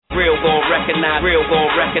recognize real, gon'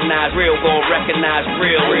 recognize real, gon' recognize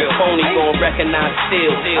real. Phony gon' recognize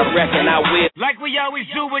still. I reckon I will. Like we always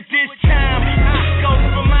do at this time, I go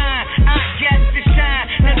for mine. I got to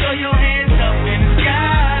shine. Now throw your hands up in the sky.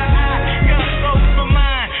 I go for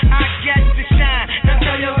mine. I got to shine. Now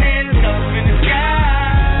throw your hands up in the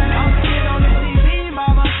sky. I'ma get on the TV,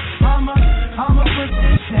 mama. I'ma put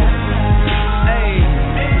this down.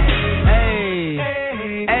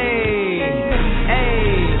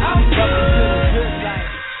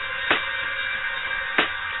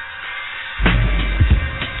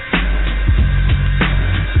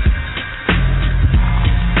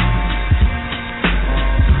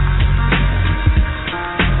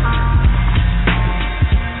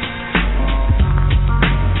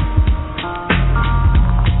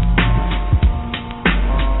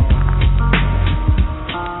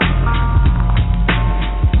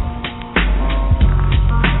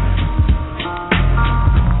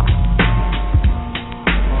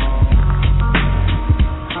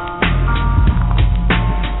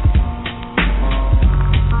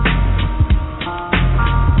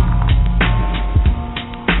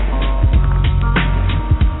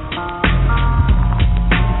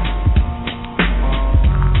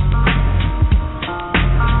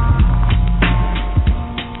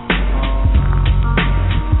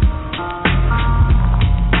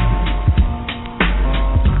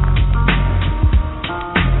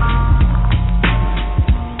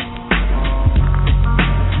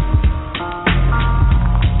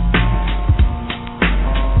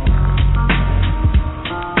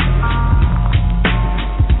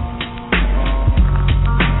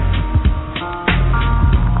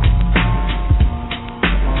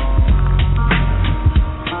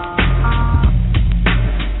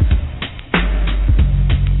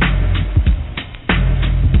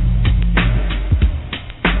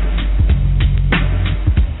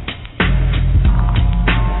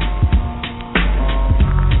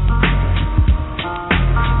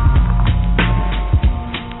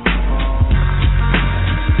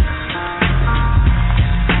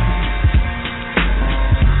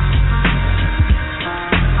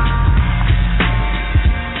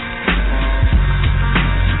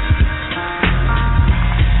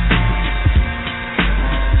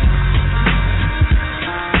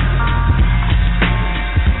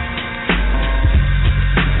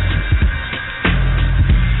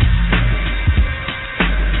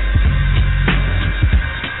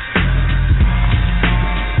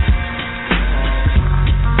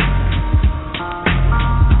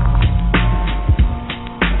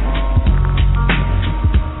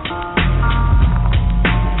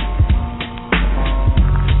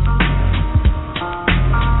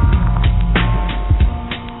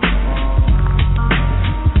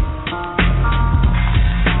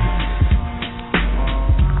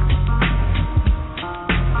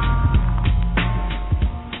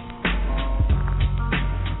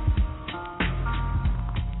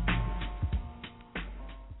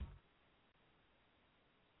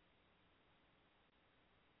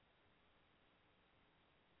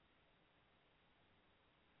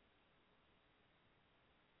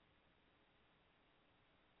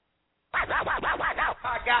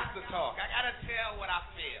 I got to talk. I got to tell what I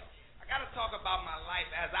feel. I got to talk about my life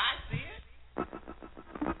as I see it.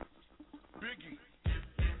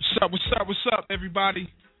 What's up, everybody?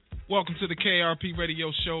 Welcome to the KRP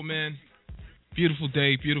Radio Show, man. Beautiful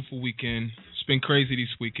day, beautiful weekend. It's been crazy this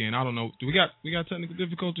weekend. I don't know. Do we got technical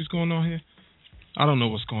difficulties going on here? I don't know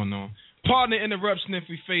what's going on. Pardon the interruption if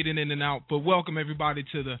we fading in and out, but welcome everybody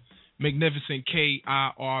to the magnificent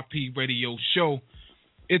KIRP Radio Show.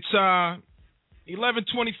 It's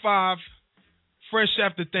 11:25, fresh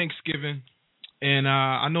after Thanksgiving, and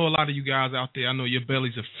I know a lot of you guys out there, I know your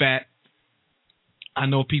bellies are fat. I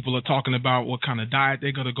know people are talking about what kind of diet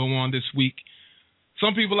they're going to go on this week.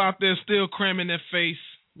 Some people out there still cramming their face.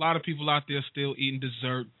 A lot of people out there still eating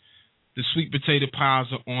dessert. The sweet potato pies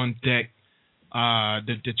are on deck.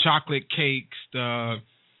 The chocolate cakes, the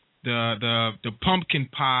pumpkin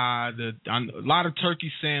pie, a lot of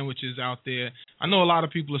turkey sandwiches out there. I know a lot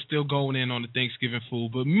of people are still going in on the Thanksgiving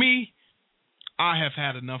food, but me, I have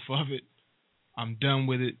had enough of it. I'm done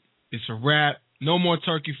with it. It's a wrap. No more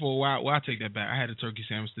turkey for a while. Well, I take that back. I had a turkey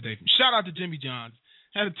sandwich today. Shout out to Jimmy John's.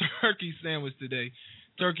 Had a turkey sandwich today.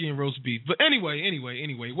 Turkey and roast beef. But anyway,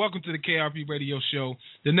 welcome to the KRP Radio Show,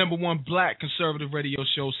 the number one black conservative radio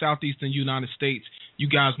show, Southeastern United States. You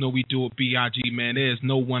guys know we do it B.I.G., man. There's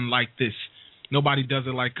no one like this. Nobody does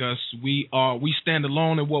it like us. We stand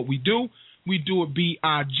alone in what we do. We do it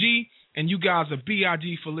B.I.G., and you guys are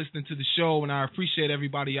B.I.G. for listening to the show, and I appreciate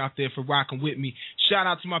everybody out there for rocking with me. Shout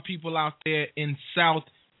out to my people out there in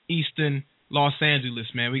Southeastern Los Angeles,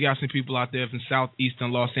 man. We got some people out there from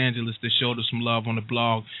southeastern Los Angeles that showed us some love on the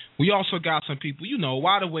blog. We also got some people,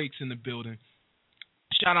 Wide Awake's in the building.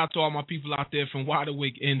 Shout out to all my people out there from Wide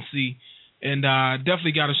Awake NC. And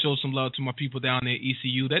definitely got to show some love to my people down there at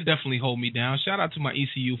ECU. That definitely hold me down. Shout out to my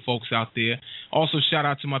ECU folks out there. Also, shout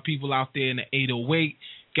out to my people out there in the 808.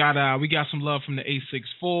 We got some love from the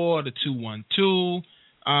 864, the 212.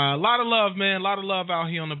 A lot of love, man. A lot of love out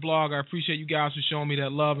here on the blog. I appreciate you guys for showing me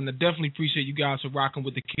that love, and I definitely appreciate you guys for rocking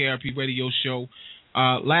with the KRP radio show.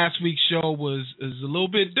 Last week's show was a little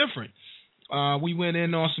bit different. We went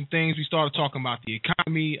in on some things. We started talking about the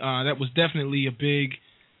economy. That was definitely a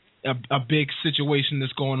big situation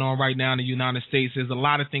that's going on right now in the United States. There's a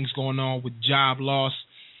lot of things going on with job loss,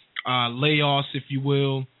 layoffs, if you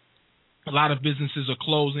will. A lot of businesses are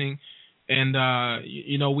closing. And,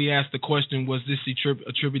 we asked the question, was this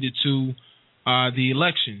attributed to the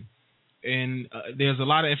election? And there's a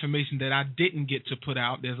lot of information that I didn't get to put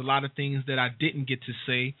out. There's a lot of things that I didn't get to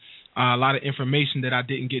say, a lot of information that I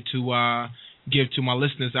didn't get to give to my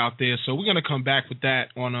listeners out there. So we're going to come back with that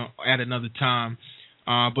at another time.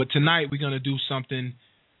 But tonight we're going to do something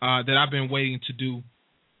that I've been waiting to do.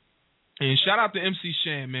 And shout out to MC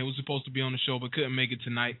Shan, man, who's supposed to be on the show but couldn't make it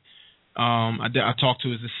tonight. I talked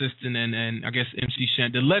to his assistant and I guess MC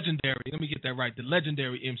Shan, the legendary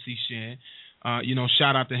MC Shan.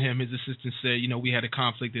 Shout out to him. His assistant said, we had a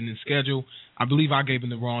conflict in his schedule. I believe I gave him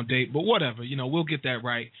the wrong date, but whatever. We'll get that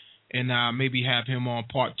right and maybe have him on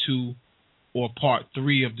part 2 or part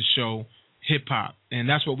 3 of the show, hip-hop. And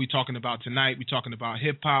that's what we're talking about tonight. We're talking about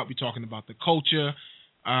hip-hop. We're talking about the culture.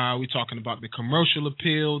 We're talking about the commercial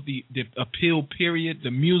appeal, the appeal period,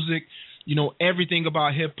 the music, everything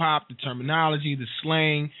about hip-hop, the terminology, the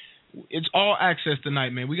slang. It's all access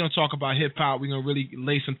tonight, man. We're going to talk about hip-hop. We're going to really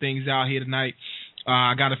lay some things out here tonight.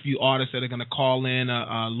 I got a few artists that are going to call in,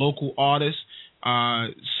 local artists,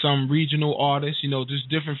 some regional artists, just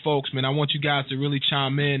different folks, man. I want you guys to really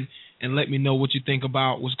chime in and let me know what you think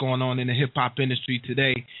about what's going on in the hip-hop industry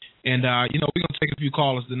today. And, we're going to take a few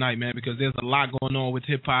callers tonight, man, because there's a lot going on with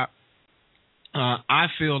hip-hop. I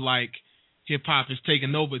feel like hip-hop is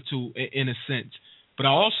taken over in a sense. But I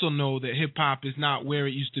also know that hip-hop is not where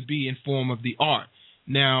it used to be in form of the art.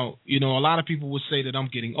 Now, a lot of people would say that I'm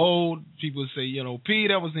getting old. People would say, P,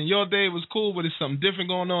 that was in your day. It was cool, but it's something different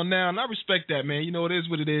going on now. And I respect that, man. It is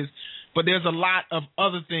what it is. But there's a lot of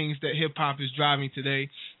other things that hip-hop is driving today.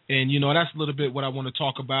 And, that's a little bit what I want to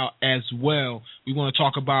talk about as well. We want to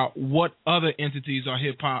talk about what other entities are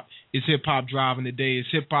hip-hop. Is hip-hop driving today? Is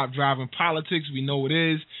hip-hop driving politics? We know it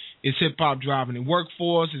is. Is hip-hop driving the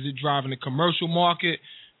workforce? Is it driving the commercial market?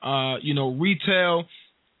 Retail?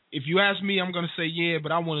 If you ask me, I'm going to say yeah,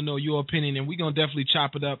 but I want to know your opinion. And we're going to definitely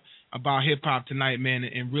chop it up about hip-hop tonight, man,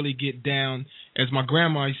 and really get down, as my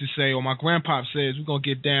grandma used to say, or my grandpa says, we're going to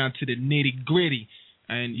get down to the nitty-gritty.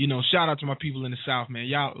 And, shout out to my people in the South,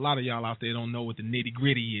 man. A lot of y'all out there don't know what the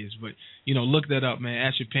nitty-gritty is. But, look that up, man.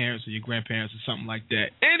 Ask your parents or your grandparents or something like that.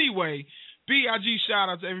 Anyway, BIG shout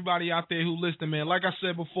out to everybody out there who listened, man. Like I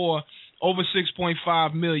said before, over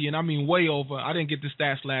 6.5 million. I mean, way over. I didn't get the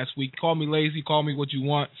stats last week. Call me lazy. Call me what you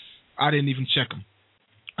want. I didn't even check them.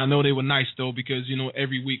 I know they were nice, though, because,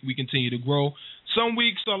 every week we continue to grow. Some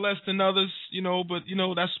weeks are less than others, but,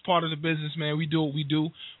 that's part of the business, man. We do what we do.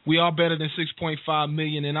 We are better than 6.5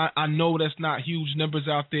 million, and I know that's not huge numbers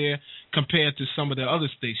out there compared to some of the other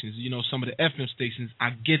stations, some of the FM stations. I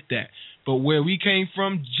get that. But where we came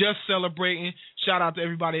from, just celebrating. Shout out to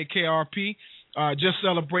everybody at KRP. Just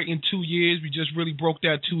celebrating 2 years. We just really broke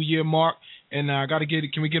that 2-year mark, and I got to get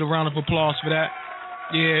it. Can we get a round of applause for that?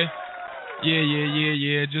 Yeah.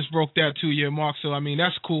 Just broke that 2-year mark. So,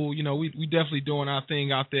 that's cool. We definitely doing our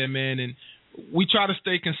thing out there, man. And we try to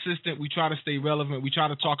stay consistent. We try to stay relevant. We try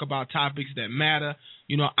to talk about topics that matter.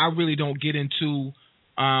 I really don't get into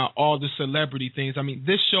all the celebrity things.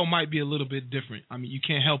 This show might be a little bit different. You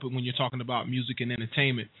can't help it when you're talking about music and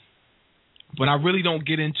entertainment. But I really don't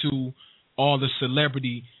get into all the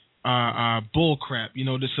celebrity bull crap,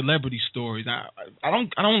 the celebrity stories. I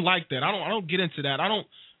don't like that. I don't get into that.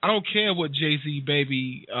 I don't care what Jay-Z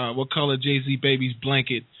baby, what color Jay-Z baby's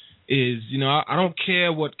blanket is. I don't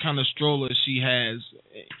care what kind of stroller she has.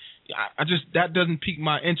 That doesn't pique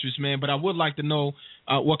my interest, man. But I would like to know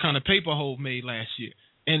what kind of paper Hov made last year,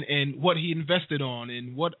 and what he invested on,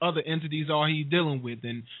 and what other entities are he dealing with,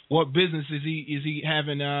 and what business is he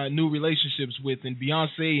having new relationships with, and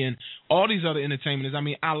Beyonce and all these other entertainers.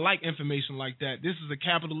 I like information like that. This is a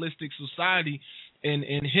capitalistic society. And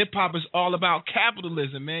hip-hop is all about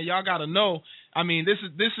capitalism, man. Y'all got to know. This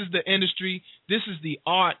is the industry. This is the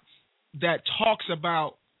art that talks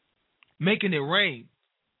about making it rain.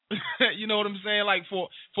 You know what I'm saying? Like for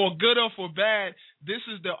good or for bad, this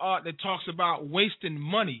is the art that talks about wasting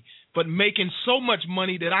money, but making so much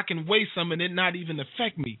money that I can waste some and it not even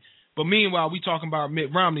affect me. But meanwhile, we talking about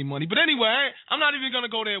Mitt Romney money. But anyway, I'm not even going to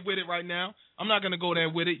go there with it right now. I'm not going to go there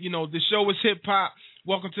with it. You know, the show is hip hop.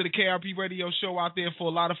 Welcome to the KRP Radio Show out there for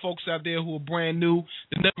a lot of folks out there who are brand new.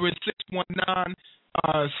 The number is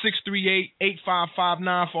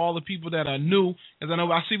 619-638-8559 for all the people that are new. Because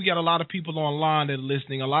I see we got a lot of people online that are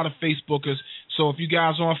listening, a lot of Facebookers. So if you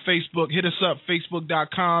guys are on Facebook, hit us up,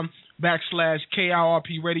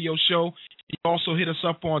 facebook.com/KIRP Radio Show. You also hit us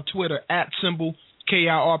up on Twitter,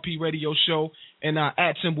 @KIRP Radio Show, and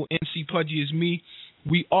 @MC Pudgy is me.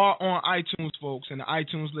 We are on iTunes, folks, and the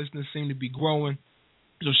iTunes listeners seem to be growing.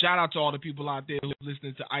 So shout out to all the people out there who are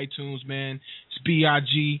listening to iTunes, man. It's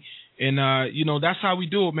BIG, and you know that's how we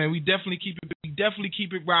do it, man. We definitely keep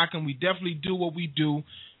it rocking. We definitely do what we do,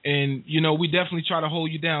 and you know we definitely try to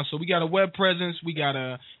hold you down. So we got a web presence. We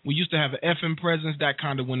used to have an FM presence that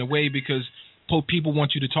kind of went away because people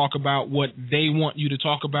want you to talk about what they want you to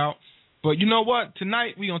talk about. But you know what?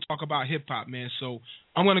 Tonight we're gonna talk about hip hop, man. So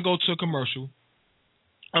I'm gonna go to a commercial.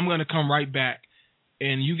 I'm gonna come right back.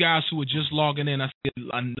 And you guys who are just logging in, I see a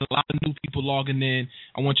lot of new people logging in.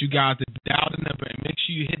 I want you guys to dial the number and make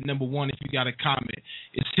sure you hit number 1 if you got a comment.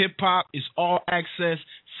 It's hip-hop. It's all access.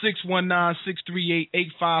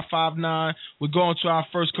 619-638-8559. We're going to our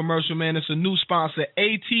first commercial, man. It's a new sponsor,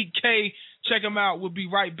 ATK. Check them out. We'll be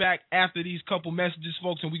right back after these couple messages,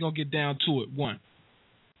 folks, and we're going to get down to it. 1.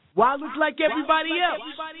 Why look like everybody else?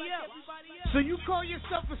 So you call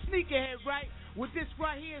yourself a sneakerhead, right? Well, this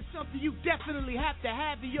right here is something you definitely have to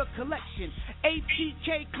have in your collection.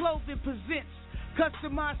 ATK Clothing presents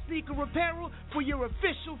customized sneaker apparel for your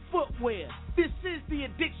official footwear. This is the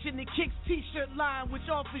Addiction to Kicks t-shirt line, which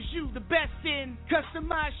offers you the best in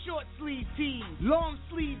customized short sleeve tees, long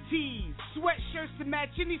sleeve tees, sweatshirts to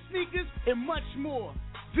match any sneakers, and much more.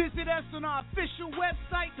 Visit us on our official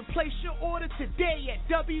website to place your order today at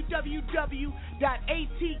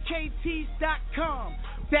www.atktees.com.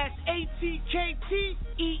 That's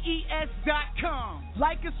ATKTEES.com.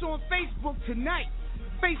 Like us on Facebook tonight.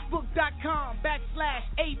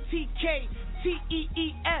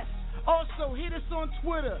 Facebook.com/ATKTEES. Also hit us on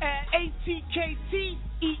Twitter at ATKTEES.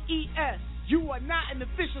 You are not an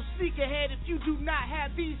official sneakerhead if you do not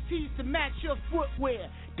have these tees to match your footwear.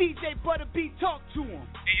 DJ Butterbeat, talk to him.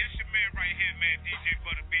 Hey, it's your man right here, man, DJ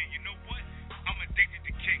Butterbeat. You know what? I'm addicted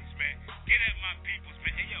to kicks, man. Get at my peoples,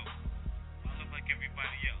 man. Hey, yo, I look like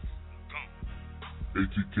everybody else. I'm gone.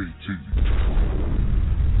 ATKT.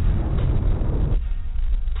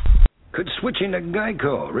 Could switching to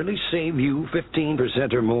Geico really save you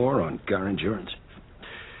 15% or more on car insurance?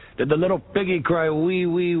 Did the little piggy cry wee,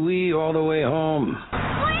 wee, wee all the way home?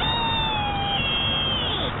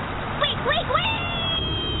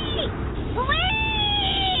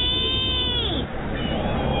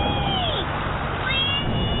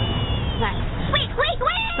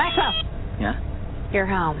 Yeah? You're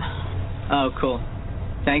home. Oh, cool.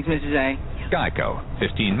 Thanks, Mrs. A. Geico.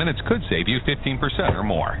 15 minutes could save you 15% or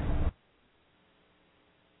more.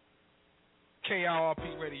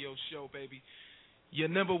 KIRP Radio Show, baby. Your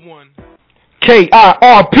number 1.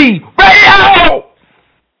 KIRP Radio!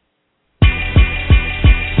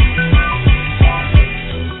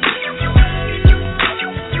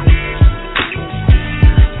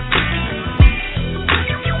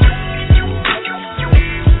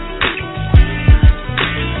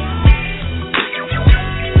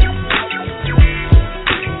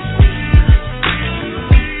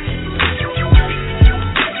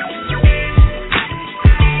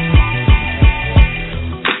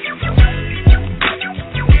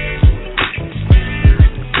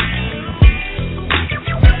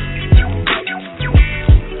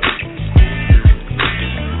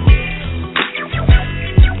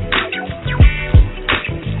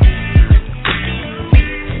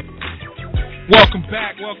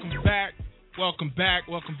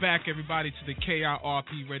 Welcome back, everybody, to the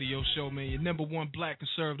KIRP Radio Show, man. Your number 1 black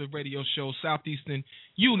conservative radio show, Southeastern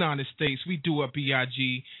United States. We do a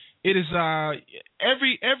BIG. It is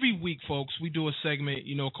every week, folks. We do a segment,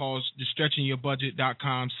 called the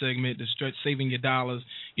StretchingYourBudget.com segment, the Saving Your Dollars.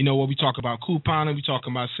 Where we talk about couponing, we talk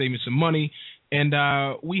about saving some money, and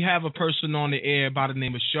we have a person on the air by the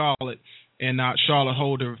name of Charlotte. And Charlotte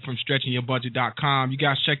Holder from StretchingYourBudget.com. You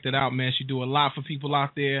guys check that out, man. She do a lot for people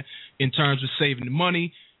out there in terms of saving the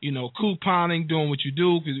money, couponing, doing what you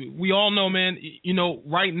do. Because we all know, man,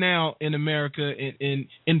 right now in America, in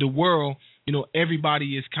the world,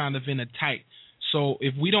 everybody is kind of in a tight. So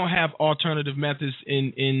if we don't have alternative methods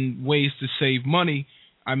in ways to save money,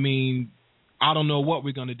 I mean, I don't know what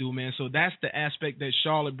we're going to do, man. So that's the aspect that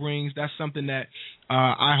Charlotte brings. That's something that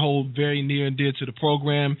I hold very near and dear to the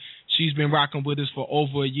program. She's been rocking with us for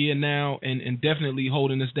over a year now and definitely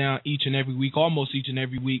holding us down each and every week, almost each and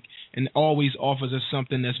every week, and always offers us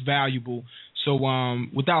something that's valuable. So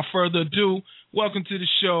without further ado, welcome to the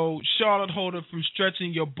show, Charlotte Holder from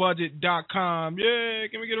StretchingYourBudget.com. Yeah,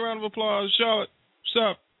 can we get a round of applause? Charlotte,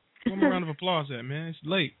 what's up? Where's my round of applause at, man? It's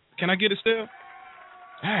late. Can I get it still?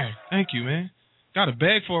 Hey, thank you, man. Got a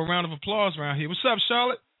beg for a round of applause around here. What's up,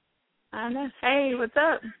 Charlotte? I know. Hey, what's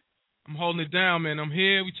up? I'm holding it down, man. I'm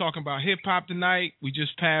here. We talking about hip-hop tonight. We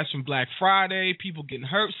just passed from Black Friday. People getting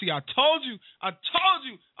hurt. See, I told you. That's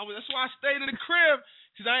why I stayed in the crib.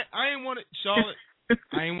 Because I ain't want to, Charlotte,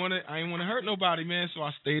 I ain't want to hurt nobody, man. So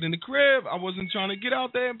I stayed in the crib. I wasn't trying to get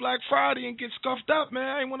out there on Black Friday and get scuffed up, man.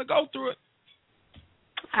 I ain't want to go through it.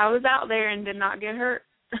 I was out there and did not get hurt.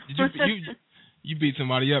 You beat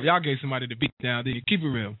somebody up. Y'all gave somebody the beat down, didn't you? Keep it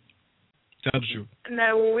real. Tell the truth.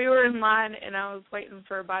 No, well, we were in line, and I was waiting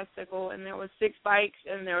for a bicycle, and there was 6 bikes,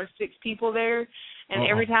 and there were 6 people there. And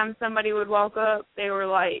every time somebody would walk up, we're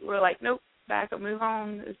like, nope, back up, move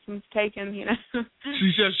on. This one's taken, you know.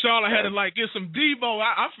 She said Charlotte had to, like, get some Debo.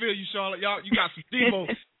 I feel you, Charlotte. Y'all, you got some Debo.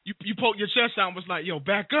 You poked your chest out and was like, yo,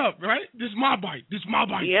 back up, right? This is my bike.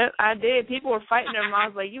 Yep, I did. People were fighting them. I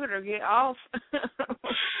was like, you better get off.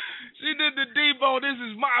 She did the Debo. This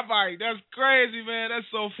is my bike. That's crazy, man. That's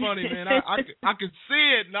so funny, man. I could see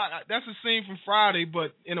it. That's a scene from Friday,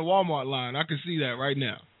 but in a Walmart line. I can see that right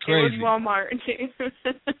now. Crazy. It was Walmart, too.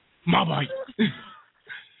 My bike.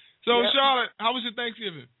 So, yep. Charlotte, how was your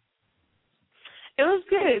Thanksgiving? It was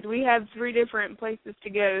good. We had 3 different places to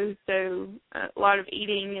go, so a lot of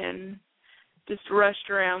eating and just rushed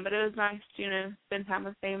around. But it was nice, you know, spend time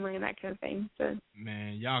with family and that kind of thing. So,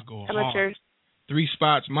 man, y'all go how about hard. yours? 3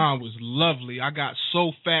 spots. Mine was lovely. I got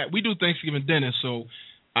so fat. We do Thanksgiving dinner, so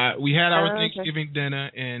we had our Thanksgiving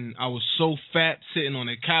dinner, and I was so fat sitting on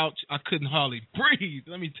the couch, I couldn't hardly breathe.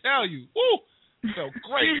 Let me tell you. Woo! Felt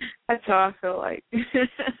great. That's how I feel like.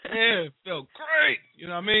 Yeah, it felt great. You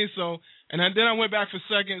know what I mean? So, and then I went back for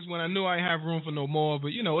seconds when I knew I didn't have room for no more. But,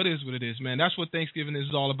 you know, it is what it is, man. That's what Thanksgiving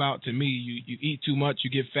is all about to me. You eat too much, you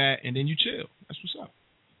get fat, and then you chill. That's what's up.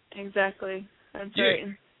 Exactly. That's yeah.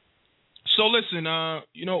 right. So, listen,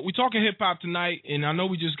 you know, we're talking hip-hop tonight, and I know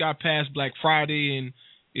we just got past Black Friday, and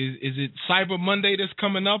is it Cyber Monday that's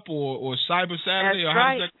coming up or Cyber Saturday? That's or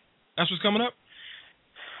right. That's what's coming up?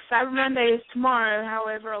 Cyber Monday is tomorrow.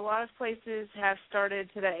 However, a lot of places have started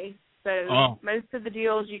today. So most of the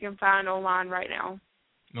deals you can find online right now.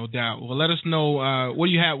 No doubt. Well, let us know what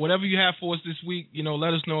you have. Whatever you have for us this week, you know,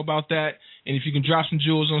 let us know about that. And if you can drop some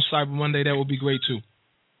jewels on Cyber Monday, that would be great, too.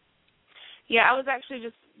 Yeah, I was actually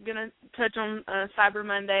just going to touch on Cyber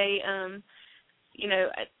Monday. You know,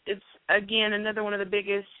 it's, again, another one of the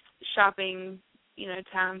biggest shopping, you know,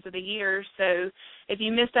 times of the year. So if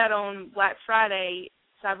you missed out on Black Friday,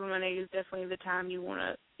 Cyber Monday is definitely the time you want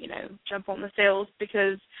to, you know, jump on the sales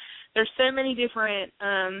because there's so many different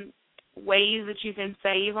ways that you can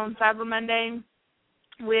save on Cyber Monday.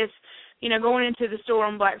 With, you know, going into the store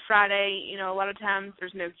on Black Friday, you know, a lot of times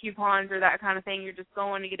there's no coupons or that kind of thing. You're just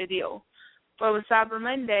going to get a deal. But with Cyber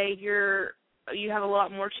Monday, you have a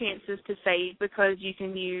lot more chances to save because you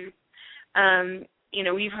can use, you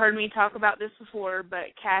know, you've heard me talk about this before,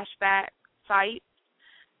 but cashback sites.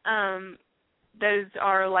 Those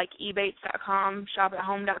are like ebates.com,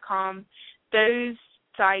 shopathome.com. Those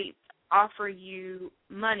sites offer you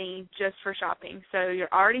money just for shopping. So you're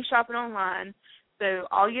already shopping online. So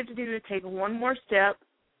all you have to do is take one more step,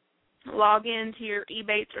 log into your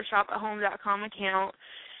ebates or shopathome.com account.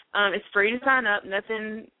 It's free to sign up,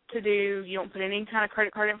 nothing to do. You don't put any kind of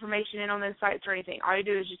credit card information in on those sites or anything. All you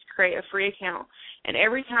do is just create a free account. And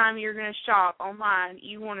every time you're going to shop online,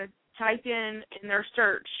 you want to type in their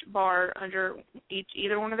search bar under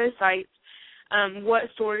either one of those sites what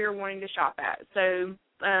store you're wanting to shop at. So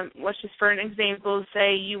let's just, for an example,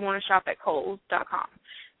 say you want to shop at Kohl's.com.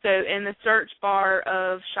 So in the search bar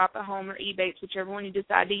of Shop at Home or Ebates, whichever one you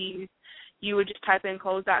decide to use, you would just type in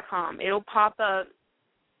Kohl's.com. It'll pop up,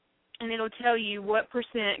 and it'll tell you what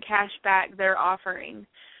 % cash back they're offering.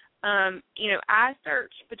 You know, I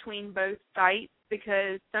search between both sites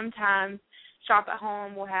because sometimes Shop at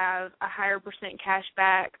Home will have a higher % cash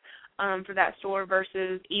back for that store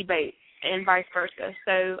versus eBay and vice versa.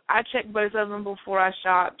 So I check both of them before I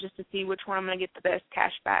shop just to see which one I'm going to get the best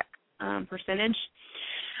cash back percentage.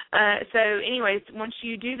 So anyways, once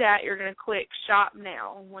you do that, you're going to click Shop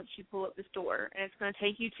Now once you pull up the store, and it's going to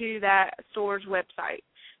take you to that store's website.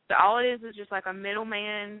 So all it is just like a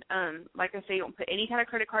middleman. Like I say, you don't put any kind of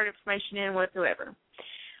credit card information in whatsoever.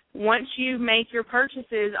 once you make your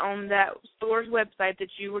purchases on that store's website that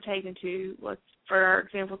you were taken to, let's, for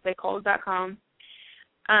example, say Kohl's.com,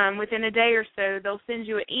 within a day or so, they'll send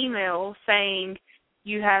you an email saying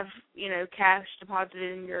you have, cash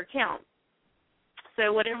deposited in your account.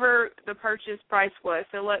 So whatever the purchase price was,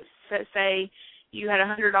 so let's say you had a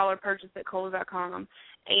 $100 purchase at Kohl's.com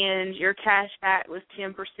and your cash back was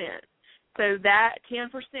 10%. So that 10%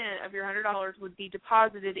 of your $100 would be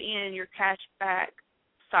deposited in your cash back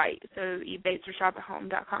site, so Ebates or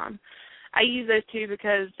ShopAtHome.com. I use those two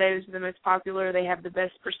because those are the most popular. They have the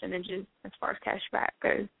best percentages as far as cash back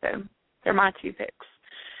goes. So they're my two picks.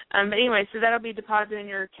 But anyway, so that'll be deposited in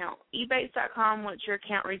your account. Ebates.com, once your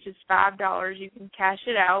account reaches $5, you can cash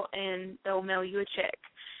it out and they'll mail you a check.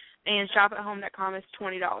 And ShopAtHome.com is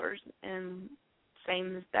 $20. And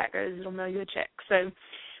same as that goes, it'll mail you a check. So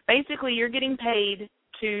basically you're getting paid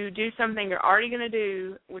to do something you're already going to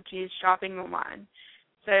do, which is shopping online.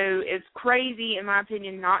 So it's crazy, in my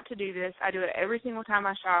opinion, not to do this. I do it every single time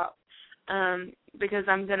I shop because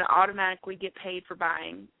I'm going to automatically get paid for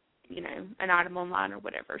buying, an item online or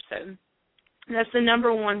whatever. So that's the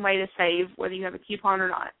number one way to save, whether you have a coupon or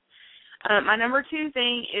not. My number two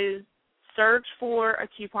thing is search for a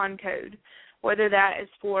coupon code, whether that is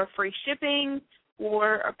for free shipping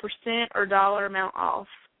or a % or dollar amount off.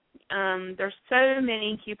 There's so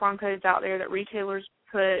many coupon codes out there that retailers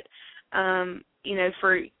put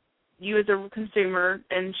for you as a consumer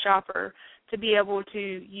and shopper to be able to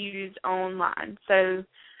use online. So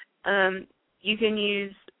you can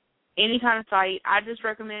use any kind of site. I just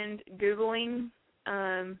recommend Googling,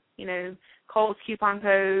 Kohl's coupon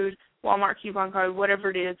code, Walmart coupon code, whatever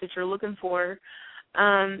it is that you're looking for,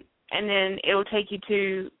 and then it will take you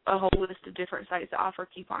to a whole list of different sites that offer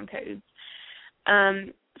coupon codes.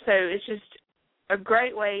 So it's just a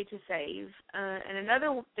great way to save. And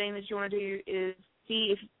another thing that you want to do is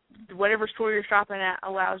see if whatever store you're shopping at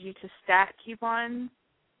allows you to stack coupons.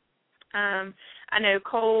 I know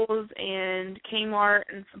Kohl's and Kmart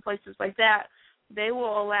and some places like that, they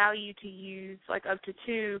will allow you to use like up to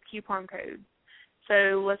 2 coupon codes.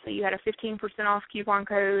 So let's say you had a 15% off coupon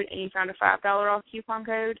code and you found a $5 off coupon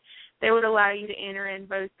code, they would allow you to enter in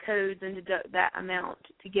both codes and deduct that amount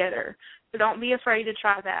together. So don't be afraid to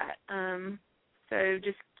try that. So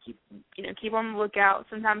just keep on the lookout.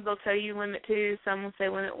 Sometimes they'll tell you limit 2, some will say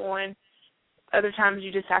limit 1. Other times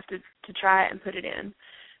you just have to try it and put it in.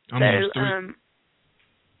 Almost 3.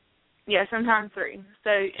 Yeah, sometimes 3. So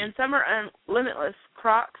in some are limitless.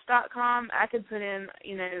 Crocs.com, I could put in,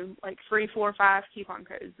 like 3, 4, 5 coupon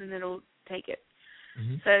codes and it'll take it.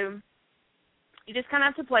 Mm-hmm. So you just kind of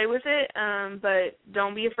have to play with it, but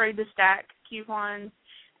don't be afraid to stack coupons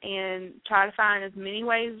and try to find as many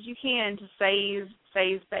ways as you can to save.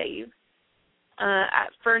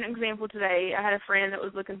 For an example today, I had a friend that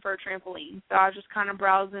was looking for a trampoline, so I was just kind of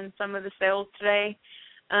browsing some of the sales today,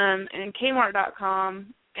 and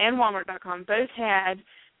Kmart.com and Walmart.com both had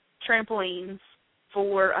trampolines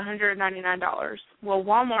for $199. Well,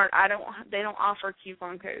 Walmart, they don't offer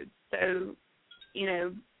coupon codes, so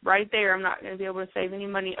right there, I'm not going to be able to save any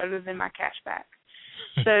money other than my cash back.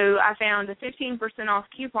 So I found a 15% off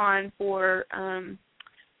coupon for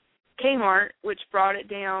Kmart, which brought it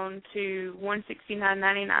down to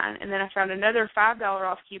 $169.99, and then I found another $5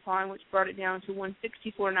 off coupon, which brought it down to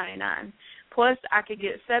 $164.99. Plus, I could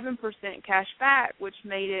get 7% cash back, which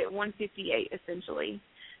made it $158 essentially.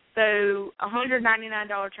 So a $199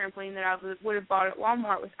 trampoline that I would have bought at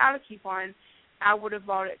Walmart without a coupon, I would have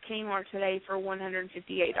bought at Kmart today for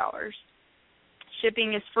 $158.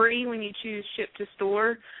 Shipping is free when you choose ship to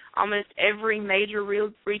store. Almost every major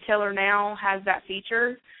retailer now has that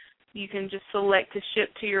feature. You can just select to ship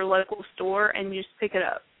to your local store and you just pick it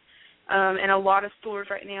up. And a lot of stores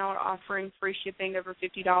right now are offering free shipping over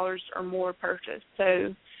 $50 or more purchase.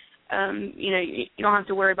 So, you don't have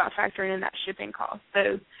to worry about factoring in that shipping cost.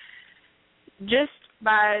 So just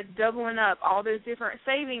by doubling up all those different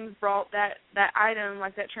savings brought that item,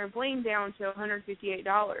 like that trampoline, down to $158.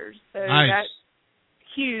 So nice. That's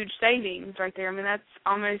huge savings right there. I mean, that's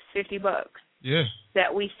almost $50. Yeah.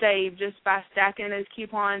 That we save just by stacking those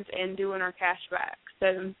coupons and doing our cash back.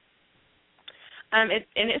 So,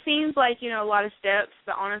 it seems like, a lot of steps,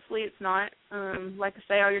 but honestly it's not. Like I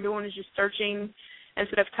say, all you're doing is just searching.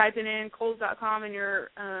 Instead of typing in Kohl's.com in your,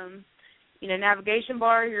 navigation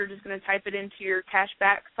bar, you're just going to type it into your cash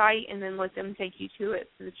back site and then let them take you to it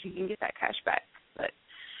so that you can get that cash back. But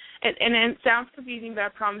and it sounds confusing, but I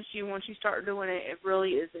promise you once you start doing it, it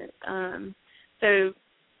really isn't. So,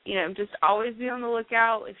 just always be on the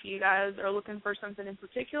lookout. If you guys are looking for something in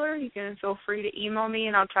particular, you can feel free to email me,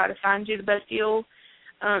 and I'll try to find you the best deal.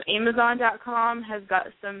 Amazon.com has got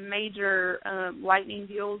some major lightning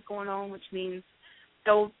deals going on, which means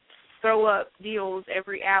they'll throw up deals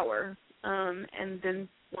every hour, and then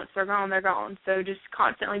once they're gone, they're gone. So just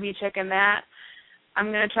constantly be checking that.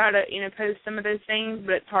 I'm going to try to, post some of those things,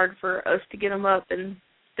 but it's hard for us to get them up and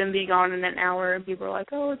then be gone in an hour, and people are like,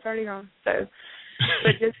 oh, it's already gone. So,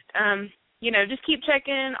 but just, just keep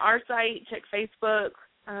checking our site, check Facebook,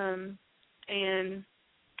 and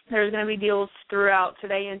there's going to be deals throughout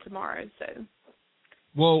today and tomorrow. So,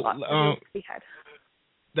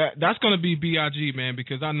 that's going to be BIG, man,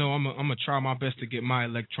 because I know I'm gonna try my best to get my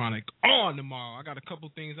electronic on tomorrow. I got a couple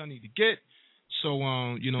things I need to get. So,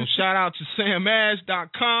 shout out to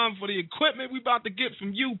SamAsh.com for the equipment we about to get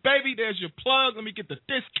from you, baby. There's your plug. Let me get the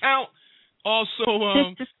discount.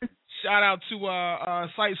 Also, shout out to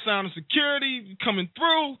Sight, Sound, and Security coming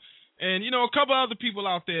through. And, a couple other people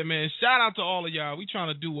out there, man. Shout out to all of y'all. We trying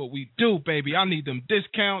to do what we do, baby. I need them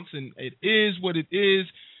discounts, and it is what it is.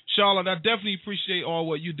 Charlotte, I definitely appreciate all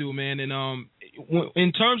what you do, man. And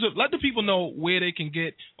in terms of, let the people know where they can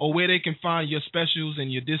get or where they can find your specials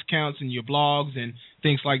and your discounts and your blogs and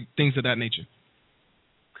things of that nature.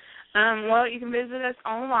 Well, you can visit us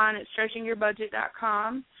online at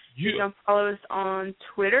stretchingyourbudget.com. You can follow us on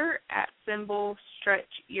Twitter at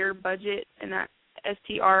 @stretchyourbudget, and that's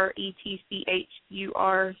STRETCHUR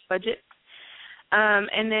budget.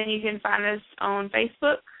 And then you can find us on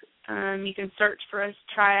Facebook. You can search for us,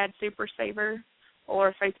 Triad Super Saver,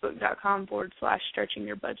 or Facebook.com/stretching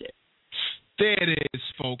your budget. There it is,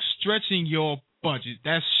 folks. Stretching your budget.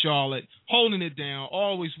 That's Charlotte holding it down,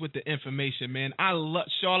 always with the information, man.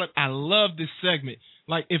 Charlotte, I love this segment.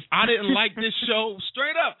 Like, if I didn't like this show,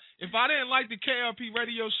 straight up, if I didn't like the KRP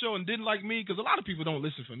radio show and didn't like me, because a lot of people don't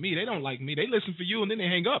listen for me. They don't like me. They listen for you, and then they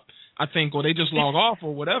hang up, I think, or they just log off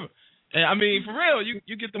or whatever. And, I mean, for real,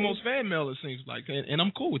 you get the most fan mail, it seems like, and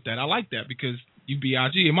I'm cool with that. I like that because you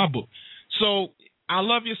BIG in my book. So I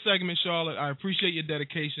love your segment, Charlotte. I appreciate your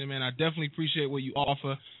dedication, man. I definitely appreciate what you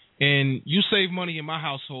offer. And you save money in my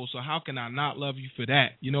household, so how can I not love you for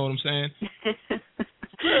that? You know what I'm saying?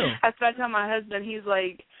 Yeah. That's what I tell my husband. He's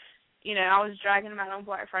like, I was dragging him out on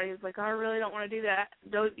Black Friday. He was like, I really don't want to do that.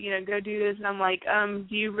 Go do this. And I'm like,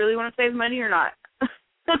 do you really want to save money or not?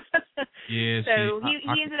 Yeah. So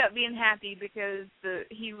he ended up being happy because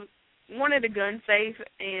he wanted a gun safe,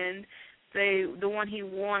 and the one he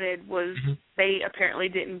wanted was they apparently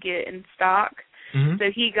didn't get in stock. Mm-hmm.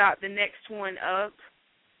 So he got the next one up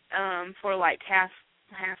for like half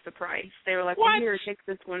the price. They were like, well, here, take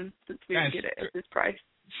this one since we didn't get it at this price.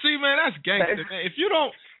 See, man, that's gangster, man. If you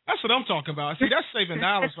don't, that's what I'm talking about. See, that's saving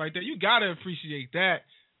dollars right there. You got to appreciate that.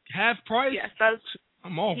 Half price? Yes,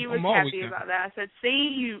 he was happy about that. I said,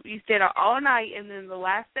 see, you stayed out all night, and then the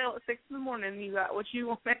last sale at 6 in the morning, you got what you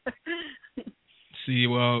wanted. See,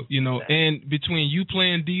 well, and between you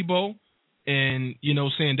playing Debo and,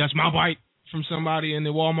 saying that's my bite from somebody in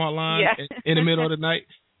the Walmart line in the middle of the night,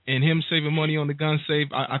 and him saving money on the gun safe,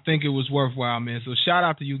 I think it was worthwhile, man. So shout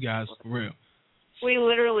out to you guys, for real. We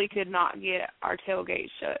literally could not get our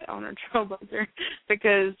tailgate shut on our Trailblazer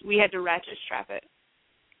because we had to ratchet strap it.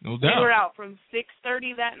 No doubt. We were out from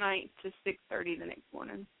 6:30 that night to 6:30 the next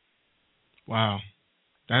morning. Wow.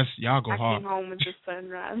 Y'all go hard. I came home with the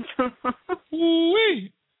sunrise.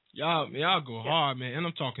 Woo-wee. Y'all go hard, man. And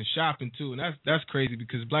I'm talking shopping, too. And that's crazy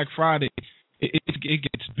because Black Friday, it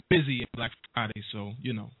gets busy at Black Friday. So,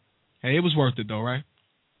 hey, it was worth it, though, right?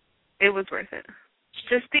 It was worth it.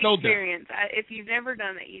 Just the experience. If you've never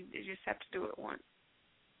done it, you just have to do it once.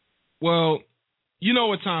 Well, you know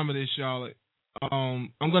what time it is, Charlotte.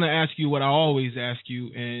 I'm going to ask you what I always ask you,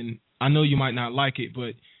 and I know you might not like it,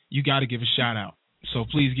 but you got to give a shout-out. So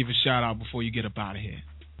please give a shout-out before you get up out of here.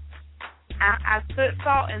 I put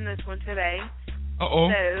thought in this one today. Uh-oh.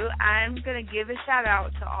 So I'm going to give a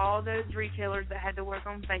shout-out to all those retailers that had to work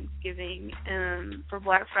on Thanksgiving for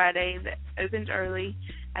Black Friday that opened early.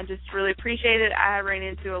 I just really appreciate it. I ran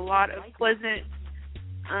into a lot of pleasant,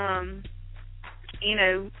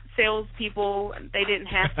 salespeople. They didn't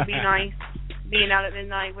have to be nice being out at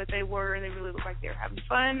midnight, but they were, and they really looked like they were having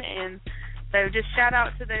fun. And so just shout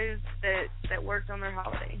out to those that worked on their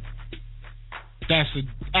holiday. That's an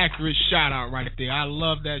accurate shout-out right there. I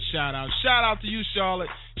love that shout-out. Shout-out to you, Charlotte.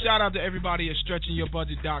 Shout-out to everybody at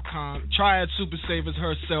StretchingYourBudget.com. Triad Super Savers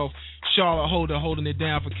herself, Charlotte Holder, holding it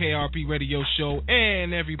down for KRP Radio Show,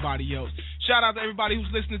 and everybody else. Shout-out to everybody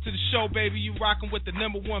who's listening to the show, baby. You rocking with the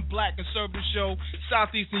 #1 black conservative show,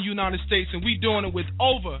 Southeastern United States, and we doing it with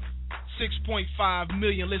over 6.5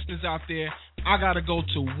 million listeners out there. I got to go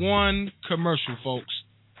to one commercial, folks.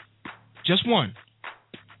 Just one.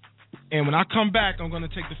 And when I come back, I'm going to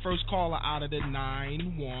take the first caller out of the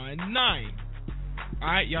 919. All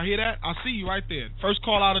right, y'all hear that? I'll see you right there. First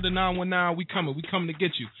call out of the 919, we coming to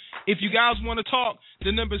get you. If you guys want to talk,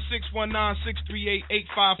 the number is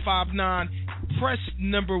 619-638-8559. Press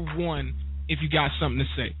number 1 if you got something to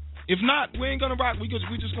say. If not, we ain't going to rock. We just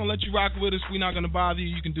going to let you rock with us. We're not going to bother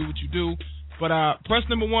you. You can do what you do. But press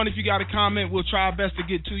number 1 if you got a comment. We'll try our best to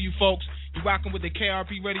get to you, folks. You're rocking with the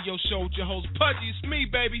KRP Radio Show with your host, Pudgy. It's me,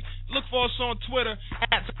 baby. Look for us on Twitter,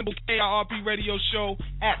 @KRP Radio Show,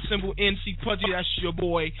 @NC Pudgy. That's your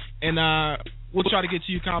boy. And we'll try to get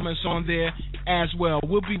to your comments on there as well.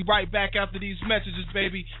 We'll be right back after these messages,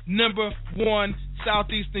 baby. Number 1,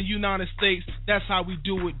 Southeastern United States. That's how we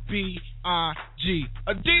do it, B-I-G.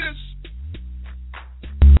 Adidas.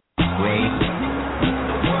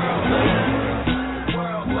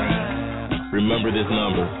 Remember this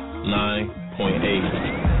number, 9.8.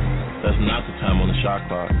 That's not the time on the shot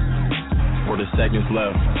clock, or the seconds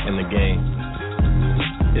left in the game.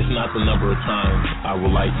 It's not the number of times I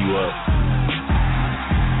will light you up.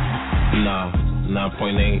 Nah,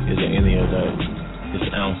 9.8 isn't any of that.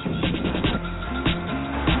 It's ounces.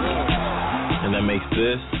 And that makes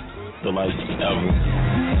this the lightest ever.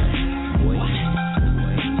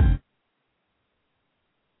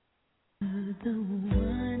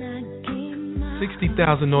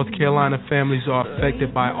 60,000 North Carolina families are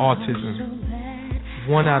affected by autism.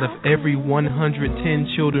 1 out of every 110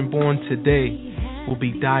 children born today will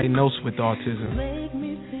be diagnosed with autism.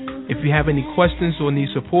 If you have any questions or need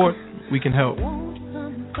support, we can help.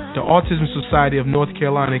 The Autism Society of North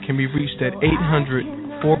Carolina can be reached at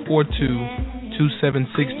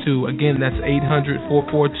 800-442-2762. Again, that's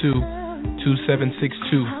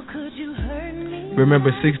 800-442-2762.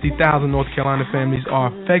 Remember, 60,000 North Carolina families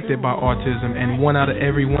are affected by autism, and 1 out of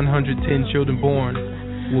every 110 children born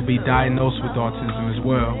will be diagnosed with autism as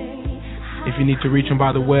well. If you need to reach them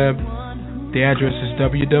by the web, the address is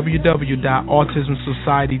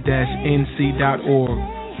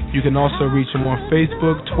www.autismsociety-nc.org. You can also reach them on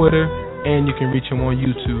Facebook, Twitter, and you can reach them on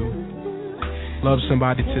YouTube. Love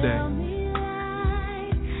somebody today.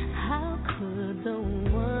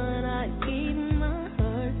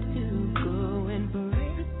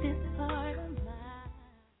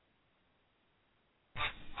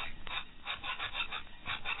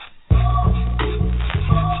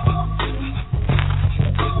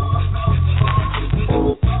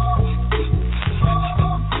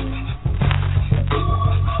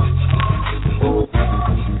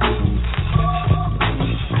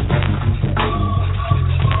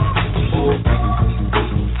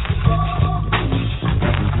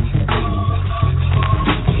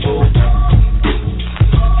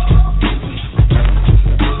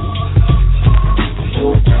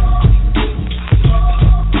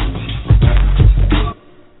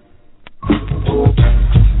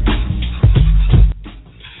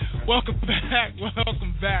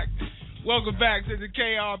 Welcome back to the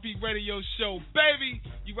KRP Radio Show, baby.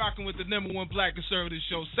 You rocking with the number 1 black conservative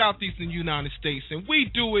show, Southeastern United States, and we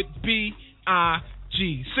do it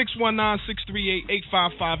B-I-G.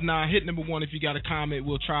 619-638-8559. Hit number 1 if you got a comment.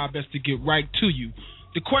 We'll try our best to get right to you.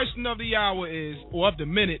 The question of the hour is, or of the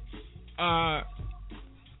minute, has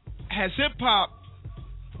hip-hop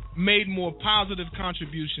made more positive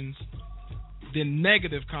contributions than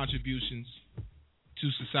negative contributions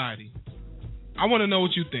to society? I want to know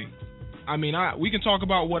what you think. I mean, we can talk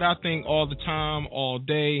about what I think all the time, all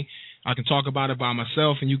day. I can talk about it by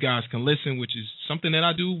myself, and you guys can listen, which is something that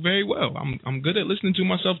I do very well. I'm good at listening to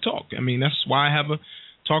myself talk. I mean, that's why I have a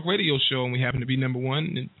talk radio show, and we happen to be number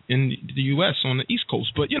 1 in the U.S. on the East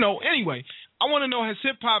Coast. But, anyway, I want to know, has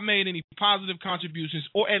hip-hop made any positive contributions,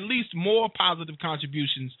 or at least more positive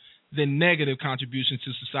contributions than negative contributions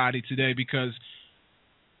to society today? Because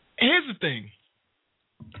here's the thing.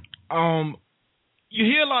 You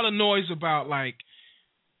hear a lot of noise about, like,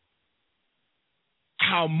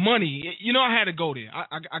 how money, I had to go there.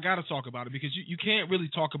 I got to talk about it because you can't really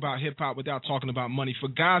talk about hip-hop without talking about money. For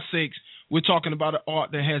God's sakes, we're talking about an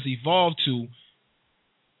art that has evolved to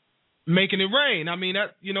making it rain. I mean,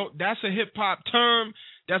 that's a hip-hop term.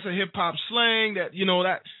 That's a hip-hop slang. That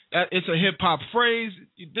it's a hip-hop phrase.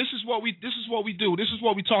 This is what we do. This is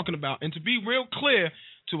what we're talking about. And to be real clear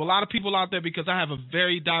to a lot of people out there, because I have a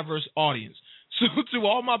very diverse audience. So to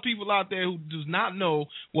all my people out there who does not know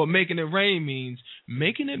what making it rain means,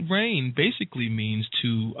 making it rain basically means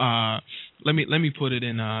to let me put it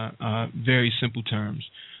in very simple terms.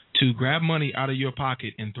 To grab money out of your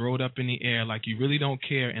pocket and throw it up in the air like you really don't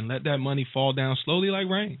care and let that money fall down slowly like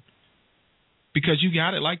rain. Because you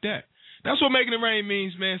got it like that. That's what making it rain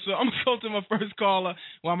means, man. So I'm going to go to my first caller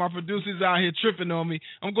while my producer's out here tripping on me.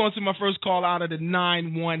 I'm going to my first call out of the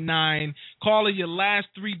 919. Caller, your last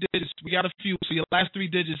three digits. We got a few. So your last three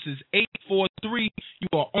digits is 843.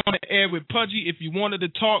 You are on the air with Pudgy. If you wanted to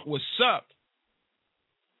talk, what's up?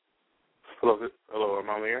 Hello, am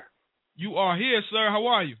I on the air? You are here, sir. How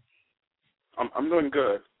are you? I'm doing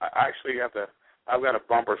good. I actually I've got a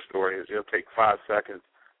bumper story. It'll take 5 seconds.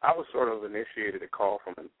 I was sort of initiated a call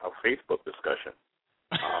from a Facebook discussion.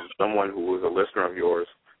 Someone who was a listener of yours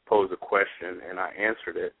posed a question, and I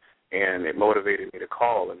answered it, and it motivated me to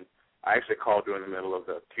call. And I actually called during the middle of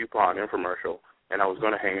the coupon infomercial, and I was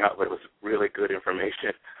going to hang up, but it was really good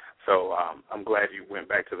information. So I'm glad you went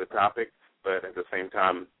back to the topic, but at the same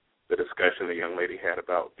time, the discussion the young lady had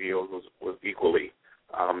about deals was equally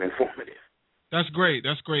informative. That's great.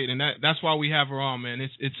 That's great, and that's why we have her on, man.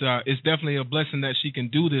 It's definitely a blessing that she can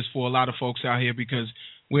do this for a lot of folks out here because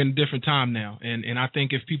we're in a different time now, and I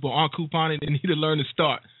think if people aren't couponing, they need to learn to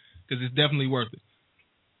start because it's definitely worth it.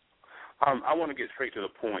 I want to get straight to the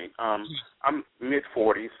point. I'm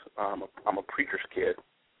mid-40s. I'm a preacher's kid.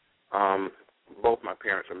 Both my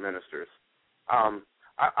parents are ministers.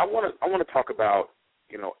 I want to talk about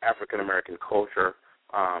African American culture,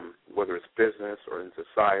 whether it's business or in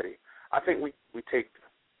society. I think we take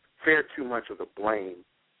fair too much of the blame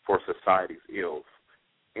for society's ills.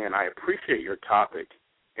 And I appreciate your topic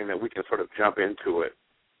in that we can sort of jump into it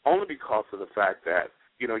only because of the fact that,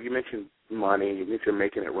 you mentioned money, you mentioned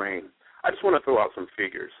making it rain. I just want to throw out some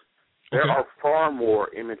figures. There are far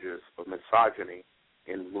more images of misogyny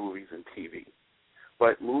in movies and TV.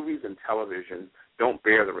 But movies and television don't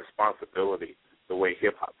bear the responsibility the way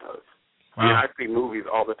hip-hop does. Wow. I mean, I see movies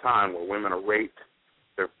all the time where women are raped,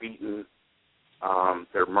 they're beaten,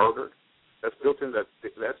 they're murdered. That's built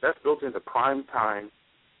into primetime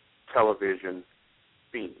television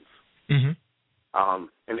themes. Mm-hmm.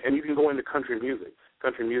 And you can go into country music.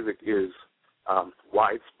 Country music is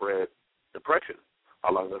widespread depression.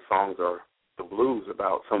 A lot of the songs are the blues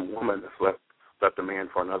about some woman that's left a man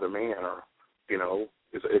for another man, or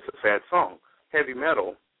it's a sad song. Heavy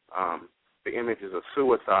metal, the images of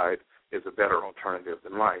suicide is a better alternative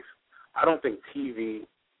than life. I don't think TV,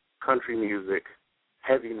 country music,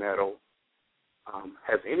 heavy metal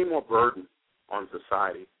has any more burden on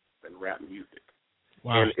society than rap music.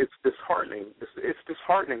 Wow. And it's disheartening. It's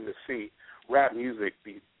disheartening to see rap music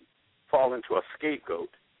fall into a scapegoat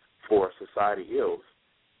for society ills,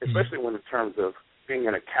 especially when in terms of being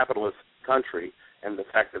in a capitalist country and the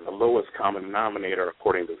fact that the lowest common denominator,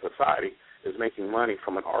 according to society, is making money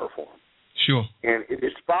from an art form. Sure. And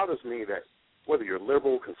it bothers me that whether you're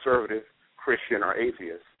liberal, conservative, Christian, or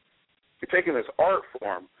atheist, you're taking this art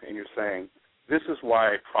form and you're saying, this is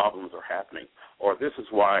why problems are happening, or this is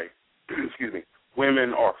why,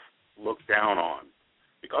 women are looked down on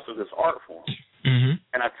because of this art form. Mm-hmm.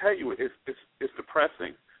 And I tell you, it's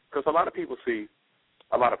depressing because a lot of people see,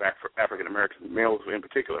 a lot of African American males in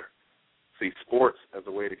particular, see sports as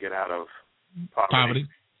a way to get out of poverty.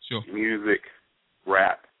 Sure. Music,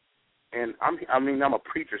 rap. And I'm a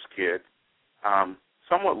preacher's kid,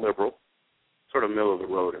 somewhat liberal, sort of middle of the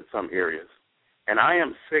road in some areas. And I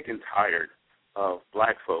am sick and tired of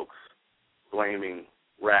black folks blaming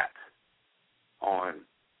rap on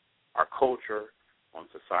our culture, on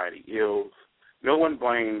society ills. No one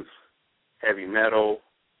blames heavy metal,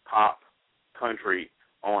 pop, country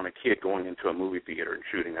on a kid going into a movie theater and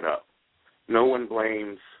shooting it up. No one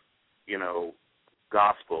blames,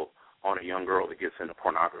 gospel on a young girl that gets into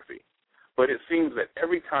pornography. But it seems that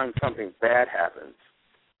every time something bad happens,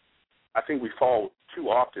 I think we fall too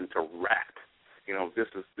often to rap. This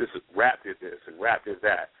is rap did this and rap did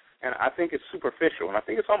that. And I think it's superficial, and I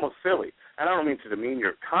think it's almost silly. And I don't mean to demean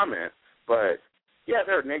your comment, but, yeah,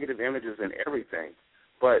 there are negative images in everything.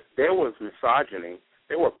 But there was misogyny.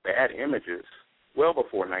 There were bad images well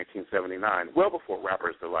before 1979, well before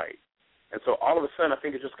Rapper's Delight. And so all of a sudden I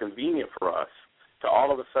think it's just convenient for us to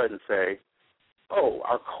all of a sudden say, oh,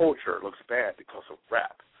 our culture looks bad because of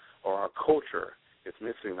rap, or our culture is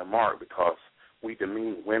missing the mark because we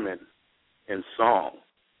demean women in song,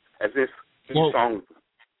 as if these songs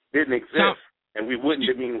didn't exist and we wouldn't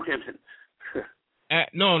demean women.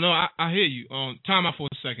 No, I hear you. Time out for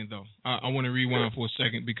a second, though. I want to rewind for a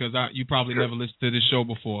second because you probably never listened to this show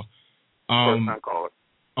before. First time caller.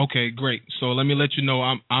 Okay, great. So let me let you know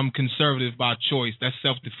I'm conservative by choice. That's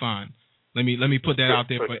self-defined. Let me put that out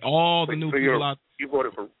there for all the new people out there.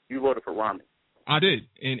 You voted for Romney. I did,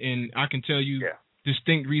 and I can tell you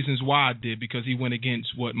distinct reasons why I did, because he went against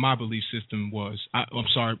what my belief system was. I'm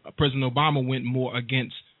sorry, President Obama went more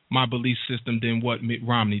against my belief system than what Mitt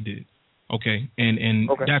Romney did. Okay, and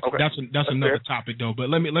that's another fair. topic though. But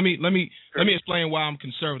let me explain why I'm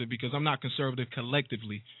conservative, because I'm not conservative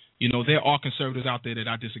collectively. You know, there are conservatives out there that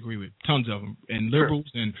I disagree with, tons of them, and liberals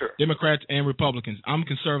and Democrats and Republicans. I'm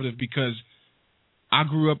conservative because I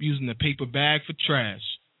grew up using a paper bag for trash.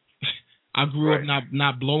 I grew up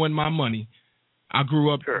not blowing my money. I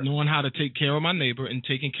grew up knowing how to take care of my neighbor and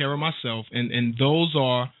taking care of myself, and those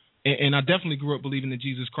are. And I definitely grew up believing in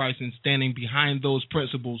Jesus Christ and standing behind those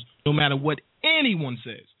principles, no matter what anyone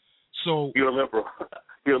says. So you're a liberal.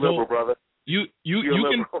 You're a liberal, brother. You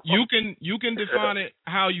can define it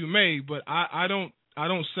how you may, but I don't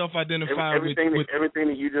self-identify with everything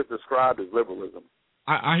that you just described is liberalism.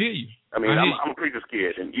 I hear you. I mean, I'm a preacher's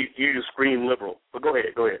kid, and you just scream liberal. But go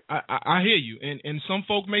ahead. I hear you, and some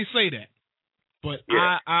folk may say that, but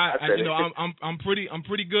I'm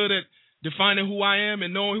pretty good at defining who I am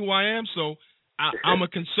and knowing who I am, so I'm a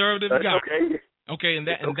conservative guy. Okay, and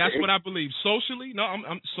that's what I believe. Socially,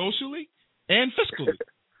 I'm socially and fiscally.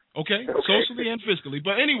 Okay, socially and fiscally.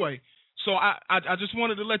 But anyway, so I just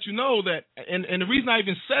wanted to let you know that, and the reason I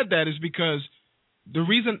even said that is because the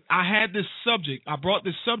reason I had this subject, I brought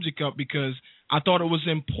this subject up because I thought it was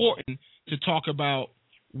important to talk about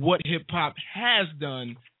what hip hop has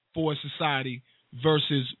done for society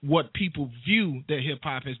versus what people view that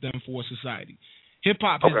hip-hop has done for society.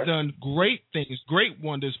 Hip-hop has done great things, great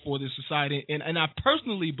wonders for this society, and I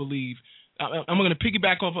personally believe, I'm going to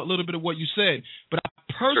piggyback off a little bit of what you said, but I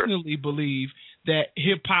personally believe that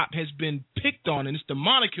hip-hop has been picked on, and it's the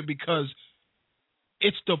moniker because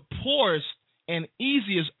it's the poorest and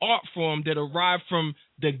easiest art form that arrived from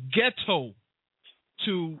the ghetto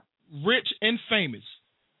to rich and famous.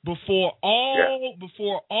 Before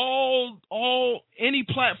any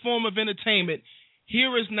platform of entertainment,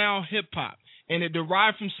 here is now hip hop, and it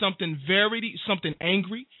derived from something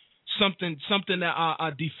angry, something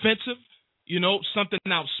defensive, something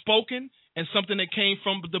outspoken, and something that came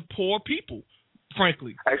from the poor people.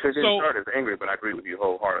 Frankly, actually, it didn't start as angry, but I agree with you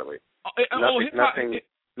wholeheartedly. Hip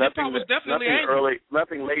hop was definitely angry.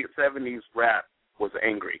 Nothing late '70s rap was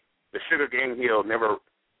angry. The Sugar Gang Hill never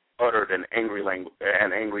uttered an angry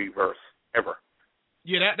verse ever.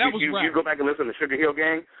 Yeah, that was rap. You go back and listen to Sugar Hill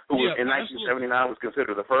Gang, who was in 1979 was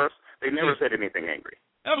considered the first. They never said anything angry.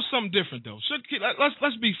 That was something different though.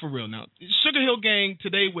 Let's be for real now. Sugar Hill Gang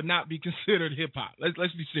today would not be considered hip hop.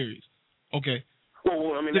 Let's be serious. Okay.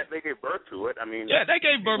 Well, I mean, they gave birth to it. I mean, they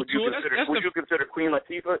gave birth to it. Would you consider Queen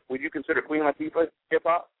Latifah? Would you consider Queen Latifah hip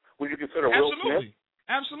hop? Would you consider Will Smith?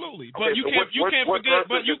 Absolutely. Okay, But you can't forget.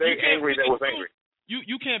 But you can't angry that was angry.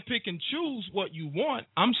 You can't pick and choose what you want.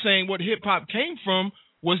 I'm saying what hip hop came from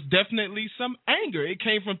was definitely some anger. It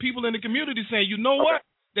came from people in the community saying, you know what?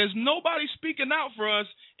 There's nobody speaking out for us,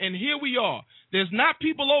 and here we are. There's not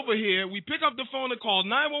people over here. We pick up the phone and call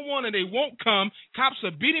 911, and they won't come. Cops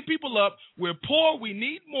are beating people up. We're poor. We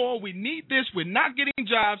need more. We need this. We're not getting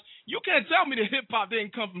jobs. You can't tell me that hip-hop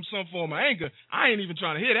didn't come from some form of anger. I ain't even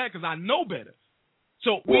trying to hear that because I know better.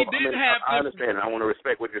 So I understand. I want to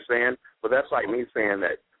respect what you're saying, but that's like me saying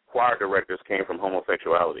that choir directors came from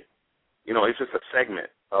homosexuality. It's just a segment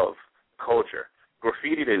of culture.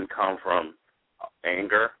 Graffiti didn't come from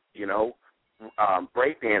anger,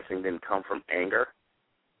 breakdancing didn't come from anger.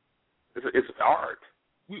 It's art.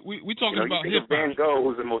 We talking about hip hop. Van Gogh,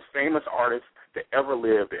 who's the most famous artist to ever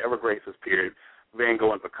live, to ever grace this period, Van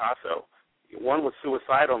Gogh and Picasso. One was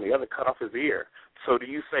suicidal and the other cut off his ear. So do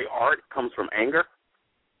you say art comes from anger?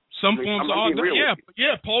 Some forms of art,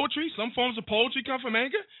 poetry. Some forms of poetry come from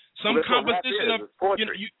anger. Some composition of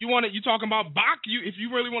you talking about Bach. If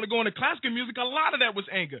you really want to go into classical music, a lot of that was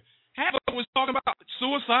anger. Half of it was talking about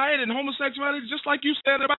suicide and homosexuality, just like you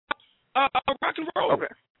said about rock and roll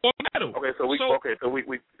or metal. So we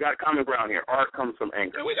got common ground here. Art comes from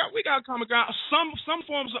anger. Yeah, we got common ground. Some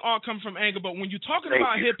forms of art come from anger, but when you're talking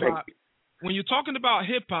about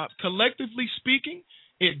hip hop, collectively speaking,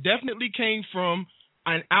 it definitely came from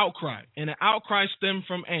an outcry, and an outcry stemmed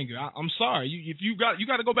from anger. I'm sorry, you got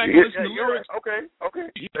to go back and listen to the lyrics. Okay.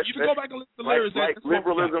 You can go back and listen to the lyrics. Like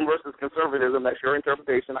liberalism versus conservatism. That's your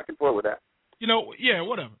interpretation. I can pull with that.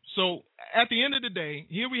 Whatever. So at the end of the day,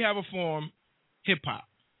 here we have a form, hip hop,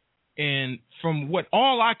 and from what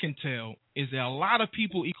all I can tell is that a lot of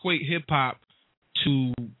people equate hip hop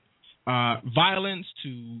to violence,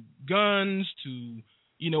 to guns, to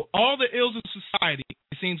all the ills of society.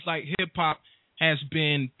 It seems like hip hop has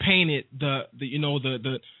been painted the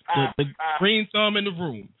green thumb in the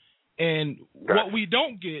room. And what we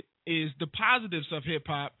don't get is the positives of hip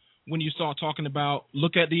hop when you start talking about,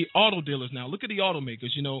 look at the auto dealers now, look at the automakers,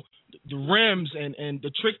 the rims and the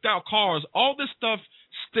tricked out cars, all this stuff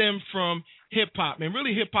stemmed from hip-hop. And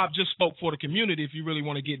really hip-hop just spoke for the community if you really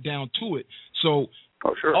want to get down to it. So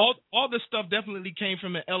sure. all this stuff definitely came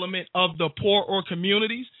from an element of the poor or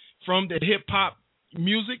communities, from the hip-hop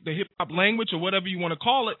music, the hip-hop language, or whatever you want to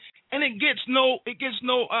call it, and it gets no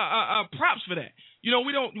props for that.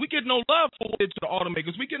 We get no love for it to the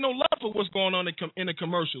automakers. We get no love for what's going on in the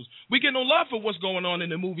commercials. We get no love for what's going on in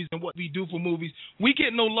the movies and what we do for movies. We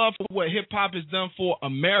get no love for what hip-hop has done for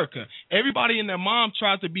America. Everybody and their mom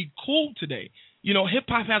tries to be cool today.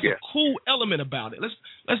 Hip-hop has a cool element about it.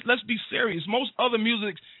 Let's be serious. Most other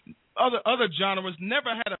music, other genres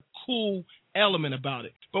never had a cool element about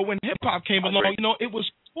it. But when hip-hop came along, it was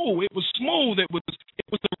cool. It was smooth. It was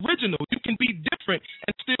original. You can be different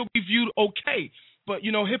and still be viewed okay. But,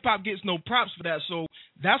 hip-hop gets no props for that. So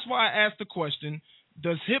that's why I asked the question,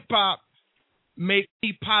 does hip-hop make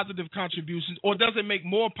any positive contributions, or does it make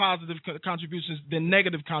more positive contributions than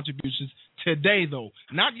negative contributions today, though?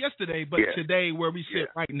 Not yesterday, but today where we sit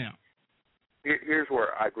right now. Here's where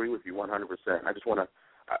I agree with you 100%.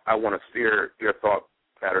 I want to steer your thought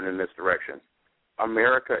pattern in this direction.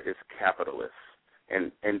 America is capitalist.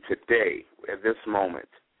 And today, at this moment,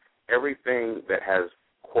 everything that has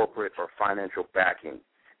corporate or financial backing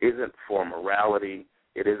isn't for morality.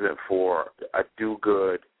 It isn't for a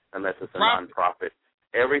do-good unless it's a nonprofit.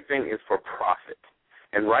 Everything is for profit.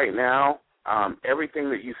 And right now, everything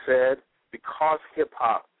that you said, because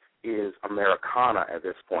hip-hop is Americana at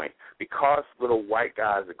this point, because little white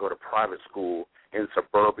guys that go to private school in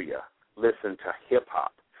suburbia listen to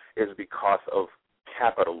hip-hop, is because of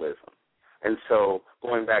capitalism. And so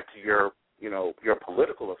going back to your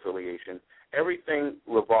political affiliation, everything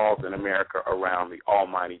revolves in America around the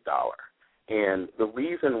almighty dollar. And the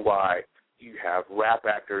reason why you have rap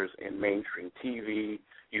actors in mainstream TV,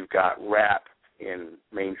 you've got rap in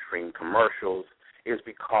mainstream commercials, is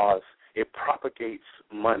because it propagates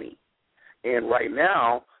money. And right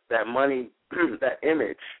now, that money, that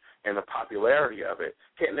image and the popularity of it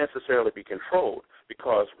can't necessarily be controlled,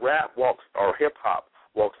 because rap walks, or hip-hop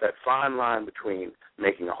walks, that fine line between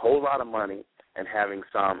making a whole lot of money and having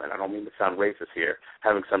some, and I don't mean to sound racist here,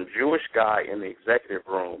 having some Jewish guy in the executive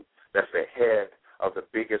room that's the head of the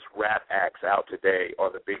biggest rap acts out today,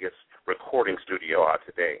 or the biggest recording studio out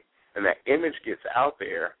today. And that image gets out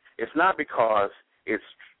there, it's not because it's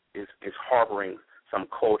harboring some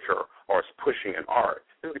culture or it's pushing an art.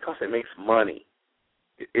 It's because it makes money.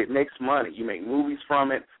 It makes money. You make movies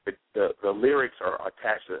from it. The lyrics are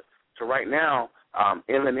attached to. So right now,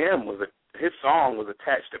 Eminem his song was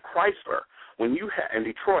attached to Chrysler. When you in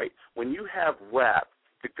Detroit, when you have rap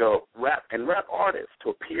artists to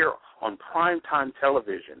appear on primetime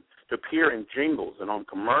television, to appear in jingles and on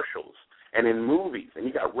commercials and in movies, and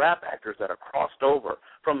you got rap actors that are crossed over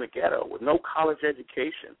from the ghetto with no college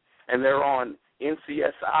education, and they're on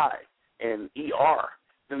NCSI and ER,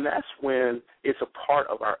 then that's when it's a part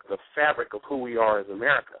of the fabric of who we are as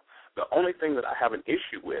America. The only thing that I have an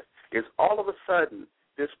issue with is all of a sudden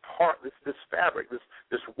this fabric,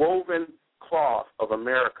 this woven cloth of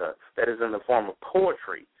America that is in the form of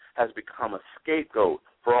poetry has become a scapegoat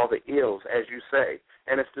for all the ills, as you say,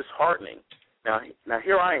 and it's disheartening. Now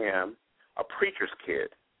here I am, a preacher's kid,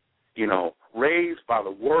 raised by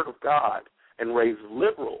the word of God and raised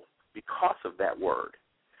liberal because of that word.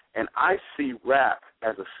 And I see rap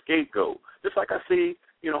as a scapegoat, just like I see,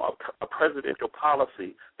 a presidential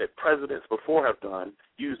policy that presidents before have done,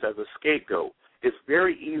 used as a scapegoat. It's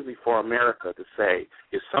very easy for America to say,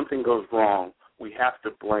 if something goes wrong, we have to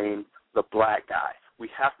blame the black guy. We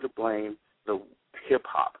have to blame the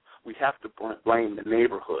hip-hop. We have to blame the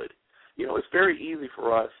neighborhood. It's very easy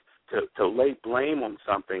for us to lay blame on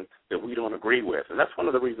something that we don't agree with. And that's one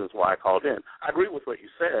of the reasons why I called in. I agree with what you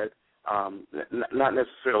said, not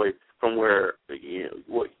necessarily from where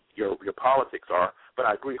what your politics are, but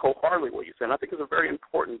I agree wholeheartedly with what you said. And I think it's a very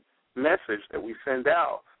important message that we send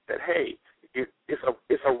out that, hey, it's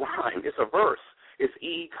a rhyme, it's a verse, it's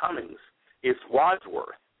E. Cummings, it's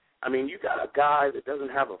Wadsworth. I mean, you got a guy that doesn't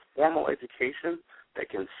have a formal education that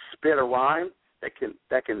can spit a rhyme, that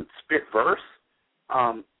can spit verse.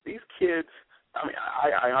 These kids,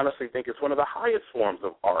 I honestly think it's one of the highest forms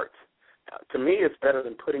of art. To me, it's better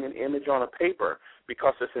than putting an image on a paper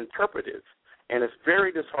because it's interpretive. And it's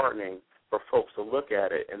very disheartening for folks to look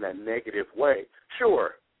at it in that negative way.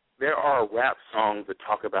 Sure, there are rap songs that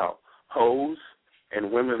talk about hoes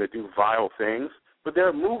and women that do vile things, but there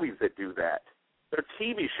are movies that do that. There are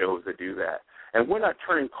TV shows that do that. And we're not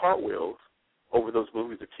turning cartwheels over those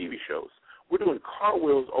movies or TV shows. We're doing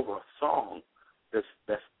cartwheels over a song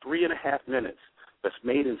that's 3.5 minutes that's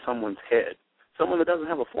made in someone's head, someone that doesn't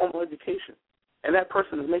have a formal education. And that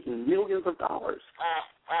person is making millions of dollars.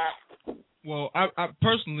 Well, I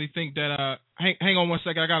personally think that hang on one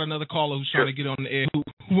second. I got another caller who's trying to get on the air who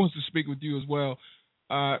wants to speak with you as well.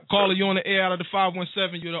 Caller, you on the air out of the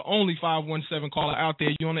 517. You're the only 517 caller out there.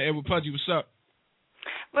 You on the air with Pudgy. What's up?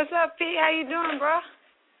 What's up, P? How you doing, bro?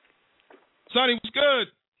 Sonny, what's good?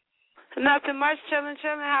 Nothing much. Chilling.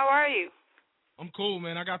 How are you? I'm cool,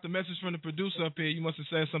 man. I got the message from the producer up here. You must have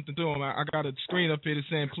said something to him. I got a screen up here that's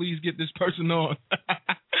saying, please get this person on.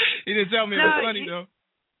 He didn't tell me it was funny, though.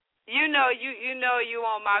 You know you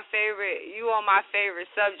on my favorite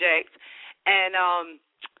subject, and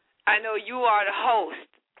I know you are the host,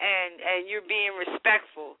 and you're being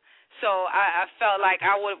respectful. So I felt like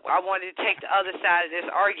I wanted to take the other side of this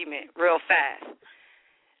argument real fast.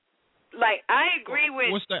 Like, I agree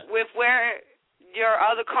with where your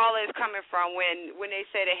other caller is coming from when they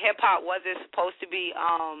say that hip hop wasn't supposed to be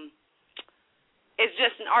it's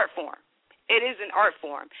just an art form. It is an art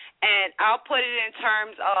form. And I'll put it in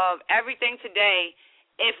terms of everything today.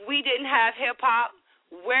 If we didn't have hip hop,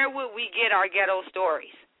 where would we get our ghetto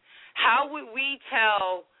stories? How would we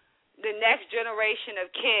tell the next generation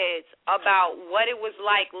of kids about what it was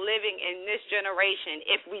like living in this generation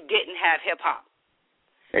if we didn't have hip hop?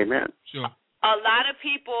 Amen. Sure. A lot of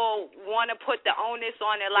people want to put the onus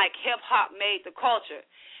on it like hip hop made the culture.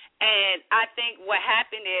 And I think what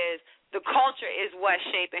happened is the culture is what's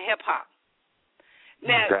shaping hip hop.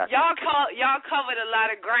 Now, exactly. y'all covered a lot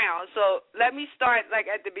of ground, so let me start like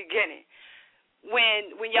at the beginning.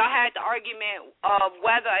 When y'all had the argument of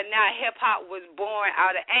whether or not hip hop was born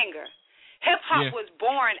out of anger. Hip hop was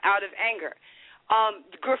born out of anger.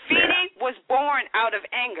 Graffiti was born out of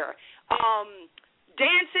anger.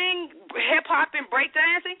 Dancing, hip hop and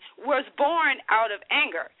breakdancing was born out of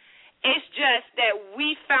anger. It's just that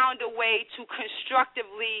we found a way to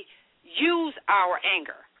constructively use our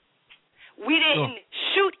anger. We didn't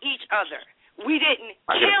shoot each other. We didn't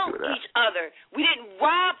kill each other. We didn't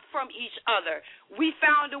rob from each other. We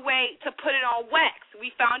found a way to put it on wax. We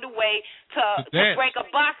found a way to break a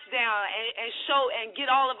box down and show and get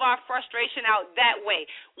all of our frustration out that way.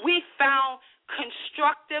 We found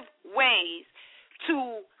constructive ways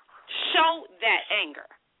to show that anger.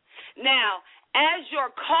 Now, as your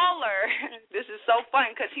caller, this is so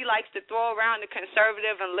fun because he likes to throw around the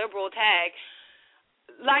conservative and liberal tag,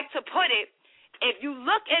 like to put it, if you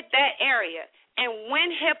look at that area and when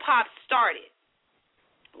hip-hop started,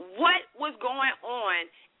 what was going on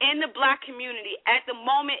in the black community at the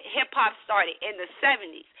moment hip-hop started in the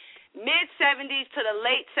 70s, mid-70s to the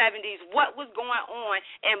late 70s, what was going on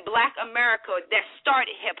in black America that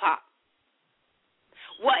started hip-hop?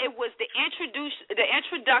 Well, it was the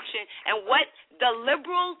introduction and what the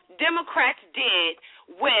liberal Democrats did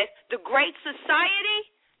with the Great Society.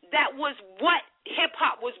 That was what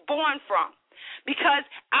hip-hop was born from. Because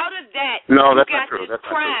out of that, no, that's got not true. this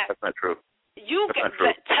That's not true. You got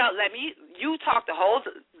you talk the whole.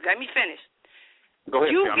 Let me finish. Go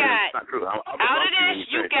ahead. You got it's not true. out of this.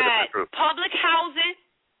 You got public housing.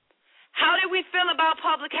 How did we feel about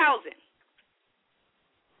public housing?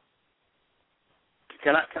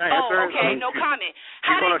 Can I answer? Okay, no comment.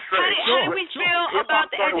 How did we feel about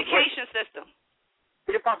the education system?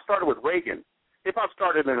 Hip hop started with Reagan. Hip hop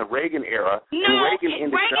started in the Reagan era. No, and Reagan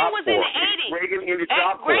ended Job was Corps. in the 80s. Reagan ended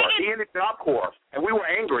Job Corps. He ended Job Corps, and we were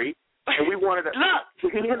angry, and we wanted to. Look,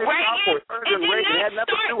 he ended Job Corps. Reagan had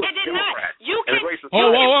nothing to do with Democrats. You can push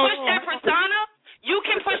that persona. You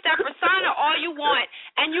can push that persona all you want,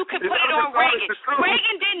 and you can put it on Reagan.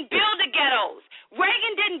 Reagan didn't build the ghettos.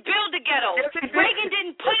 Reagan didn't build the ghettos. Reagan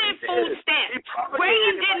didn't put in food stamps.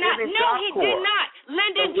 Reagan did not. No, he did not.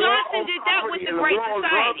 Lyndon Johnson did that with the Great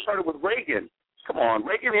Society. Started with Reagan. Come on,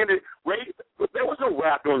 Reagan ended. There was no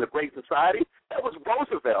rap during the Great Society. That was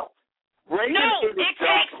Roosevelt. Reagan ended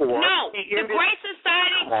Job Corps. The Great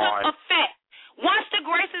Society took effect. Once the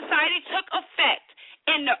Great Society took effect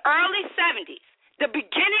in the early 70s, the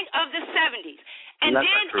beginning of the 70s, and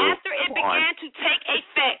then after it began to take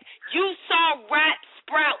effect, you saw rap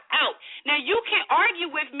sprout out. Now, you can argue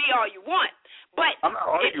with me all you want, but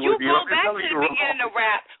if you go back to the beginning of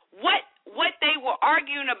rap, what they were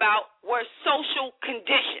arguing about were social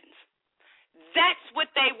conditions. That's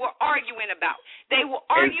what they were arguing about. They were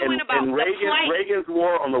arguing about the plight. Reagan's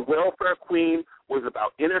war on the welfare queen was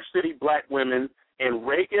about inner city black women, and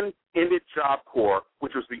Reagan ended Job Corps,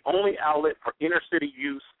 which was the only outlet for inner city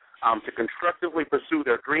youth to constructively pursue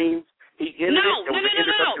their dreams. He ended it. There was an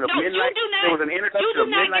introduction of midnight. There was an introduction of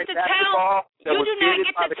midnight basketball that was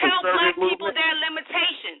ended by the conservative movement. You do not get to tell black people their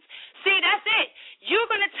limitations. See, that's it. You're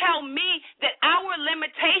going to tell me that our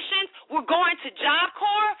limitations were going to Job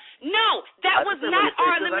Corps? No, that was not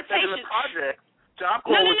our limitations. Job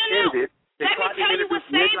Corps was ended. Let me tell you what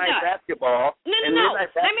saved us.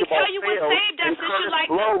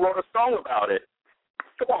 Blow wrote a song about it.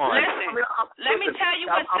 Come on. Listen, let me tell you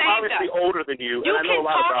what I'm obviously older than you, and I know a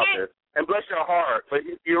lot about this. And bless your heart, but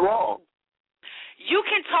you're wrong. You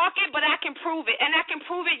can talk it, but I can prove it, and I can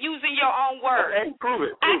prove it using your own words. Okay, prove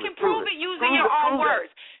it. I can prove it using your own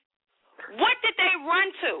words. What did they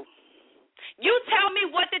run to? You tell me,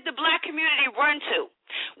 what did the black community run to?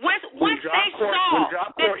 Once they saw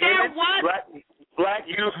that there was... Black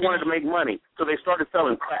youth wanted to make money, so they started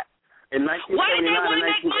selling crack. In 1979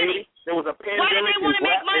 and 1980, there was a pandemic. Why did they want to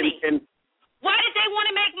make money? Why did they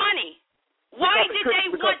want to make money? Why did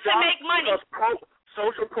they want to make money? Because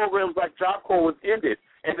social programs like Job Corps was ended,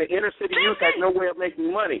 and the inner city youth had no way of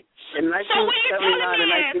making money. In 1979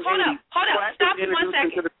 and 1980, hold on, stop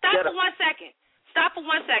for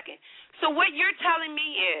 1 second. So what you're telling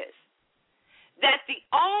me is that the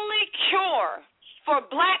only cure for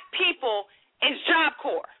black people is Job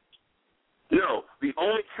Corps. No, the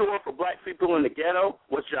only cure for black people in the ghetto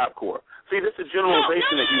was Job Corps. See, this is a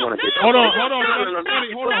generalization that you want to get. Hold on.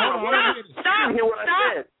 Stop. You hear what I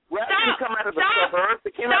said? Rap didn't come out of the suburbs.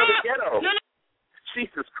 It came out of the ghetto.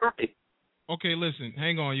 Jesus Christ. Okay, listen.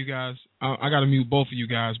 Hang on, you guys. I got to mute both of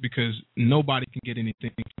you guys because nobody can get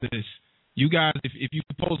anything for this. You guys, if you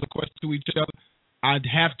pose a question to each other, I'd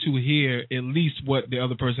have to hear at least what the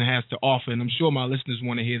other person has to offer, and I'm sure my listeners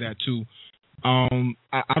want to hear that too. I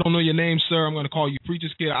don't know your name, sir. I'm going to call you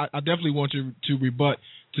Preacher's Kid. I definitely want you to rebut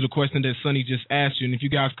to the question that Sonny just asked you, and if you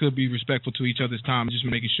guys could be respectful to each other's time, just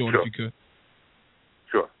making sure if you could.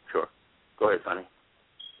 Sure. Go ahead, Sonny.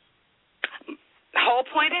 The whole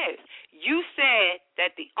point is, you said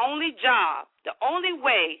that the only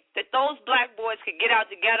way that those black boys could get out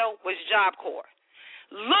the ghetto was Job Corps.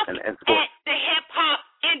 Look at the hip-hop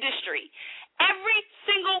industry. Every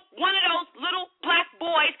single one of those little black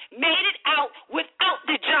boys made it out without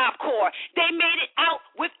the Job Corps. They made it out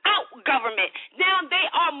without government. Now they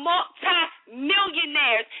are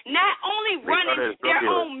multi-millionaires, not only running their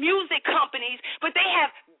own music companies, but they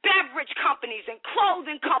have beverage companies and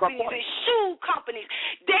clothing companies and shoe companies.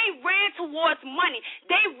 They ran towards money.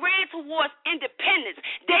 They ran towards independence.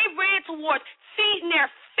 They ran towards feeding their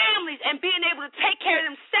families and being able to take care of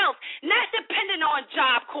themselves, not depending on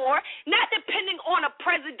Job Corps, not depending on a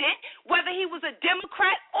president, whether he was a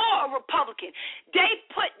Democrat or a Republican. They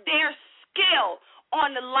put their skill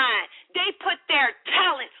on the line. They put their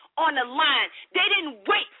talent on the line. They didn't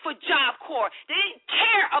wait for Job Corps. They didn't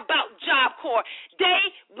care about Job Corps. They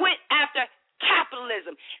went after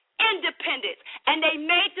capitalism, independence, and they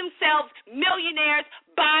made themselves millionaires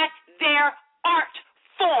by their art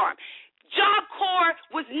form. Job Corps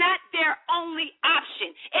was not their only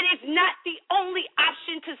option. It is not the only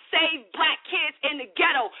option to save black kids in the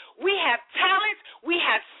ghetto. We have talents, we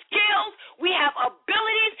have skills, we have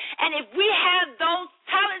abilities, and if we have those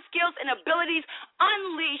talent, skills, and abilities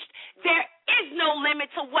unleashed, there is no limit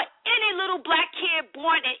to what any little black kid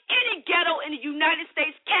born in any ghetto in the United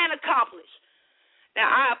States can accomplish. Now,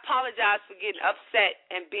 I apologize for getting upset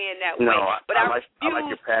and being that way, but I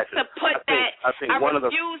refuse to put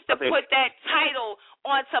that title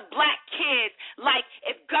onto black kids like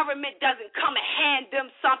if government doesn't come and hand them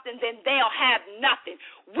something, then they'll have nothing.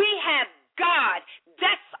 We have God.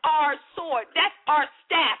 That's our sword. That's our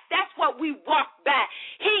staff. That's what we walk by.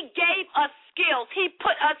 He gave us skills. He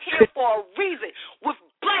put us here for a reason with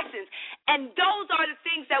blessings, and those are the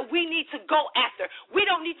things that we need to go after. We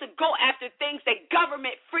don't need to go after things that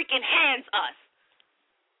government freaking hands us.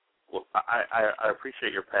 Well, I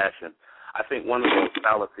appreciate your passion. I think one of the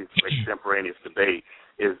fallacies of extemporaneous debate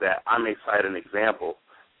is that I may cite an example,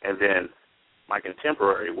 and then my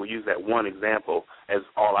contemporary will use that one example as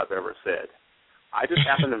all I've ever said. I just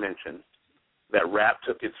happen to mention that rap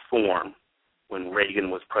took its form when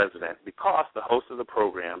Reagan was president because the host of the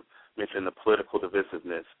program mentioned the political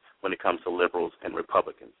divisiveness when it comes to liberals and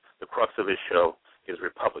Republicans. The crux of his show is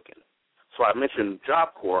Republican. So I mentioned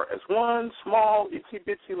Job Corps as one small,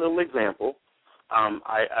 itsy-bitsy little example.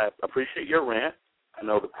 I appreciate your rant. I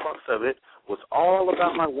know the crux of it was all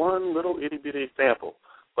about my one little itty-bitty example.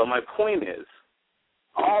 But my point is,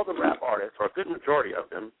 all the rap artists, or a good majority of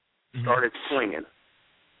them, started swinging.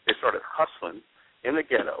 They started hustling in the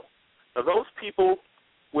ghetto. Now, those people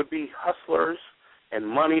would be hustlers and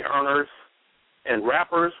money earners and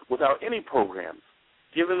rappers without any programs,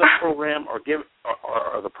 given the program or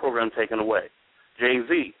the program taken away.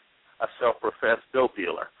 Jay-Z, a self-professed dope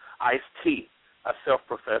dealer. Ice-T, a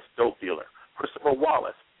self-professed dope dealer. Christopher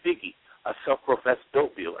Wallace, Biggie, a self-professed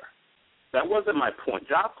dope dealer. That wasn't my point.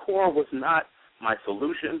 Job Corps was not my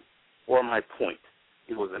solution or my point.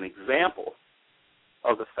 It was an example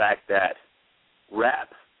of the fact that rap,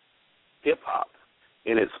 hip-hop,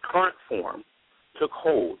 in its current form, took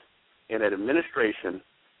hold in an administration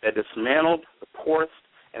that dismantled the poorest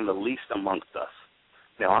and the least amongst us.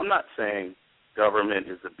 Now, I'm not saying government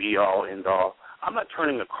is the be-all, end-all. I'm not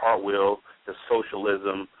turning a cartwheel to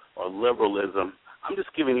socialism or liberalism. I was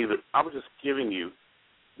just giving you,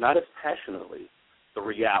 not as passionately, the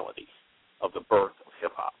reality of the birth of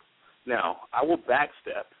hip-hop. Now, I will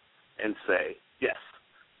backstep and say, yes,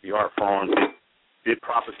 the art form did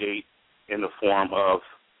propagate in the form of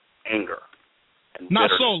anger. And not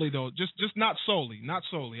bitterness. solely, though. Just not solely.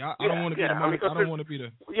 I don't want to be the. I don't want to be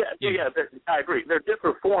the. Yeah. I agree. There are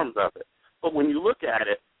different forms of it, but when you look at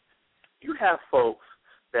it, you have folks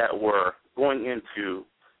that were going into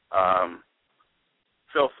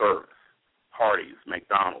self-service, Hardee's,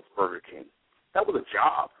 McDonald's, Burger King. That was a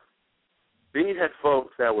job. Then you had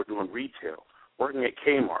folks that were doing retail, working at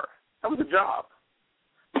Kmart. That was a job.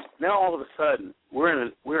 Now all of a sudden we're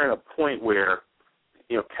in a point where,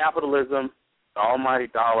 capitalism, the almighty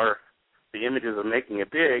dollar, the images of making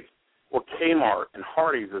it big, well, Kmart and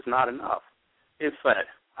Hardee's is not enough. It's that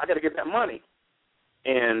I got to get that money.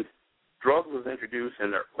 And drugs was introduced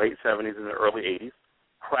in the late 70s and the early 80s.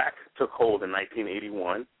 Crack took hold in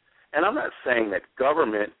 1981. And I'm not saying that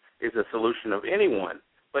government is a solution of anyone,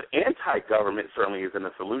 but anti-government certainly isn't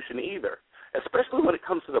a solution either, especially when it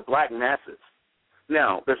comes to the black masses.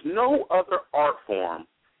 Now, there's no other art form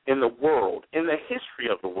in the world, in the history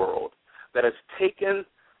of the world, that has taken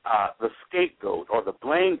the scapegoat or the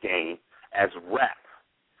blame game as rap.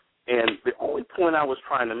 And the only point I was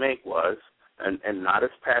trying to make was, and not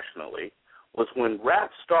as passionately, was when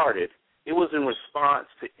rap started, it was in response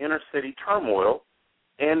to inner city turmoil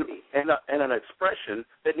and an expression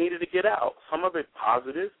that needed to get out, some of it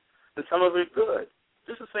positive and some of it good.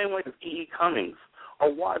 Just the same way as E.E. Cummings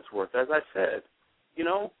or Wadsworth, as I said.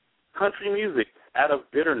 Country music out of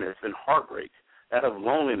bitterness and heartbreak, out of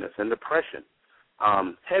loneliness and depression.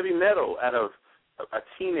 Heavy metal out of a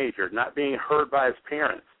teenager not being heard by his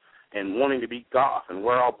parents and wanting to be goth and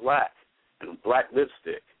wear all black and black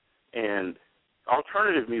lipstick. And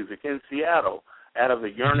alternative music in Seattle out of a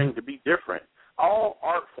yearning to be different. All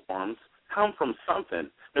art forms come from something.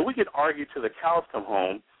 And we could argue till the cows come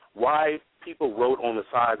home why people wrote on the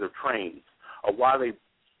sides of trains or why they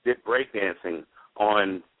did breakdancing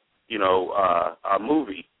on, a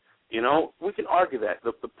movie. We can argue that.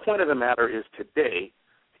 The point of the matter is today,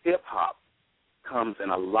 hip-hop comes in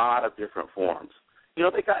a lot of different forms.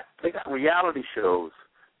 They got reality shows,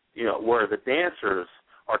 where the dancers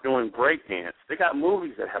are doing breakdance. They got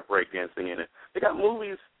movies that have breakdancing in it. They got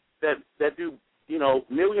movies that do,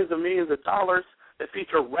 millions and millions of dollars that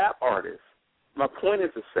feature rap artists. My point is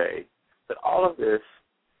to say that all of this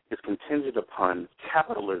is contingent upon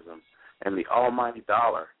capitalism and the almighty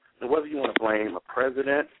dollar. And whether you want to blame a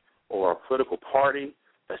president or a political party,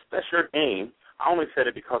 that's your aim. I only said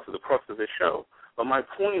it because of the crux of this show. But my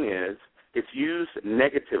point is, it's used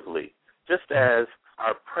negatively, just as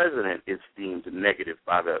our president is deemed negative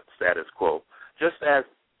by the status quo, just as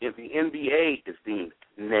if the NBA is deemed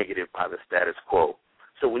negative by the status quo.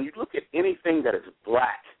 So when you look at anything that is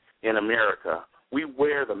black in America, we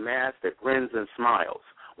wear the mask that grins and smiles.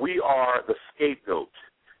 We are the scapegoat.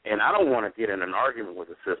 And I don't want to get in an argument with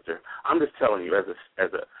a sister. I'm just telling you, as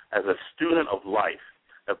a student of life,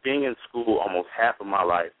 of being in school almost half of my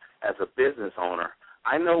life, as a business owner,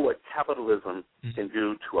 I know what capitalism can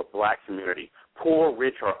do to a black community, poor,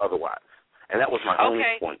 rich, or otherwise. And that was my only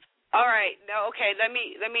point. All right. No, okay. Let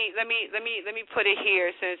me put it here.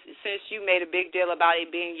 Since you made a big deal about it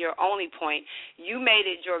being your only point, you made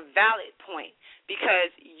it your valid point because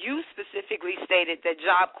you specifically stated that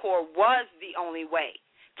Job Corps was the only way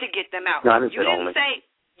to get them out. No, I didn't you say didn't only. say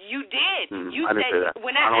you did. You I didn't said say that.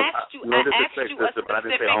 when I asked you a specific. But I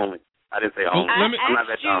didn't say only. I didn't say only. I'm not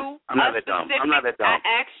that dumb. I'm not that dumb. I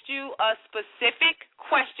asked you a specific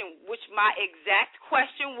question, which my exact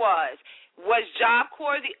question was Job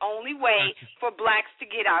Corps the only way for blacks to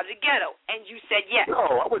get out of the ghetto? And you said yes. No,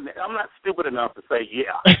 I wouldn't. I'm not stupid enough to say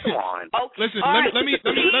yeah. Come on. Okay. Listen,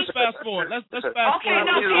 let's fast forward. Let's fast forward. Okay,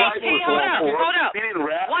 no, hold up.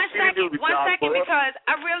 One second, because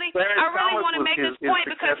I really want to make this point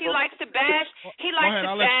because he likes to bash. He likes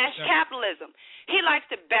to bash capitalism. He likes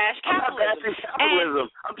to bash capitalism. I'm not bashing capitalism.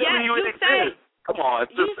 I'm telling you it exists. Come on.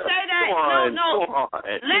 You say that. No.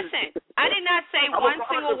 Listen, I did not say one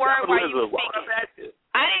single word while you were speaking.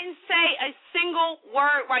 I didn't say a single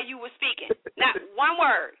word while you were speaking. Not one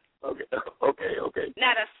word. Okay.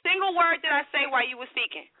 Not a single word did I say while you were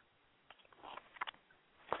speaking.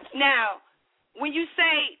 Now, when you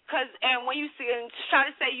say, try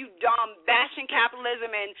to say you dumb bashing capitalism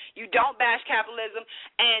and you don't bash capitalism,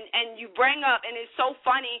 and you bring up, and it's so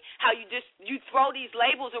funny how you throw these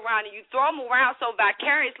labels around and you throw them around so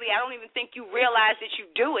vicariously. I don't even think you realize that you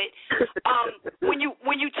do it.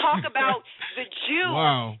 When you talk about the Jew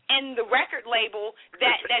and the record label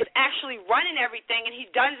that's actually running everything, and he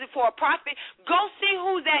does it for a profit, go see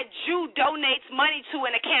who that Jew donates money to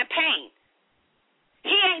in a campaign.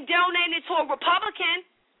 He ain't donating it to a Republican.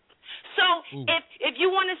 So if you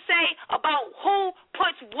want to say about who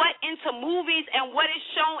puts what into movies and what is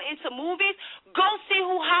shown into movies, go see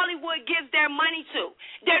who Hollywood gives their money to.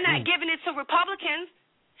 They're not giving it to Republicans.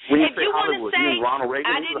 When if you want to say,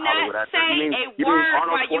 I did not say a word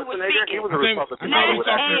while you were speaking. Not a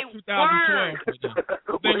word.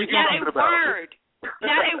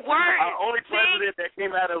 Not a word. Our only president that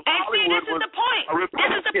came out of this Hollywood is the point.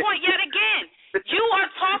 This is the point yet again. You are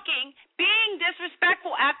talking, being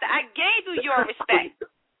disrespectful after I gave you your respect.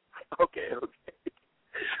 Okay.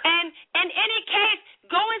 And in any case,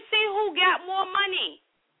 go and see who got more money.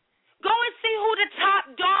 Go and see who the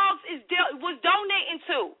top dogs was donating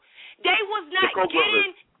to. They was not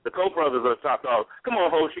getting. The Koch brothers are the top dogs. Come on,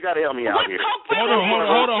 Host, you got to help me out here.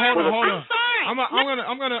 Hold on. I'm sorry. I'm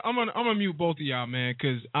gonna mute both of y'all, man,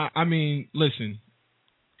 because I mean, listen,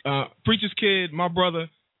 Preacher's Kid, my brother,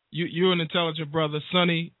 you're an intelligent brother.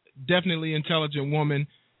 Sonny, definitely intelligent woman,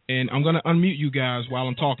 and I'm gonna unmute you guys while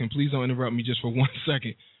I'm talking. Please don't interrupt me just for 1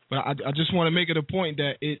 second. But I just want to make it a point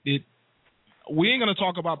that we ain't gonna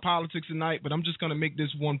talk about politics tonight, but I'm just gonna make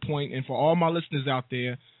this one point, and for all my listeners out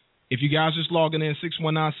there, if you guys just logging in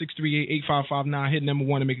 619-638-8559, hit number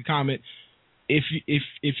 1 to make a comment.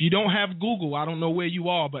 If you don't have Google, I don't know where you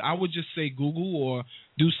are, but I would just say Google or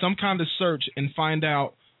do some kind of search and find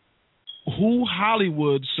out who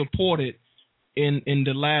Hollywood supported in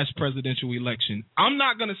the last presidential election. I'm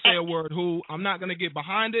not going to say a word who. I'm not going to get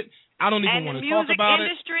behind it. I don't even want to talk about it.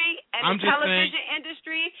 And the television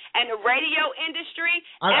industry and the radio industry,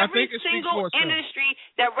 every single industry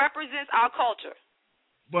that represents our culture.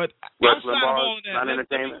 But outside of all of that,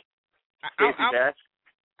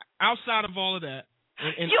 outside of all of that, no.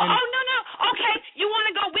 Okay, you want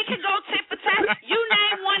to go? We can go tit for tat. You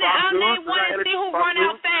name one, and I'll name one, and see who run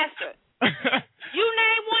out faster. You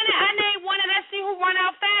name one, and I name one, and let's see who run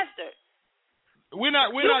out faster. We're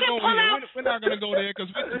not gonna go there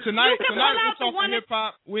because tonight we're talking hip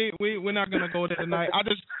hop. We're not gonna go there tonight. I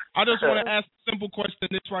just want to ask a simple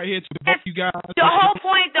question. This right here to both you guys. The whole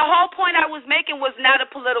point I was making was not a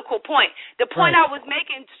political point. The point I was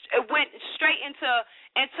making went straight into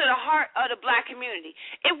the heart of the black community.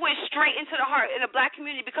 It went straight into the heart of the black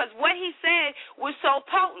community because what he said was so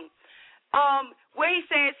potent. Where he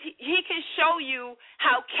says he can show you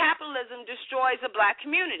how capitalism destroys the black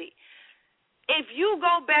community. If you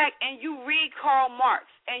go back and you read Karl Marx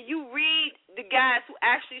and you read the guys who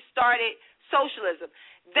actually started socialism,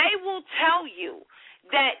 they will tell you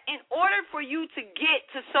that in order for you to get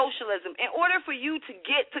to socialism, in order for you to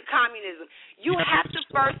get to communism, you have to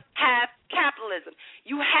first have capitalism.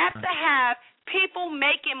 You have to have people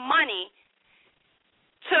making money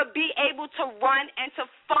to be able to run and to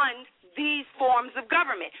fund these forms of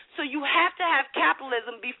government. So you have to have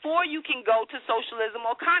capitalism before you can go to socialism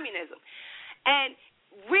or communism. And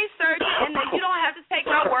research, and you don't have to take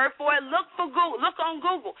my word for it. Look on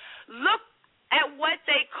Google. Look at what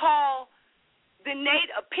they call the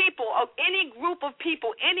native people of any group of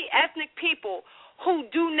people, any ethnic people who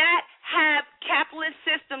do not have capitalist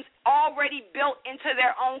systems already built into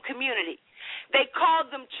their own community. They call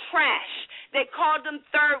them trash. They call them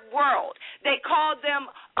third world. They call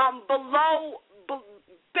them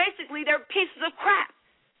basically they're pieces of crap.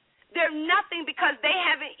 They're nothing because they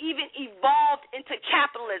haven't even evolved into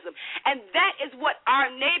capitalism. And that is what our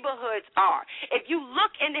neighborhoods are. If you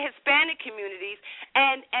look in the Hispanic communities,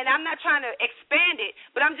 and I'm not trying to expand it,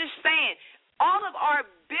 but I'm just saying all of our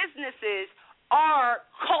businesses are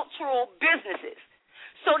cultural businesses.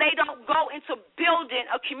 So they don't go into building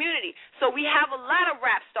a community. So we have a lot of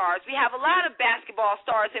rap stars. We have a lot of basketball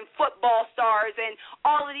stars and football stars and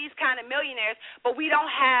all of these kind of millionaires, but we don't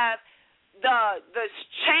have the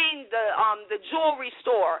chain, the jewelry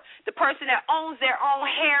store, the person that owns their own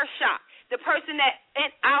hair shop, the person that in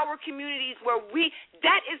our communities where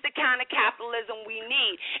that is the kind of capitalism we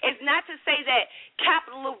need. It's not to say that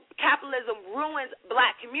capitalism ruins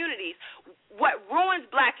black communities. What ruins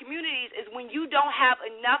black communities is when you don't have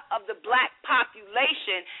enough of the black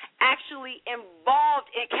population actually involved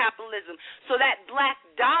in capitalism so that black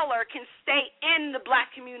dollar can stay in the black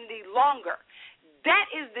community longer. That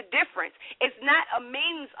is is the difference. It's not a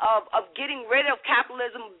means of getting rid of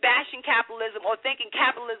capitalism, bashing capitalism, or thinking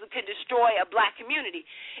capitalism can destroy a black community.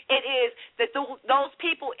 It is that those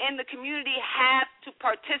people in the community have to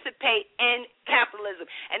participate in capitalism,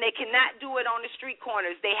 and they cannot do it on the street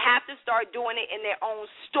corners. They have to start doing it in their own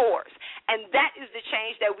stores, and that is the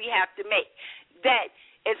change that we have to make. That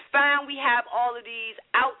it's fine we have all of these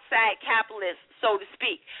outside capitalists, so to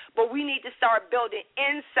speak, but we need to start building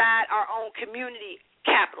inside our own community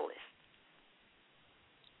capitalists.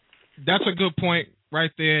 That's a good point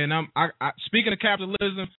right there. And I speaking of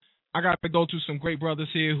capitalism, I got to go to some great brothers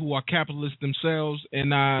here who are capitalists themselves,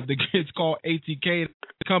 and it's called ATK,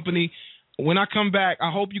 the company. When I come back, I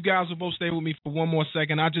hope you guys will both stay with me for one more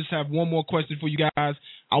second. I just have one more question for you guys.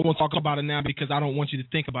 I won't talk about it now because I don't want you to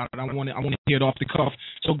think about it. I want to hear it off the cuff.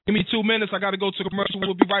 So give me 2 minutes. I got to go to commercial.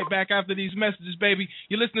 We'll be right back after these messages, baby.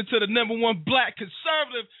 You're listening to the #1 black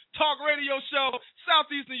conservative talk radio show,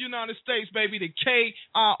 Southeastern United States, baby, the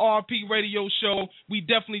KIRP radio show. We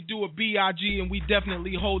definitely do a BIG, and we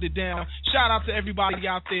definitely hold it down. Shout out to everybody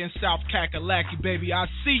out there in South Kakalaki, baby. I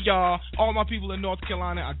see y'all. All my people in North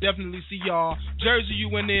Carolina, I definitely see y'all. Jersey,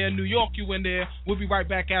 you in there. New York, you in there. We'll be right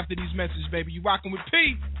back after these messages, baby. You rocking with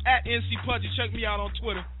P at NC Pudgy. Check me out on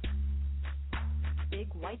Twitter.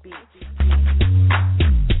 Big White Beats.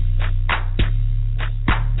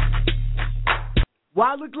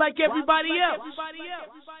 Why look like everybody else?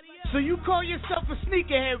 So you call yourself a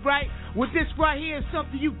sneakerhead, right? Well, this right here is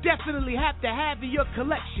something you definitely have to have in your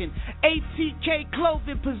collection. ATK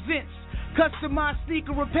Clothing presents customized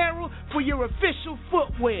sneaker apparel for your official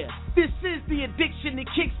footwear. This is the Addiction to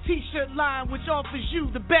Kicks t-shirt line, which offers you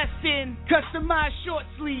the best in customized short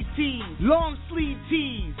sleeve tees, long sleeve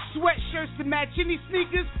tees, sweatshirts to match any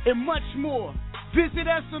sneakers, and much more. Visit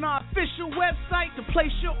us on our official website to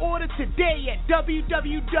place your order today at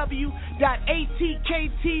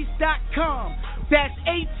www.atktees.com. That's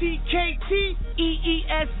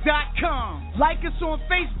ATKTEES.com. Like us on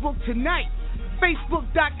Facebook tonight.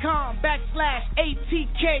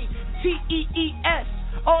 Facebook.com/ATKTEES.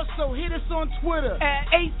 Also hit us on Twitter at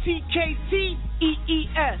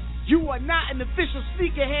ATKTEES. You are not an official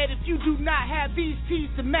sneakerhead if you do not have these tees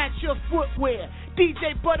to match your footwear.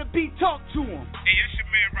 DJ Butterbeat, talk to him. Hey, it's your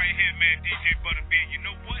man right here, man, DJ Butterbeat. You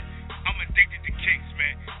know what? I'm addicted to kicks,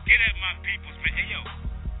 man. Get at my peoples, man. Hey, yo,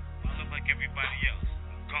 I look like everybody else.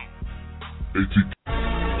 I'm gone.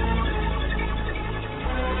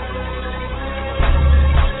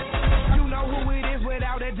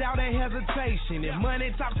 Doubt and hesitation. If money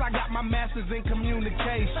talks, I got my master's in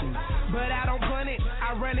communication. But I don't run it,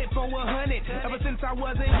 I run it for 100. Ever since I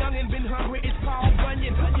wasn't young and been hungry, it's Paul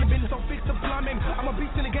Bunyan. You been so fixed to plumbing. I'm a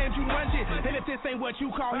beast in the game, you run it. And if this ain't what you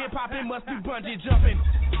call hip-hop, it must be bungee jumping.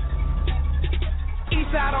 East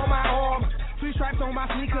side on my arm, 3 stripes on my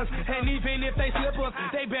sneakers. And even if they slippers,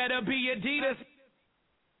 they better be Adidas.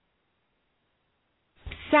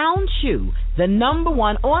 Sound Chew, the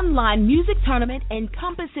 #1 online music tournament,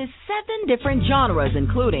 encompasses 7 different genres,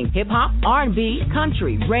 including hip-hop, R&B,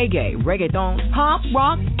 country, reggae, reggaeton, pop,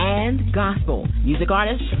 rock, and gospel. Music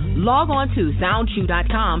artists, log on to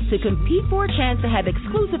soundchew.com to compete for a chance to have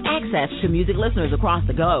exclusive access to music listeners across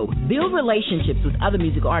the globe. Build relationships with other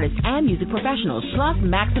music artists and music professionals, plus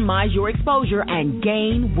maximize your exposure and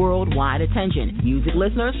gain worldwide attention. Music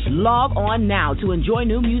listeners, log on now to enjoy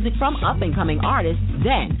new music from up-and-coming artists.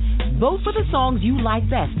 Then, vote for the songs you like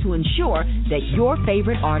best to ensure that your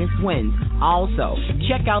favorite artist wins. Also,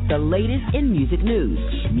 check out the latest in music news.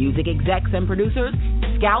 Music execs and producers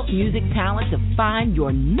scout music talent to find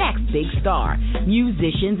your next big star.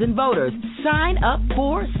 Musicians and voters, sign up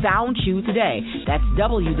for Sound Chew today. That's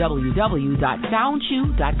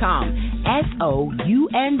www.soundchew.com.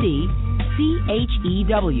 SOUNDCHEW.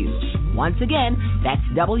 Once again, that's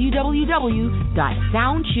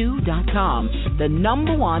www.soundchew.com, the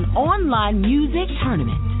 #1 online music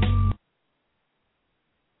tournament.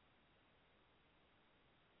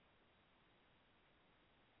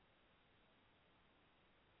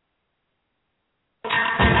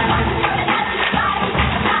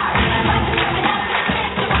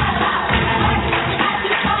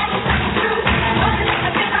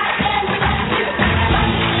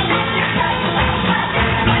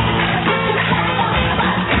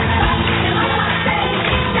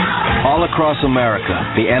 All across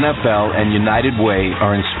America, the NFL and United Way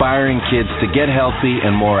are inspiring kids to get healthy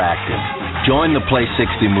and more active. Join the Play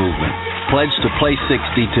 60 movement. Pledge to Play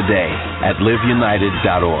 60 today at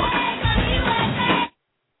liveunited.org.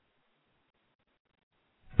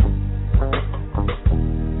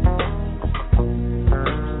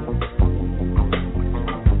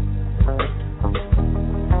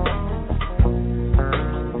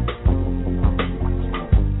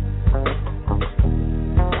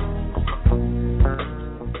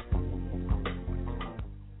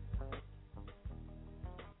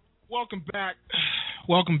 welcome back.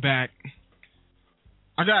 Welcome back.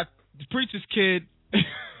 I got the Preacher's Kid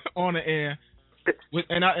on the air.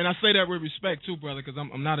 And I say that with respect too, brother, because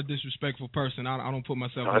I'm not a disrespectful person. I don't put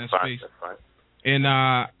myself in that space. That's fine. And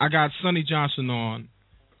I got Sonny Johnson on,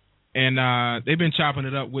 and they've been chopping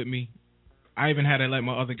it up with me. I even had to let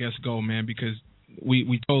my other guests go, man, because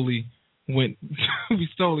we totally went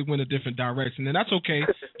a different direction, and that's okay.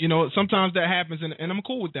 You know, sometimes that happens, and I'm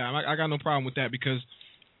cool with that. I got no problem with that because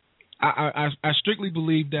I strictly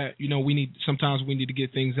believe that, you know, sometimes we need to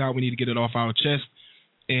get things out. We need to get it off our chest.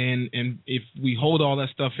 And if we hold all that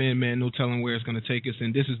stuff in, man, no telling where it's going to take us.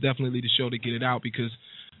 And this is definitely the show to get it out because,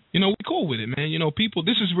 you know, we're cool with it, man. You know, people,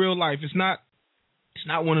 this is real life. It's not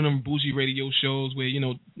one of them bougie radio shows where, you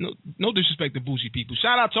know, no disrespect to bougie people.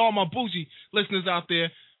 Shout out to all my bougie listeners out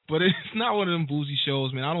there, but it's not one of them bougie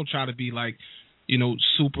shows, man. I don't try to be like, you know,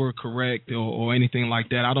 super correct or anything like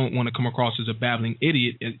that. I don't want to come across as a babbling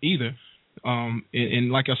idiot either.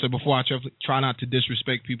 And like I said before, I try not to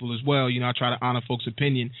disrespect people as well. You know, I try to honor folks'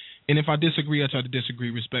 opinion. And if I disagree, I try to disagree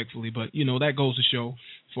respectfully. But, you know, that goes to show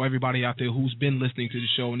for everybody out there who's been listening to the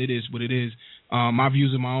show, and it is what it is. My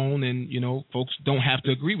views are my own, and, you know, folks don't have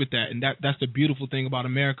to agree with that. And that's the beautiful thing about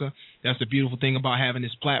America. That's the beautiful thing about having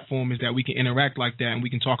this platform is that we can interact like that and we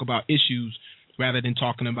can talk about issues rather than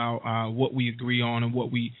talking about what we agree on and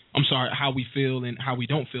how we feel and how we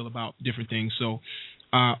don't feel about different things. So,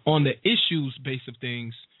 on the issues base of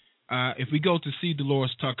things, if we go to see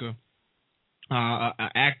Dolores Tucker, an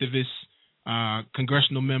activist,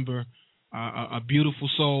 congressional member, a beautiful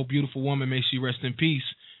soul, beautiful woman, may she rest in peace.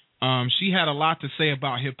 She had a lot to say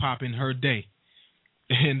about hip-hop in her day.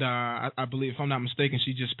 And I believe, if I'm not mistaken,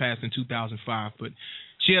 she just passed in 2005. But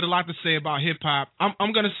she had a lot to say about hip-hop.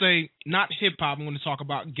 I'm going to say not hip-hop. I'm going to talk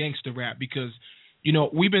about gangster rap because, you know,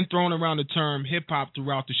 we've been throwing around the term hip-hop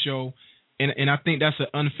throughout the show. And I think that's an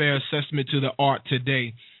unfair assessment to the art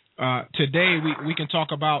today. Today, we can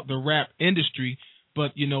talk about the rap industry,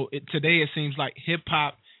 but, you know, today it seems like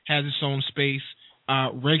hip-hop has its own space.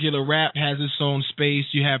 Regular rap has its own space.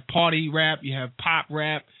 You have party rap. You have pop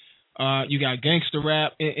rap. You got gangster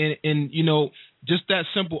rap. And you know, just that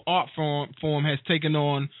simple art form has taken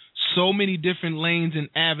on so many different lanes and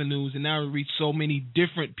avenues, and now it reaches so many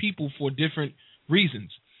different people for different reasons.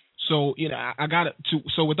 So, you know,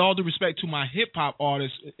 so with all due respect to my hip hop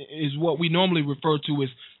artists is what we normally refer to as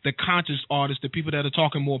the conscious artists, the people that are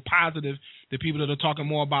talking more positive, the people that are talking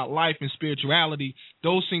more about life and spirituality.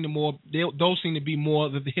 Those seem to be more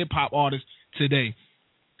of the hip hop artists today.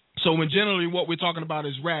 So, when generally what we're talking about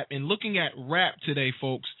is rap, and looking at rap today,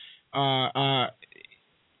 folks, once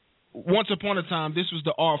upon a time, this was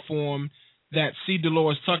the art form that C.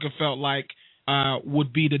 Dolores Tucker felt like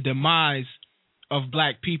would be the demise of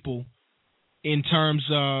black people in terms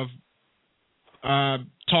of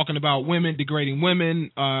talking about women, degrading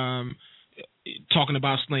women, talking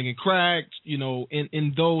about slinging crack, you know,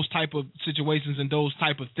 in those type of situations and those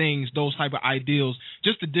type of things, those type of ideals,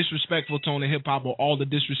 just the disrespectful tone of hip-hop or all the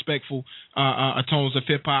disrespectful tones of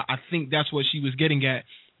hip-hop. I think that's what she was getting at.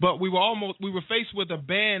 But we were faced with a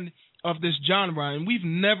band of this genre, and we've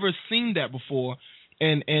never seen that before.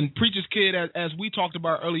 And Preacher's Kid, as we talked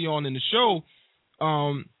about early on in the show,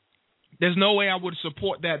 there's no way I would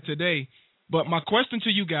support that today. But my question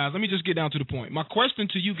to you guys, let me just get down to the point. My question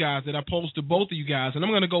to you guys that I posed to both of you guys, and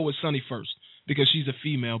I'm going to go with Sunny first because she's a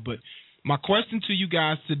female, but my question to you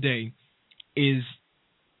guys today is,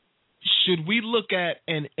 should we look at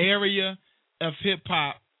an area of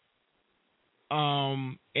hip-hop,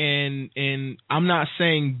 and I'm not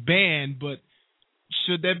saying ban, but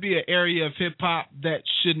should there be an area of hip-hop that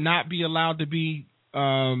should not be allowed to be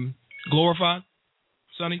glorified?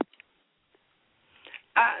 Sonny?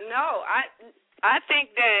 No, I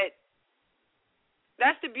think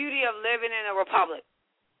that's the beauty of living in a republic,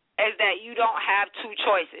 is that you don't have two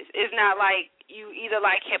choices. It's not like you either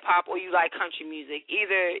like hip-hop or you like country music.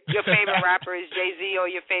 Either your favorite rapper is Jay-Z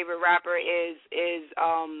or your favorite rapper is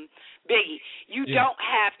Biggie. You don't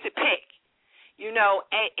have to pick. You know,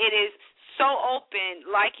 it is so open,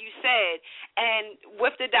 like you said, and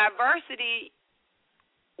with the diversity,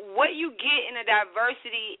 what you get in a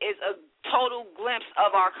diversity is a total glimpse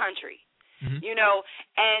of our country, you know,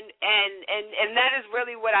 and that is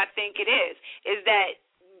really what I think it is that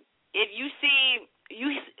if you see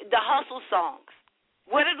the hustle songs,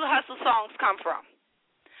 where did the hustle songs come from?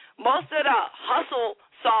 Most of the hustle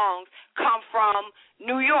songs come from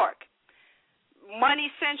New York.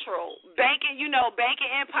 Money Central, banking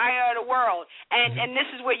empire of the world, and this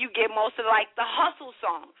is where you get most of like the hustle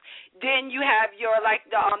songs. Then you have your like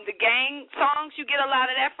the gang songs. You get a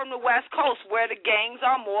lot of that from the West Coast, where the gangs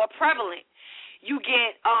are more prevalent. You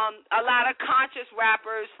get a lot of conscious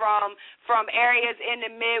rappers from areas in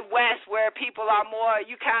the Midwest where people are more,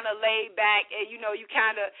 you kind of laid back and, you know, you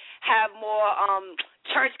kind of have more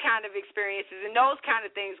church kind of experiences and those kind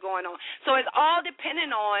of things going on. So it's all dependent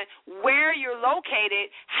on where you're located,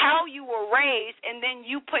 how you were raised, and then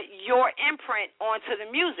you put your imprint onto the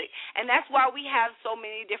music. And that's why we have so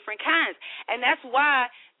many different kinds. And that's why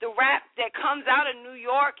the rap that comes out of New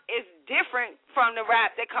York is different from the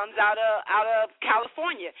rap that comes out of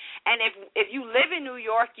California. And if you live in New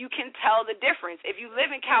York, you can tell the difference. If you live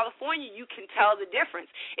in California, you can tell the difference.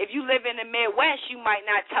 If you live in the Midwest, you might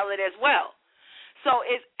not tell it as well. So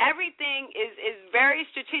everything is very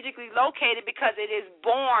strategically located because it is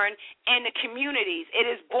born in the communities. It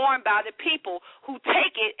is born by the people who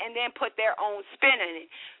take it and then put their own spin in it.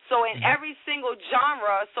 So in every single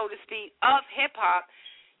genre, so to speak, of hip-hop,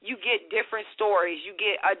 you get different stories. You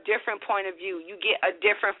get a different point of view. You get a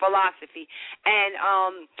different philosophy.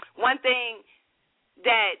 And one thing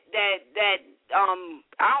that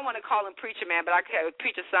I don't want to call him Preacher Man, but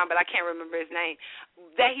Preacher Son, but I can't remember his name,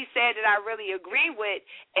 that he said that I really agree with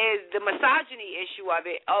is the misogyny issue of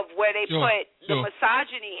it, of where they put the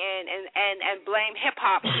misogyny in and blame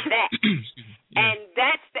hip-hop for that. And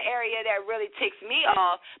that's the area that really ticks me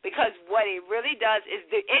off, because what it really does is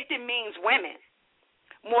it demeans women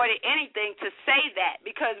more than anything to say that,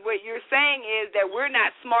 because what you're saying is that we're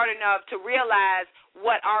not smart enough to realize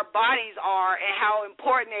what our bodies are and how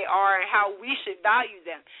important they are and how we should value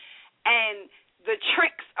them. And the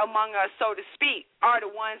tricks among us, so to speak, are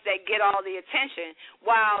the ones that get all the attention,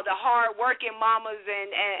 while the hard-working mamas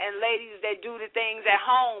and ladies that do the things at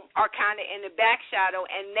home are kind of in the back shadow,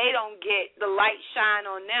 and they don't get the light shine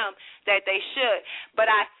on them that they should.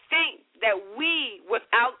 But I think that we,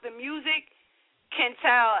 without the music, can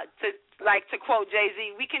tell, to quote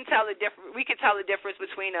Jay-Z, we can tell the difference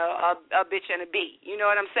between a bitch and a bee. You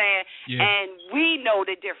know what I'm saying? Yeah. And we know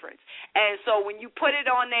the difference. And so when you put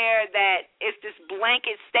it on there that it's this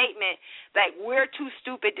blanket statement that we're too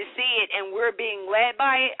stupid to see it and we're being led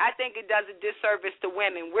by it, I think it does a disservice to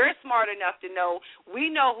women. We're smart enough to know,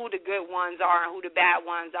 we know who the good ones are and who the bad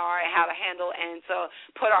ones are and how to handle and to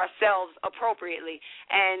put ourselves appropriately.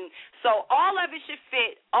 And so all of it should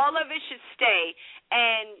fit, all of it should stay,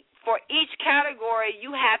 and for each category,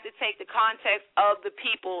 you have to take the context of the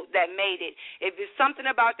people that made it. If there's something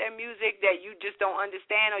about their music that you just don't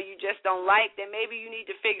understand or you just don't like, then maybe you need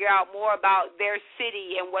to figure out more about their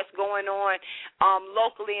city and what's going on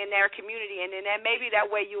locally in their community, and then maybe that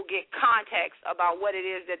way you'll get context about what it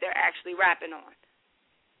is that they're actually rapping on.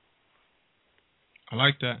 I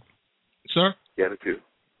like that. Sir? Yeah, me too.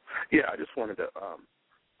 Yeah, I just wanted to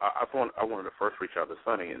I wanted to first reach out to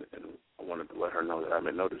Sonny, and I wanted to let her know that I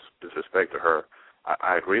meant no disrespect to her.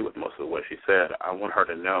 I agree with most of what she said. I want her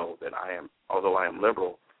to know that although I am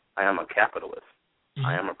liberal, I am a capitalist. Mm-hmm.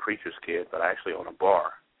 I am a preacher's kid, but I actually own a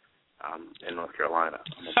bar in North Carolina.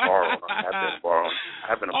 I'm a bar owner. I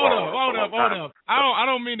have been a bar owner. Hold up. I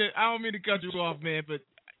don't mean to cut you off, man, but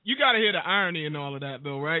you got to hear the irony in all of that,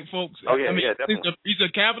 though, right, folks? Oh yeah, yeah, definitely. He's a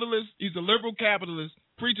capitalist. He's a liberal capitalist,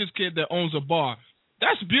 preacher's kid that owns a bar.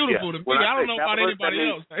 That's beautiful to me. I don't know about anybody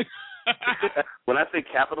else. When I say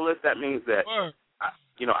capitalist, that means that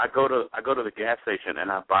I go to the gas station and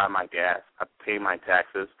I buy my gas. I pay my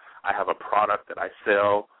taxes. I have a product that I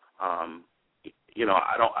sell. I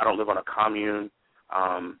don't live on a commune.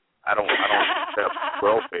 I don't accept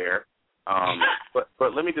welfare.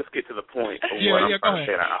 But let me just get to the point of what I'm trying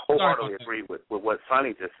to say. I wholeheartedly agree with what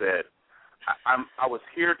Sonny just said. I was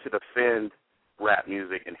here to defend rap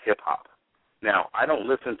music and hip hop. Now, I don't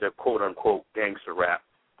listen to quote-unquote gangster rap.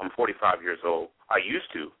 I'm 45 years old. I used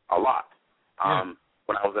to, a lot.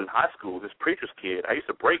 When I was in high school, this preacher's kid, I used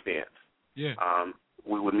to break dance. Yeah.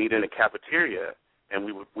 We would meet in the cafeteria, and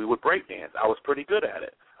we would break dance. I was pretty good at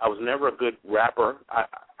it. I was never a good rapper.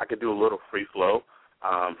 I could do a little free flow,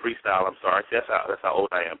 freestyle, I'm sorry. That's how old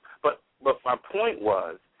I am. But my point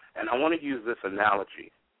was, and I want to use this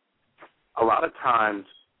analogy, a lot of times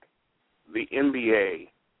the NBA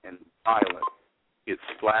and violence gets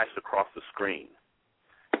splashed across the screen.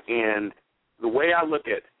 And the way I look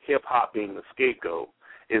at hip-hop being the scapegoat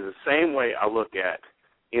is the same way I look at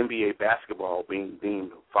NBA basketball being deemed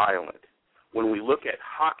violent. When we look at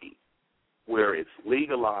hockey, where it's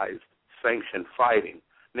legalized, sanctioned fighting,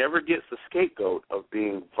 never gets the scapegoat of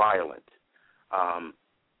being violent.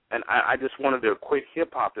 And I just wanted to equate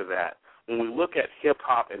hip-hop to that. When we look at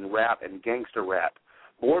hip-hop and rap and gangster rap,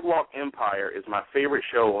 Boardwalk Empire is my favorite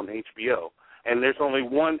show on HBO, and there's only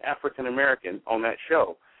one African-American on that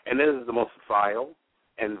show, and this is the most vile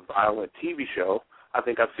and violent TV show I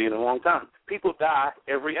think I've seen in a long time. People die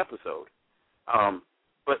every episode.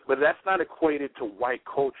 But that's not equated to white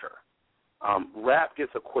culture. Rap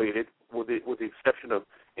gets equated, with the exception of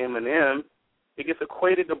Eminem, it gets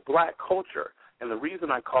equated to black culture. And the reason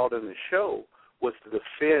I called in the show was to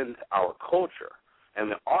defend our culture and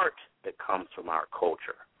the art that comes from our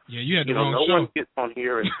culture. Yeah, you had the wrong no show. one gets on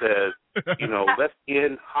here and says, let's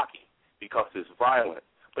end hockey because it's violent.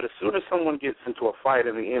 But as soon as someone gets into a fight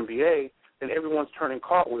in the NBA, then everyone's turning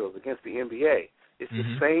cartwheels against the NBA. It's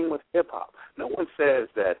the same with hip-hop. No one says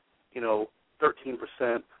that,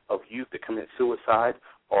 13% of youth that commit suicide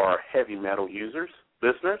are heavy metal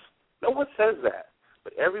listeners. No one says that.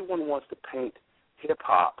 But everyone wants to paint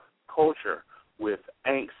hip-hop culture with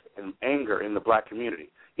angst and anger in the black community.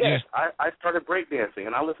 Yes, yeah. I started breakdancing,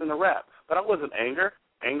 and I listened to rap, but I wasn't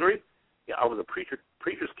angry. Yeah, I was a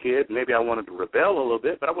preacher's kid. Maybe I wanted to rebel a little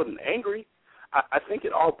bit, but I wasn't angry. I think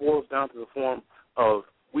it all boils down to the form of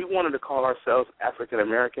we wanted to call ourselves African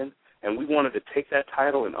American, and we wanted to take that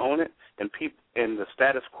title and own it, and the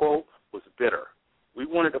status quo was bitter. We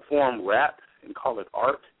wanted to form rap and call it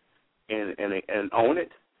art and own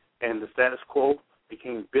it, and the status quo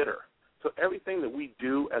became bitter. So everything that we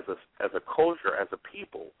do as a culture, as a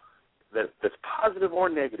people, that's positive or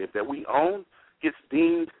negative, that we own, gets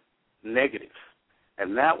deemed negative.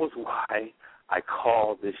 And that was why I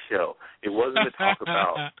called this show. It wasn't to talk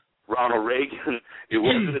about Ronald Reagan. It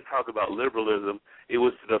wasn't to talk about liberalism. It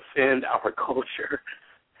was to defend our culture.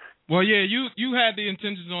 Well, yeah, you had the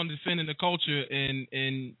intentions on defending the culture,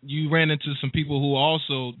 and you ran into some people who are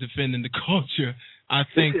also defending the culture, I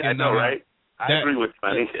think. I know, right? I agree with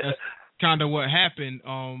you. That's kind of what happened.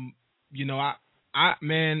 I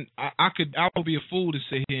would be a fool to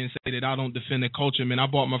sit here and say that I don't defend the culture. Man, I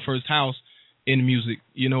bought my first house in music.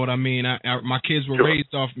 You know what I mean? My kids were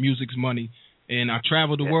raised off music's money, and I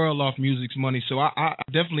traveled the world off music's money. So I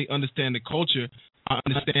definitely understand the culture. I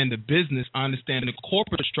understand the business. I understand the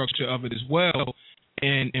corporate structure of it as well.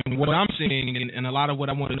 And what I'm seeing, and a lot of what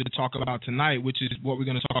I wanted to talk about tonight, which is what we're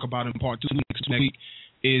going to talk about in part 2 next week,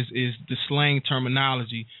 is the slang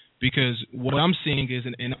terminology. Because what I'm seeing is,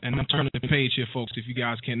 and I'm turning the page here, folks, if you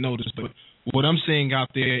guys can't notice, but what I'm seeing out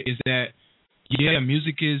there is that,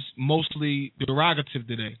 music is mostly derogative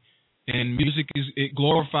today. And music it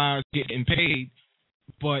glorifies getting paid,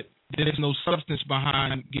 but there's no substance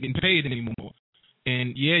behind getting paid anymore.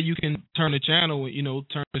 And you can turn the channel,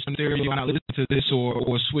 turn the stereo and listen to this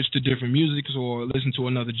or switch to different musics or listen to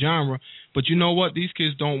another genre. But you know what? These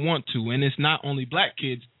kids don't want to. And it's not only black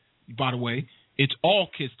kids, by the way. It's all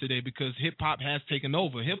kids today because hip-hop has taken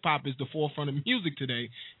over. Hip-hop is the forefront of music today.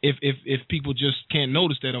 If people just can't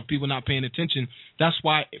notice that, or if people not paying attention, that's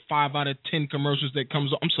why 5 out of 6 commercials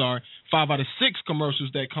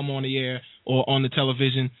that come on the air or on the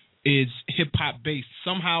television is hip-hop based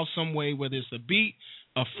somehow, some way, whether it's a beat,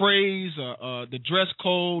 a phrase, the dress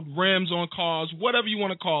code, rims on cars, whatever you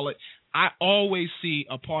want to call it. I always see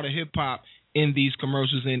a part of hip-hop in these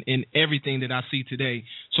commercials and in everything that I see today.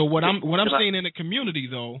 So what I'm seeing in the community,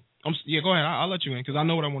 though, go ahead. I'll let you in because I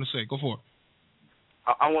know what I want to say. Go for it.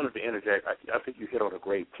 I wanted to interject. I think you hit on a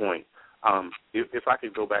great point. If I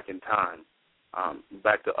could go back in time,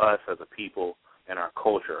 back to us as a people and our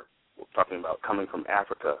culture, we're talking about coming from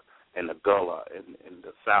Africa and the Gullah and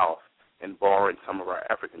the South and borrowing some of our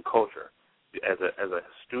African culture. As a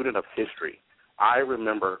student of history, I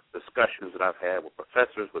remember discussions that I've had with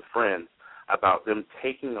professors, with friends, about them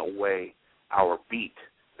taking away our beat,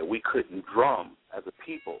 that we couldn't drum as a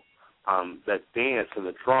people, that dance and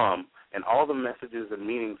the drum and all the messages and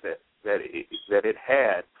meanings that it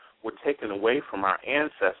had were taken away from our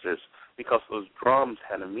ancestors because those drums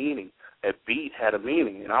had a meaning, that beat had a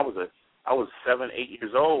meaning. And I was 7, 8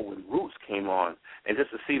 years old when Roots came on, and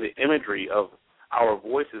just to see the imagery of our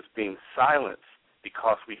voices being silenced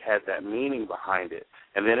because we had that meaning behind it.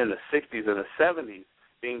 And then in the 60s and the 70s,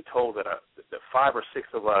 being told that 5 or 6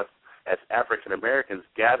 of us as African Americans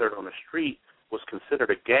gathered on the street was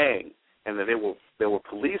considered a gang, and that there were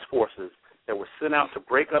police forces that were sent out to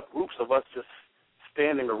break up groups of us just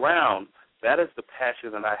standing around. That is the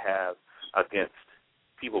passion that I have against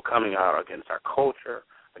people coming out against our culture,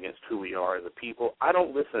 against who we are as a people. I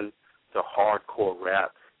don't listen to hardcore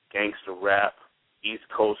rap, gangster rap, East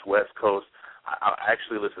Coast, West Coast. I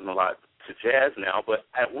actually listen a lot to jazz now, but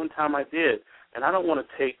at one time I did. And I don't want to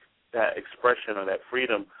take that expression or that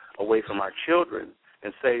freedom away from our children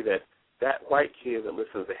and say that white kid that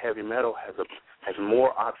listens to heavy metal has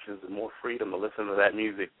more options and more freedom to listen to that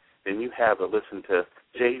music than you have to listen to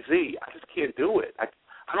Jay-Z. I just can't do it. I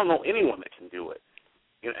don't know anyone that can do it.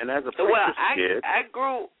 And as a preacher's kid,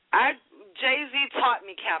 Jay-Z taught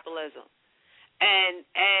me capitalism. And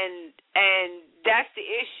that's the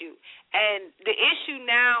issue. And the issue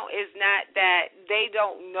now is not that they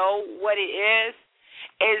don't know what it is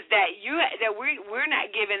that we're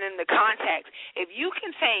not giving them the context. If you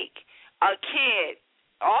can take a kid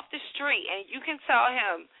off the street and you can tell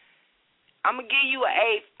him, I'm going to give you an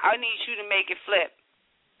eighth, I need you to make it flip.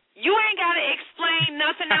 You ain't got to explain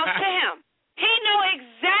nothing else to him. He know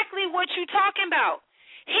exactly what you're talking about.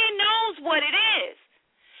 He knows what it is.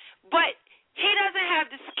 But he doesn't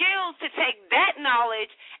have the skills to take that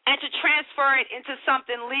knowledge and to transfer it into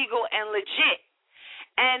something legal and legit.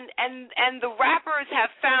 And the rappers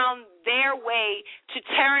have found their way to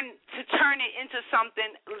turn it into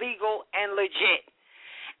something legal and legit.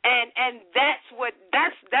 And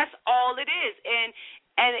that's all it is. And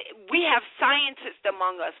we have scientists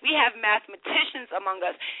among us. We have mathematicians among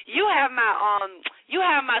us. You have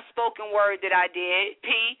my spoken word that I did,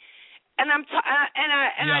 P. And I do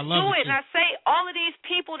it, and I say all of these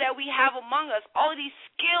people that we have among us, all of these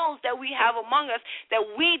skills that we have among us that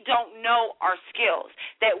we don't know are skills,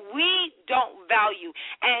 that we don't value.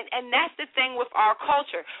 And that's the thing with our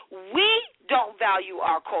culture. We don't value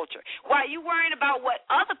our culture. While you worrying about what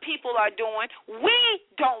other people are doing, we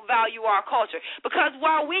don't value our culture. Because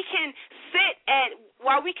while we can sit and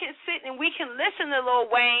we can listen to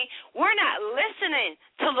Lil Wayne, we're not listening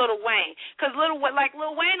to Lil Wayne. Because Lil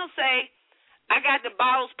Wayne will say, I got the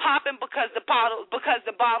bottles popping because the bottles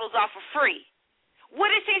are for free. What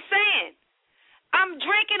is he saying? I'm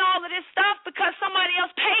drinking all of this stuff because somebody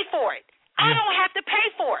else paid for it. I don't have to pay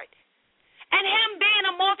for it. And him being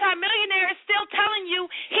a multimillionaire is still telling you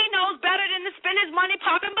he knows better than to spend his money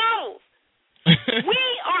popping bottles. We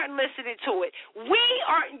aren't listening to it. We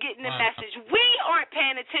aren't getting the message. We aren't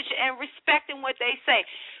paying attention and respecting what they say.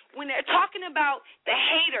 When they're talking about the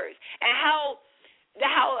haters and how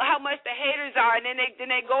much the haters are, and then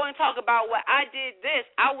they go and talk about, well, I did this,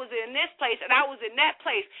 I was in this place, and I was in that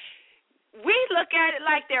place. We look at it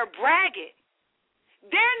like they're bragging.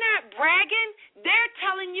 They're not bragging. They're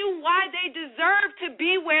telling you why they deserve to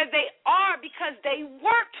be where they are because they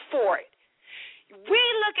worked for it. We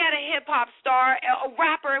look at a hip-hop star, a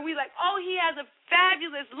rapper, and we like, oh, he has a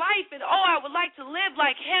fabulous life, and oh, I would like to live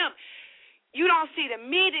like him. You don't see the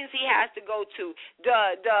meetings he has to go to,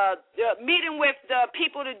 the meeting with the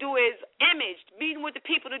people to do his image, meeting with the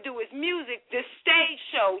people to do his music, the stage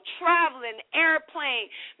show, traveling,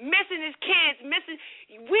 airplane, missing his kids,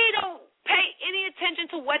 we don't pay any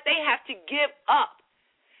attention to what they have to give up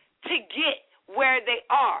to get where they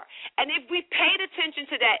are. And if we paid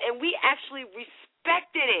attention to that and we actually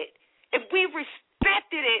respected it, then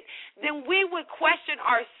we would question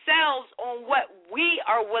ourselves on what we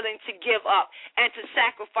are willing to give up and to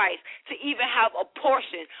sacrifice to even have a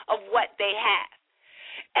portion of what they have.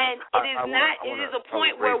 And it is a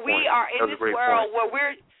point where we are in this world where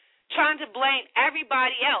we're trying to blame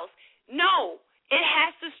everybody else. No, it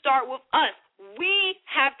has to start with us. We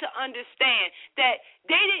have to understand that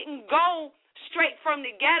they didn't go straight from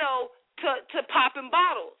the ghetto to popping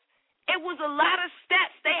bottles. It was a lot of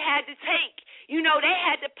steps they had to take. You know, they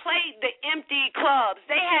had to play the empty clubs.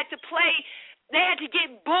 They had to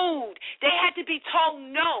get booed. They had to be told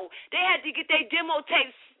no. They had to get their demo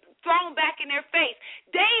tapes thrown back in their face.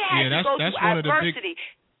 They had to go through adversity.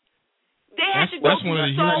 That's one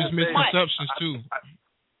of the hugest misconceptions, too.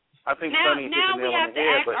 I think now we have to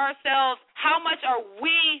ask ourselves, how much are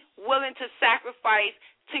we willing to sacrifice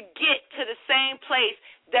to get to the same place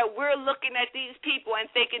that we're looking at these people and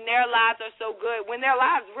thinking their lives are so good when their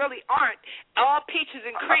lives really aren't all peaches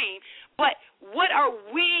and cream. But what are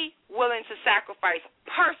we willing to sacrifice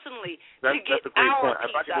personally to get that's a great our point.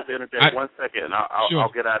 If I could just up? interject 1 second, and Sure.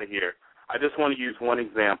 I'll get out of here. I just want to use one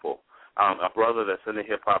example. A brother that's in the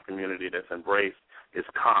hip-hop community that's embraced is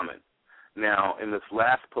Common. Now, in this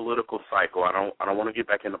last political cycle, I don't want to get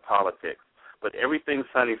back into politics, but everything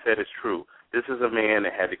Sonny said is true. This is a man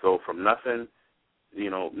that had to go from nothing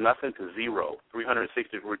to zero,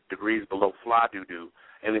 360 degrees below fly doo-doo,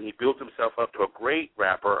 and then he built himself up to a great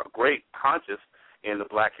rapper, a great conscious in the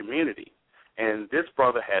black community. And this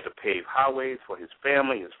brother had to pave highways for his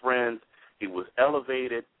family, his friends. He was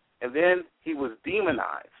elevated, and then he was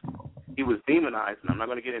demonized. And I'm not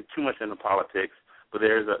going to get too much into politics, but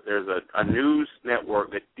there's a news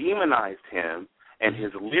network that demonized him and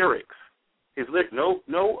his lyrics.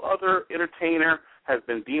 No other entertainer has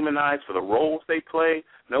been demonized for the roles they play.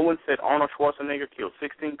 No one said Arnold Schwarzenegger killed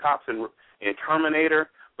 16 cops in Terminator.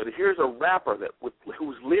 But here's a rapper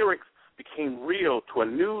whose lyrics became real to a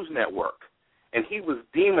news network, and he was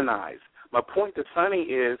demonized. My point to Sonny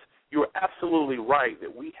is you're absolutely right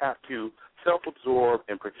that we have to self-absorb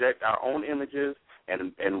and project our own images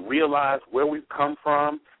and realize where we've come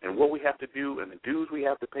from and what we have to do and the dues we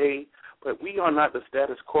have to pay. but we are not the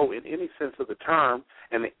status quo in any sense of the term,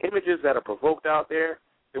 and the images that are provoked out there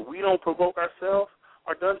that we don't provoke ourselves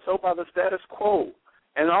are done so by the status quo.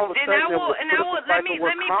 And all of a sudden, let me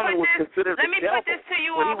put this to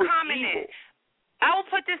you on comment. I will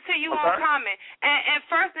put this to you on comment. And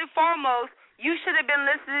first and foremost, you should have been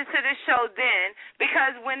listening to the show then,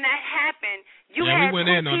 because when that happened, you had two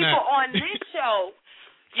people on this show.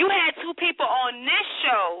 You had two people on this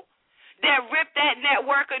show that ripped that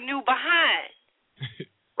network a new behind.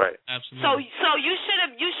 Right. Absolutely. So you should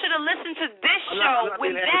have listened to this show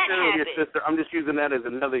when that happened. Sister. I'm just using that as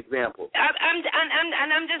another example. I'm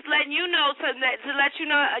just letting you know to let you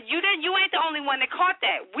know you ain't the only one that caught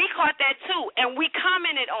that. We caught that too, and we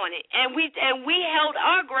commented on it, and we held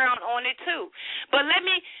our ground on it too. But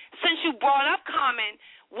since you brought up Common,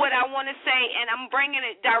 what I want to say, and I'm bringing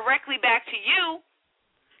it directly back to you.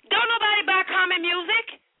 Don't nobody buy Common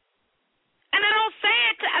music. And I don't say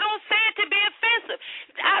it to be offensive.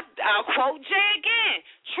 I'll quote Jay again.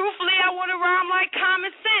 Truthfully, I want to rhyme like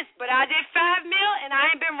common sense, but I did 5 mil, and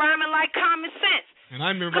I ain't been rhyming like common sense. And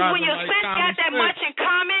I ain't been rhyming like common sense. Because when your sense got that much in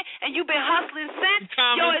common, and you've been hustling sense,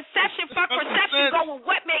 your exception for perception go with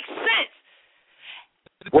what makes sense.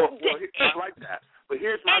 Well, I like that. But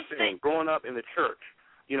here's my thing. Growing up in the church,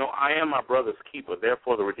 I am my brother's keeper.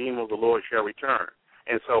 Therefore, the Redeemer of the Lord shall return.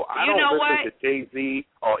 And so I don't listen to Jay-Z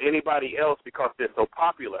or anybody else because they're so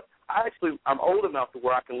popular. I'm old enough to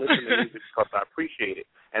where I can listen to music because I appreciate it.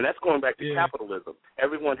 And that's going back to capitalism.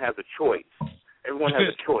 Everyone has a choice. Everyone has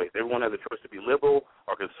a choice. Everyone has a choice to be liberal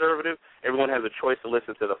or conservative. Everyone has a choice to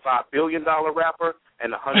listen to the $5 billion rapper and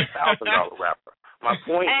the $100,000 rapper. My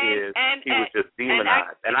point is he was just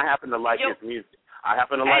demonized. And I happen to like his music. I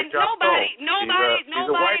happen to like Josh Stone. She's a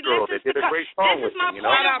white girl that did a great song with him. Point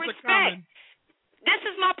of respect. This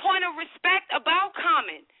is my point of respect about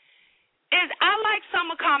Common. Is I like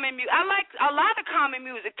some of Common music. I like a lot of Common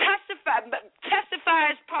music. Testify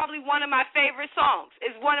is probably one of my favorite songs.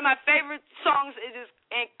 It's one of my favorite songs. It is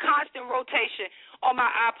in constant rotation on my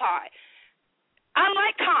iPod. I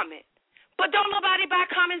like Common, but don't nobody buy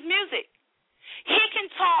Common's music. He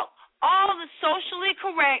can talk all the socially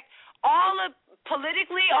correct, all the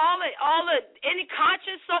politically, all the any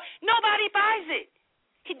conscious stuff. Nobody buys it.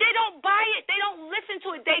 They don't buy it. They don't listen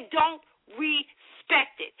to it. They don't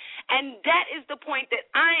respect it. And that is the point that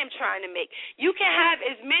I am trying to make. You can have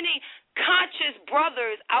as many conscious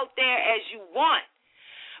brothers out there as you want,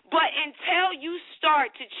 but until you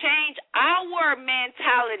start to change our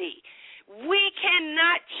mentality, we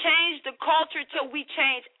cannot change the culture till we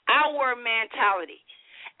change our mentality.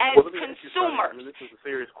 As consumers, this is a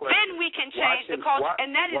serious question. Then we can change the culture,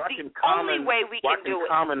 and that is the only way we can do it. Why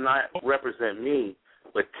can Common not represent me?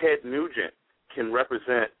 But Ted Nugent can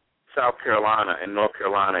represent South Carolina and North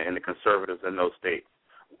Carolina and the conservatives in those states.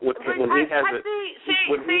 When he has a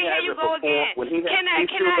performance, when he has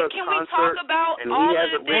can we talk about all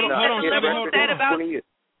of the things that the liberals said about?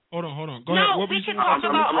 Hold on. Go ahead. No, we can talk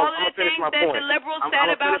about all of the things that the liberals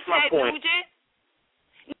said about Ted Nugent.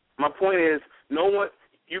 My point is, no one.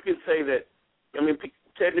 You can say that. I mean,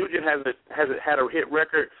 Ted Nugent hasn't had a hit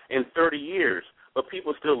record in 30 years. But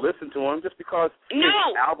people still listen to him just because his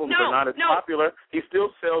albums are not as popular. He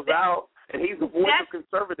still sells out, and he's the voice of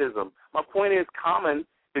conservatism. My point is, Common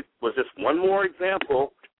was just one more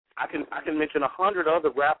example. I can mention 100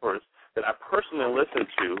 other rappers that I personally listen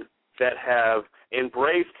to that have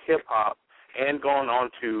embraced hip-hop and gone on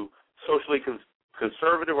to socially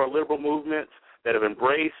conservative or liberal movements, that have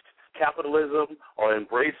embraced capitalism or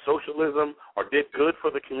embraced socialism or did good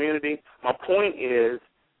for the community. My point is,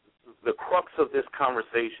 the crux of this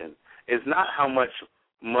conversation is not how much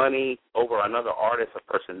money over another artist a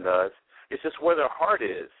person does. It's just where their heart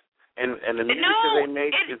is. And the music that they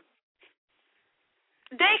make is...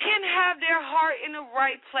 They can have their heart in the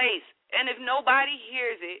right place, and if nobody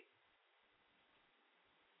hears it,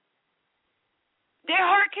 their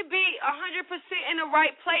heart can be 100% in the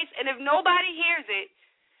right place, and if nobody hears it,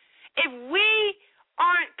 if we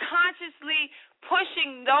aren't consciously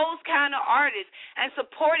pushing those kind of artists and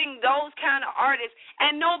supporting those kind of artists,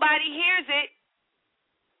 and nobody hears it,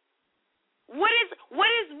 what is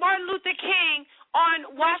Martin Luther King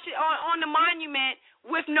on the monument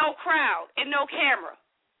with no crowd and no camera?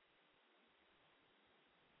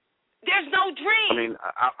 There's no dream. I mean,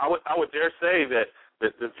 I would dare say that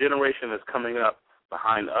the generation that's coming up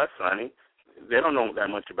behind us, honey, they don't know that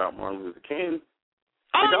much about Martin Luther King.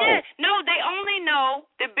 Oh, yeah. No, they only know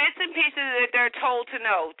the bits and pieces that they're told to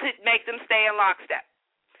know to make them stay in lockstep.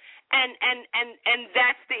 And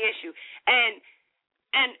that's the issue. And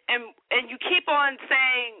you keep on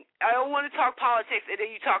saying, I don't want to talk politics, and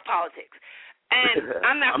then you talk politics. And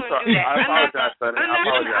I'm not going to do that. I apologize, Sonny.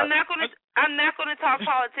 I'm not going to talk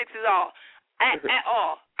politics at all. At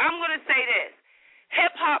all. I'm going to say this.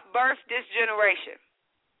 Hip-hop birthed this generation.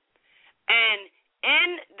 And in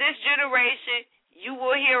this generation, you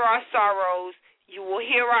will hear our sorrows. You will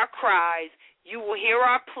hear our cries. You will hear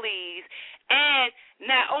our pleas. And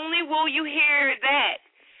not only will you hear that,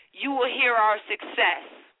 you will hear our success.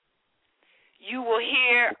 You will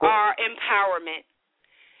hear our empowerment.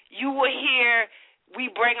 You will hear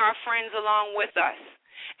we bring our friends along with us.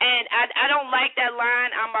 And I don't like that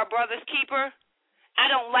line, I'm my brother's keeper. I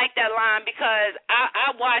don't like that line because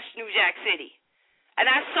I watched New Jack City. And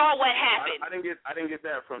I saw what happened. I didn't get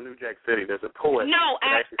that from New Jack City. There's a poet. No,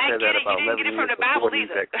 I said get that it. You didn't get it from the Bible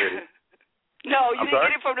either. No, you didn't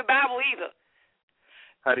get it from the Bible either.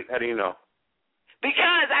 How do you know?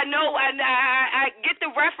 Because I know I get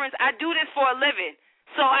the reference. I do this for a living.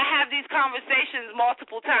 So I have these conversations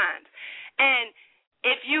multiple times. And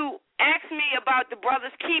if you ask me about the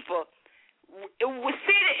brother's keeper, we'll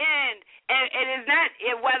see the end, and it's not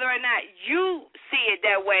whether or not you see it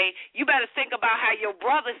that way. You better think about how your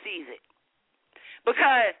brother sees it.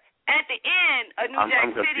 Because at the end of New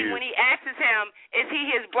Jack City, when he asks him, is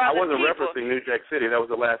he his brother's keeper? I wasn't referencing New Jack City. That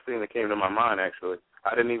was the last thing that came to my mind, actually.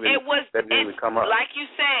 I didn't even. That didn't even come up. Like you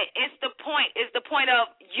said, it's the point. It's the point of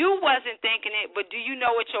you wasn't thinking it, but do you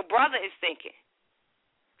know what your brother is thinking?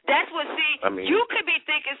 That's what. See, you could be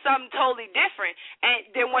thinking something totally different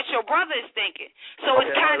than what your brother is thinking. So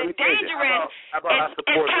it's kind of dangerous.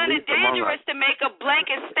 It's kind of dangerous to make a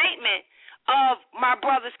blanket statement of my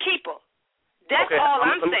brother's keeper. That's all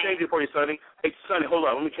I'm saying. Let me change it for you, Sonny. Hey, Sonny, hold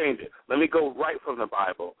on. Let me change it. Let me go right from the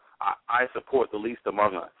Bible. I support the least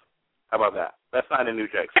among us. How about that? That's not in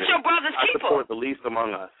New Jack City. That's your brother's keeper. I support the least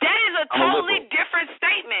among us. That is a totally different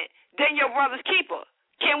statement than your brother's keeper.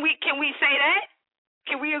 Can we say that?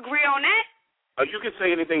 Can we agree on that? You can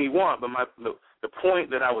say anything you want, but the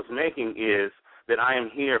point that I was making is that I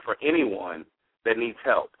am here for anyone that needs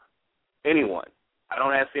help. Anyone. I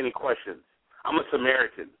don't ask any questions. I'm a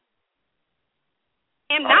Samaritan.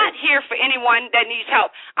 I'm not here for anyone that needs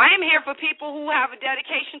help. I am here for people who have a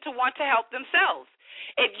dedication to want to help themselves.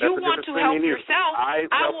 If you want to help yourself, I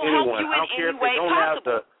will help you in any way possible. I don't care if they don't have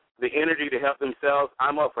the energy to help themselves.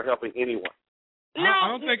 I'm up for helping anyone. No,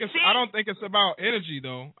 I don't think it's about energy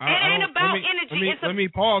though. It ain't about energy. Let me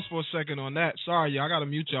pause for a second on that. Sorry, I got to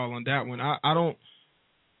mute y'all on that one. I don't.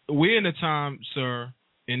 We're in a time, sir,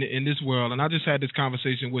 in this world, and I just had this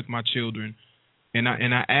conversation with my children, and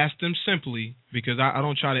I asked them simply because I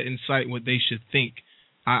don't try to incite what they should think.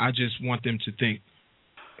 I just want them to think.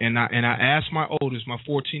 And I asked my oldest, my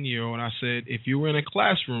 14-year-old, and I said, if you were in a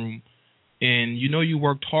classroom and you know you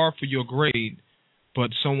worked hard for your grade, but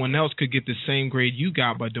someone else could get the same grade you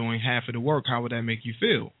got by doing half of the work, how would that make you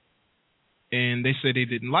feel? And they said they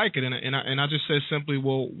didn't like it. And I just said simply,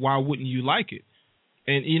 well, why wouldn't you like it?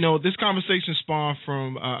 And, you know, this conversation spawned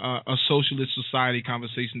from a socialist society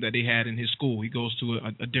conversation that they had in his school. He goes to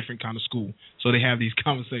a different kind of school, so they have these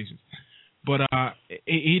conversations. But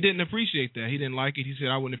he didn't appreciate that. He didn't like it. He said,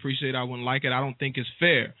 I wouldn't appreciate it. I wouldn't like it. I don't think it's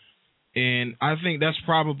fair. And I think that's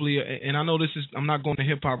probably, and I know I'm not going to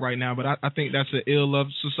hip-hop right now, but I think that's an ill of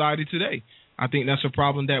society today. I think that's a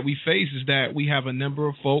problem that we face is that we have a number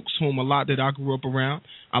of folks whom a lot that I grew up around,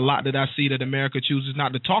 a lot that I see that America chooses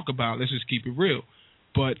not to talk about. Let's just keep it real.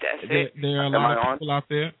 But there are a lot of people out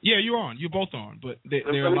there. Yeah, you're on. You're both on. But there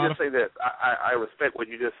are a lot of. Let me just say this. I respect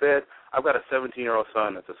what you just said. I've got a 17-year-old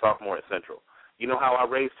son that's a sophomore at Central. You know how I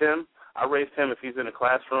raised him? I raised him if he's in a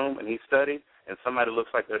classroom and he's studying and somebody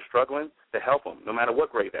looks like they're struggling, to help them, no matter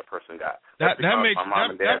what grade that person got. That makes my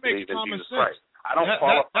mom and dad believe in common Jesus sense. Christ. I don't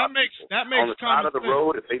qualify that makes on the side of the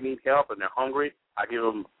road. If they need help and they're hungry, I give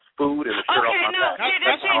them food and a shirt off my back.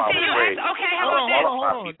 That's how I was raised.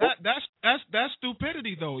 Hold on. That's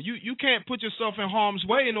stupidity, though. You can't put yourself in harm's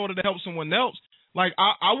way in order to help someone else. Like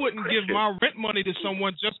I wouldn't give my rent money to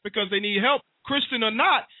someone just because they need help, Christian or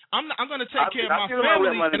not. I'm going to take care of my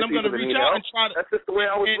family, and I'm going to reach out and try to. That's just the way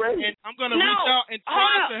I was raised. And I'm going to reach out and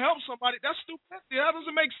try to help somebody. That's stupidity. That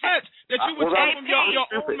doesn't make sense. That you would talk from your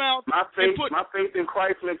own mouth. My faith in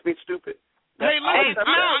Christ makes me stupid. No. Listen.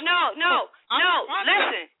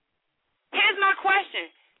 Here's my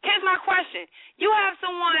question. You have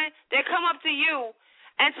someone that come up to you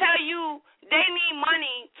and tell you they need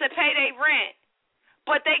money to pay their rent,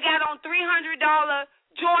 but they got on $300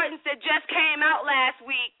 Jordans that just came out last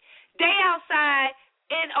week. They outside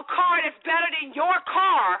in a car that's better than your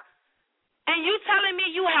car, and you telling me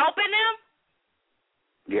you helping them?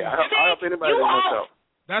 Yeah, I'll help anybody that wants help.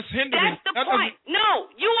 That's hindering. That's the point. No,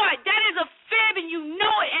 you are. That is a fib, and you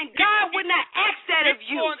know it, and God would not ask that that of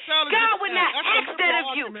you. God would not ask that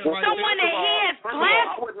of you. Someone that has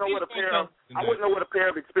glasses. I wouldn't know what a pair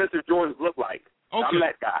of expensive Jordans look like. Okay. I'm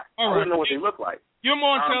that guy. I wouldn't know what they look like. You're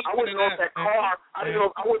more intelligent I wouldn't know if that car. I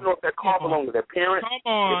wouldn't know if that car belonged to their parents.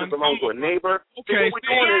 If it belonged to a neighbor. Okay. What we're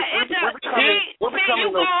doing is we're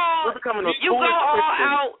becoming those foolish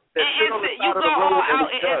Christians that sit on the side of the road and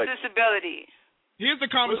we judge. Insensibility. Here's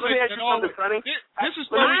the conversation. Let me ask you something, Sonny. This is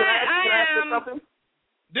something.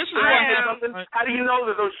 How do you know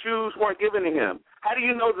that those shoes weren't given to him? How do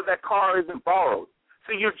you know that that car isn't borrowed?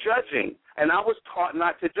 See, you're judging, and I was taught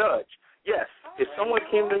not to judge. Yes, if someone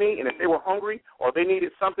came to me and if they were hungry or they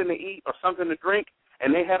needed something to eat or something to drink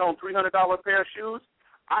and they had on $300 pair of shoes,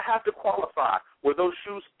 I have to qualify. Were those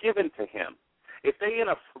shoes given to him? If they in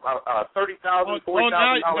a $30,000, $40,000 car,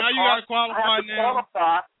 now you gotta qualify. I have to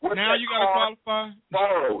qualify. Now you gotta qualify.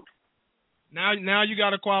 Borrowed. Now you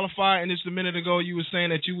got to qualify, and just a minute ago you were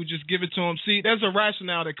saying that you would just give it to him. See, there's a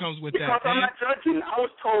rationale that comes with because that. I'm not judging. I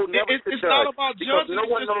was told never to judge. It's not about judging.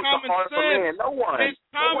 No one knows the heart of a man. No one. It's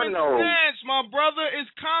common sense, my brother.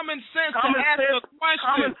 It's common sense to ask a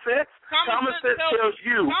question. Common sense tells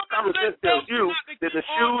you that the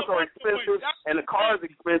shoes are expensive and the car is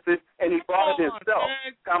expensive, and he bought it himself.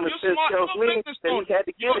 Common sense tells me that he had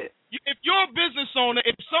to get it. If you're a business owner,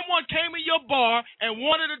 if someone came in your bar and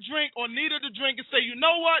wanted a drink or needed a drink and say, you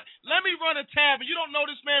know what, let me run a tab, and you don't know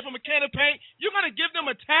this man from a can of paint, you're going to give them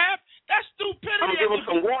a tab? That's stupidity. I'm going to give them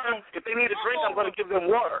some water. If they need a drink, I'm going to give them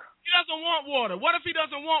water. He doesn't want water. What if he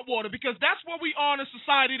doesn't want water? Because that's what we are in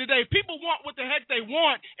society today. People want what the heck they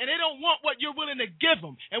want, and they don't want what you're willing to give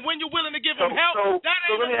them. And when you're willing to give them help, that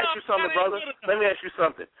ain't let me ask you something, brother. Let me ask you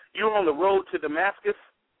something. You're on the road to Damascus,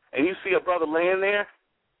 and you see a brother laying there,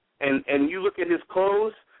 and you look at his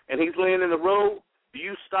clothes, and he's laying in the road. Do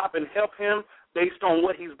you stop and help him based on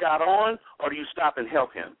what he's got on, or do you stop and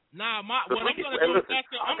help him? Nah, what I'm going to do is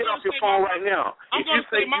I'll get off your phone right now. If you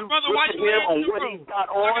say you look at him on what he's got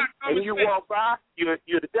on, and you walk by, you're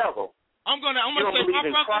the devil. I'm going to say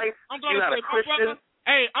my brother. I'm going to say my brother.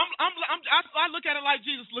 Hey, I look at it like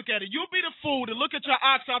Jesus look at it. You'll be the fool to look at your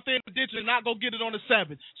ox out there in the ditch and not go get it on the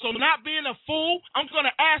Sabbath. So not being a fool, I'm going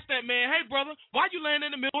to ask that man, hey, brother, why you laying in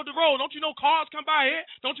the middle of the road? Don't you know cars come by here?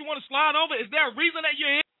 Don't you want to slide over? Is there a reason that you're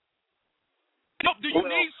here? Do you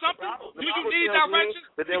need something? Do you need directions?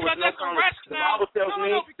 Because that's a rationale. The Bible tells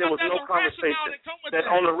me there was no conversation. That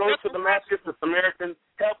on the road to Damascus, the Samaritan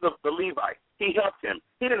helped the Levite. He helped him.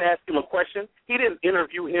 He didn't ask him a question. He didn't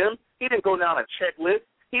interview him. He didn't go down a checklist.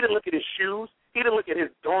 He didn't look at his shoes. He didn't look at his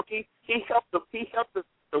donkey. He helped the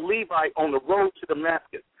Levite on the road to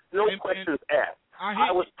Damascus. No questions asked. I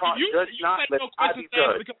was taught judge not, lest I be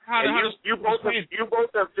judged. And you both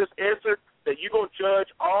have just answered that you're going to judge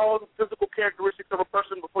all the physical characteristics of a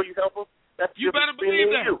person before you help them. You better believe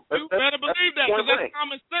that. You better believe that, because that's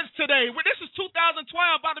common sense today. This is 2012,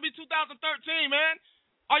 about to be 2013, man.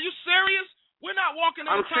 Are you serious? We're not walking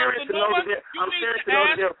in the time of Noah. I'm serious to know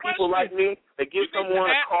that there are people like me that give someone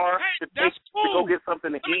a car to go get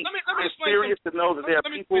something to eat. I'm serious to know that there are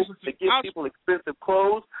people that give people expensive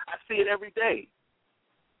clothes. I see it every day.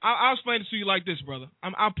 I'll explain it to you like this, brother.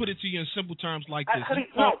 I'll put it to you in simple terms like this. How do you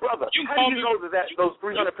know that those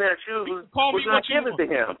 300 pair of shoes was not given to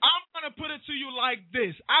him? I'm going to put it to you like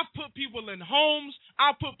this. I've put people in homes.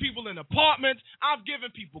 I've put people in apartments. I've given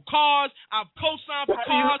people cars. I've co-signed for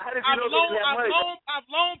cars. I've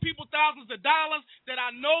loaned people thousands of dollars that I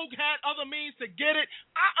know had other means to get it.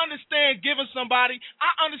 I understand giving somebody. I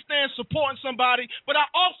understand supporting somebody. But I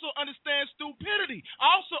also understand stupidity. I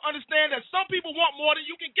also understand that some people want more than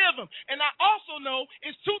you can give them. And I also know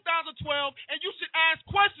it's 2012 and you should ask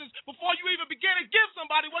questions before you even begin to give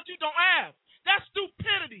somebody what you don't have. That's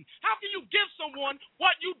stupidity. How can you give someone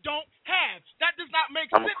what you don't have? That does not make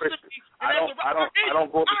sense to me. I don't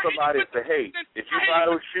go up to somebody and say, hey, did you buy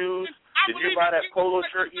those shoes? Did you buy that polo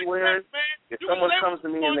shirt you wearing? If someone comes to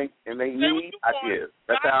me and they need, I give.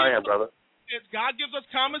 That's how I am, brother. God gives us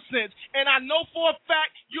common sense, and I know for a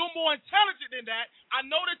fact you're more intelligent than that. I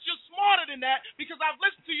know that you're smarter than that because I've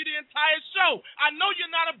listened to you the entire show. I know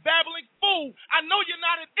you're not a babbling fool. I know you're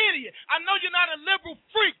not an idiot. I know you're not a liberal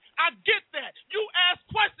freak. I get that. You ask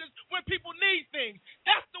questions when people need things.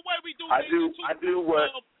 That's the way we do things. I do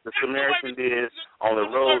what the Samaritan did on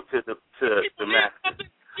the road to Damascus.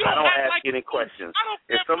 I don't ask any questions.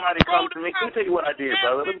 If somebody comes to me, let me tell you what I did,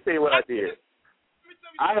 brother. Let me tell you what I did.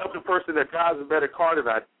 I help the person that drives a better car than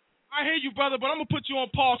I do. I hear you, brother, but I'm going to put you on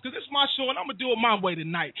pause because this is my show, and I'm going to do it my way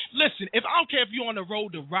tonight. Listen, I don't care if you're on the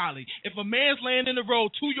road to Raleigh. If a man's laying in the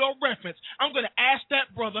road, to your reference, I'm going to ask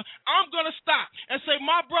that brother, I'm going to stop and say,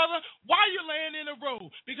 my brother, why are you laying in the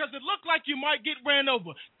road? Because because it looked like you might get ran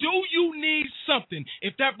over. Do you need something?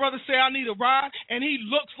 If that brother say I need a ride and he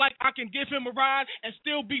looks like I can give him a ride and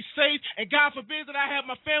still be safe, and God forbid that I have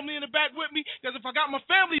my family in the back with me, because if I got my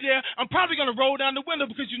family there, I'm probably going to roll down the window,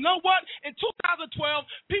 because you know what? In 2012,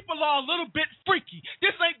 people are a little bit freaky.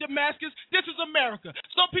 This ain't Damascus. This is America.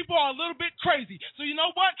 Some people are a little bit crazy. So you know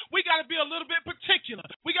what? We got to be a little bit particular.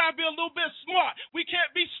 We got to be a little bit smart. We can't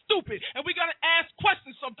be stupid, and we got to ask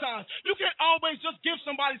questions sometimes. You can't always just give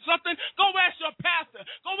somebody something. Go ask your pastor.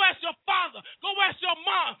 Go ask your father. Go ask your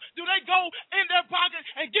mom. Do they go in their pocket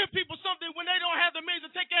and give people something when they don't have the means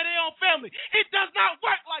to take care of their own family? It does not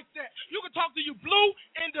work like that. You can talk to you blue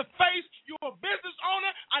in the face. You're a business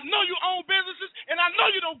owner. I know you own businesses, and I know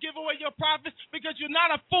you don't give away your profits because you're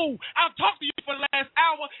not a fool. I've talked to you for the last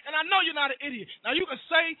hour, and I know you're not an idiot. Now, you can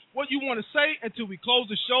say what you want to say until we close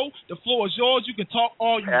the show. The floor is yours. You can talk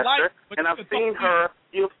all you like. But and I've seen her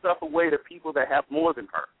give stuff away to people that have more than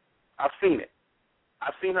her. I've seen it.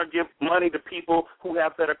 I've seen her give money to people who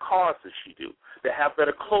have better cars than she do, that have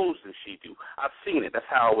better clothes than she do. I've seen it. That's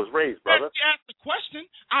how I was raised, brother. She asked a question.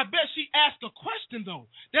 I bet she asked a question, though.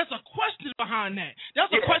 There's a question behind that. There's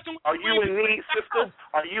a question. Are you in need, sister?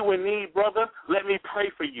 Are you in need, brother? Let me pray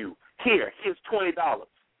for you. Here's $20.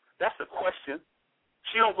 That's the question.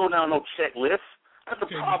 She don't go down no checklist. That's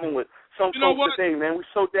the problem with some folks today, man. We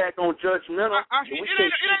so daggone judgmental. We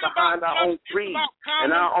can't see behind our own greed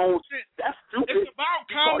and our own. That's stupid. It's about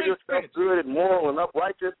you call yourself good and moral and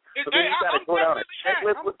uprighteous, but then you got to go down a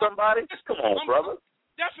checklist with somebody? Come on, brother.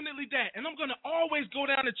 Definitely that. And I'm going to always go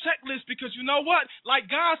down the checklist because you know what? Like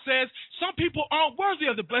God says, some people aren't worthy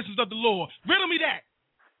of the blessings of the Lord. Riddle me that.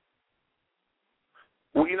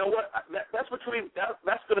 Well, you know what? That's going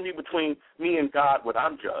to be between me and God when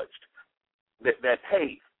I'm judged. That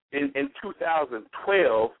hey, in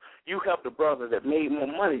 2012, you helped a brother that made more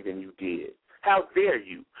money than you did. How dare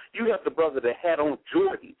you? You helped a brother that had on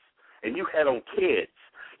Jordans and you had on kids.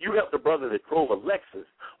 You helped a brother that drove a Lexus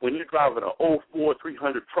when you're driving an 04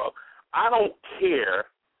 300 truck. I don't care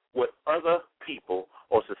what other people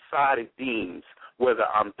or society deems, whether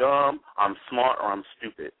I'm dumb, I'm smart, or I'm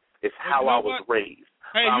stupid. It's how I was raised.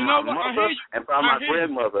 Hey, by you know my what? mother and by my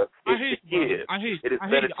grandmother is to give. It is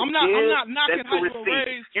better to give than to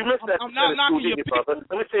receive. You missed that in school, didn't you, brother?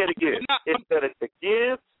 Let me say it again. It's better to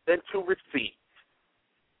give than to receive.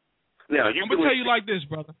 Now, I'm gonna tell you like this,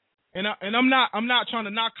 brother. And I'm not trying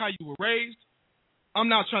to knock how you were raised.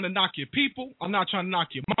 I'm not trying to knock your people. I'm not trying to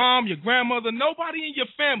knock your mom, your grandmother, nobody in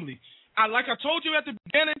your family. Like I told you at the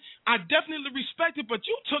beginning, I definitely respect it, but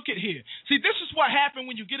you took it here. See, this is what happened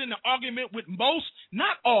when you get in an argument with most,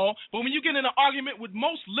 not all, but when you get in an argument with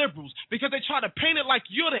most liberals, because they try to paint it like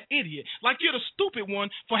you're the idiot, like you're the stupid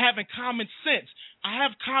one for having common sense. I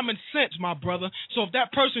have common sense, my brother. So if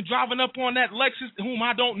that person driving up on that Lexus, whom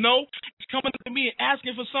I don't know, is coming to me and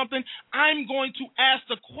asking for something, I'm going to ask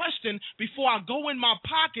the question before I go in my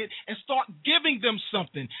pocket and start giving them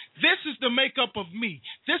something. This is the makeup of me.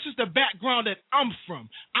 This is the background that I'm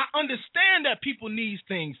from. I understand that people need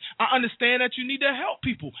things. I understand that you need to help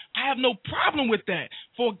people. I have no problem with that.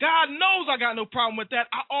 For God knows I got no problem with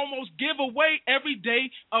that. I almost give away every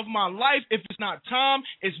day of my life. If it's not time,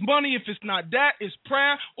 it's money. If it's not that, it's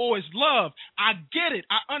prayer or it's love. I get it.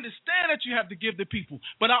 I understand that you have to give to people.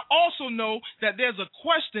 But I also know that there's a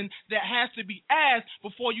question that has to be asked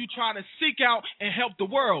before you try to seek out and help the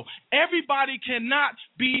world. Everybody cannot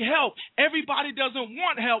be helped. Everybody doesn't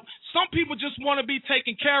want help. Some people just want to be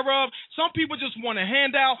taken care of. Some people just want a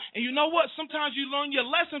handout. And you know what? Sometimes you learn your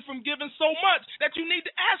lesson from giving so much that you need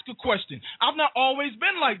to ask a question. I've not always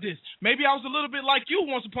been like this. Maybe I was a little bit like you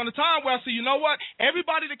once upon a time where I said, you know what?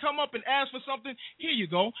 Everybody to come up and ask for something, here you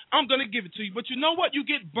go. I'm going to give it to you. But you know what? You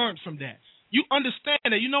get burnt from that. You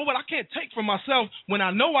understand that, you know what, I can't take from myself when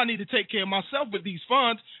I know I need to take care of myself with these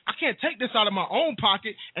funds. I can't take this out of my own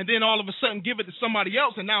pocket and then all of a sudden give it to somebody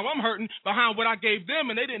else, and now I'm hurting behind what I gave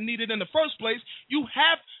them and they didn't need it in the first place. You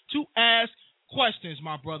have to ask questions,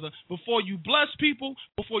 my brother, before you bless people,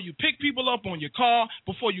 before you pick people up on your car,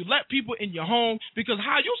 before you let people in your home, because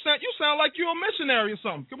how you sound like you're a missionary or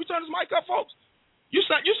something. Can we turn this mic up, folks? You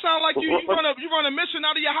sound like you run a mission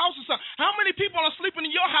out of your house or something. How many people are sleeping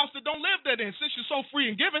in your house that don't live there then, since you're so free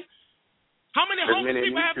and giving? How many homeless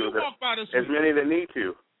people have you walked by this week? As many that need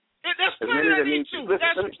to. There's plenty that need to.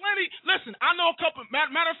 There's plenty. Listen, I know a couple.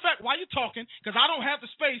 Matter of fact, while you're talking, because I don't have the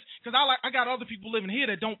space, because I got other people living here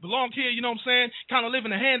that don't belong here. You know what I'm saying? Kind of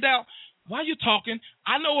living a handout. While you're talking,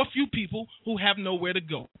 I know a few people who have nowhere to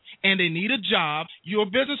go, and they need a job. You're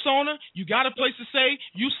a business owner. You got a place to stay.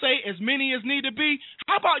 You say as many as need to be.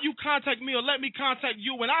 How about you contact me or let me contact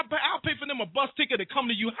you, and I'll pay for them a bus ticket to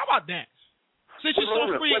come to you? How about that? Since you're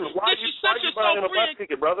so free, why are you buying him a bus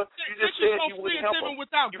ticket, brother? You just said you wouldn't help him.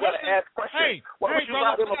 You got to ask questions. Why would you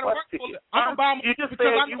buy them a bus ticket? You just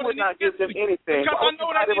said you would not give them anything. Why would you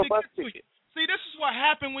buy them a bus ticket? See, this is what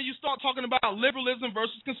happened when you start talking about liberalism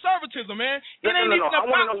versus conservatism, man. No. I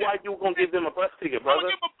want to know why you going to give them a bus ticket,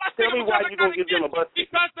 brother. Tell me why you going to give them a bus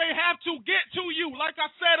ticket. Because they have to get to you, like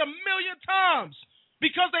I said 1,000,000 times.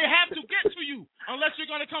 Because they have to get to you, unless you're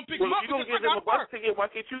going to come pick them up. If you don't give them a bus ticket,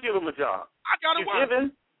 why can't you give them a job? I got to work.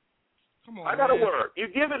 Come on, I got to work.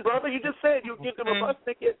 You're giving, brother. You just said you'll give them a bus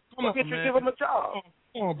ticket. Why can't you give them a job?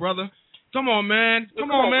 Come on, brother. Come on, man. Come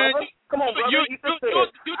on, man. Come on, brother. You just said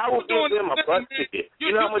I will give them a bus ticket.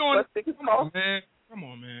 You know how much bus tickets cost? Come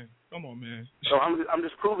on, man. So I'm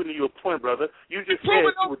just proving to you a point, brother. You just said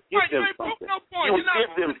you would give them something. You would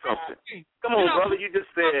give them something. Come on, brother. You just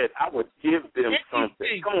said I would give them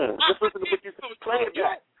something. Come on. Just listen to what you said. Play it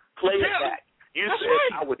back. Play it back. You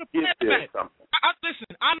said I would give them something.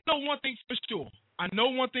 Listen, I know one thing for sure.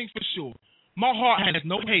 My heart has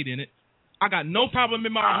no hate in it. I got no problem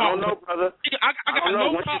in my heart. I don't know, brother. I got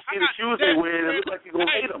no problem. Once you see the shoes they wear, it looks like you're going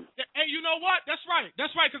to hate them. Hey, you know what? That's right,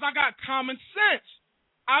 because I got common sense.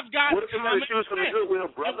 I've got What if they got the shoes from the Goodwill,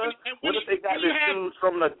 brother? What if they got the shoes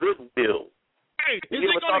from the Goodwill? Hey, you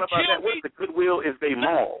ever thought about that? What if the Goodwill is their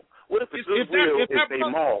mall? What if the Goodwill is their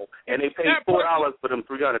mall and they pay $4 for them $300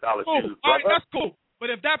 shoes, brother? All right, that's cool. But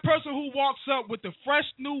if that person who walks up with the fresh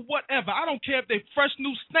new whatever, I don't care if they fresh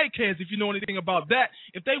new snakeheads, if you know anything about that,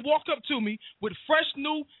 if they walk up to me with fresh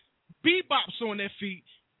new bebops on their feet,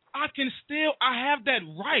 I have that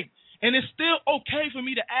right. And it's still okay for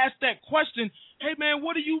me to ask that question, hey, man,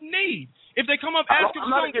 what do you need? If they come up asking I'm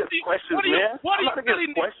not against questions, man. I'm not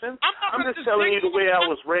against questions. I'm just telling you the way I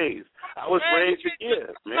was raised. I was raised to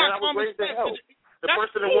give, man. I was raised to help. The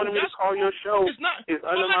person that wanted me to call your show is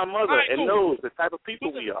under my mother and knows the type of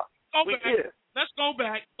people we are. We give. Let's go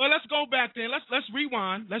back. Well, let's go back then. Let's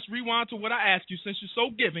rewind. Let's rewind to what I asked you. Since you're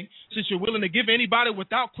so giving, since you're willing to give anybody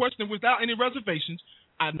without question, without any reservations,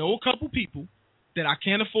 I know a couple people that I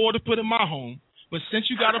can't afford to put in my home. But since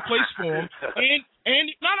you got a place for them, and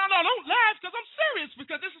no, don't laugh because I'm serious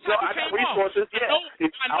because this is how you came resources, off.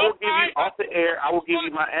 I will give you off the air. I will give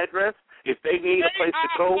you my address. If they need a place to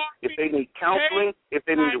go, if they need counseling, if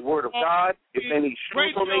they need the word of God, if they need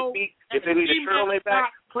shoes on their feet, if they need a shirt on their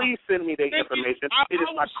back, please send me their information. It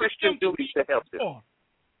is my Christian duty to help them.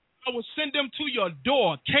 I will send them to your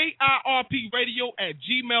door,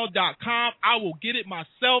 KIRPradio@gmail.com. I will get it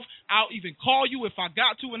myself. I'll even call you if I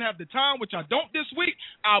got to and have the time, which I don't this week.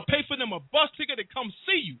 I'll pay for them a bus ticket to come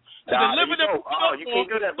see you. You can't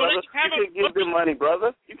do that, brother. You can't give them money,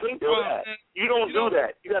 brother. You can't do that. You don't do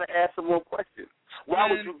that. You got to ask some more questions.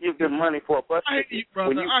 Why would you give them money for a bus ticket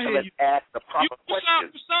when you can ask the proper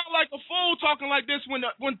questions? You sound like a fool talking like this when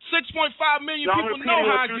 6.5 million people know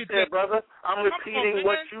how I get that, brother. I'm repeating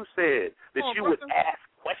what you said, that you would ask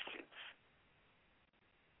questions.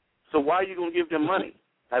 So why are you going to give them money?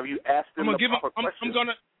 Have you asked them the proper questions?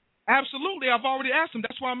 Absolutely. I've already asked them.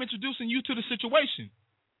 That's why I'm introducing you to the situation.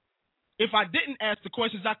 If I didn't ask the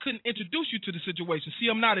questions, I couldn't introduce you to the situation.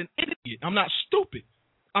 See, I'm not an idiot. I'm not stupid.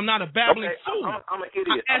 I'm not a babbling fool. I'm an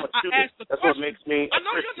idiot. I'm a student. That's what makes me a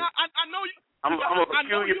Christian. I know you're not. I'm a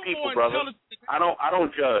peculiar people, brother. I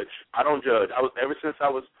don't judge. Ever since I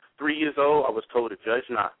was 3 years old, I was told to judge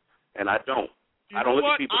not, and I don't. I don't look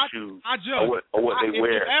at people's shoes or what they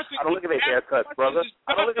wear. I don't look at their haircuts, brother.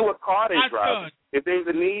 I don't look at what car they drive. If there's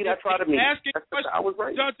a need, I try to meet. That's how I was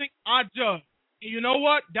raised. I judge. You know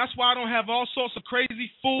what? That's why I don't have all sorts of crazy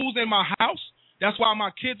fools in my house. That's why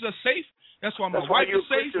my kids are safe. That's why my wife is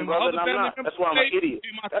safe and my other family members are safe. That's why I'm an idiot.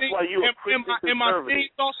 That's why you're a Christian conservative. And my things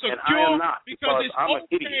are secure and I am not because I'm an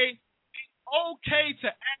idiot. It's okay to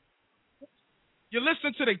act. You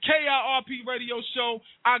listen to the KIRP radio show.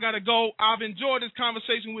 I got to go. I've enjoyed this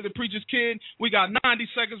conversation with the Preacher's Kid. We got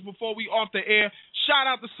 90 seconds before we off the air. Shout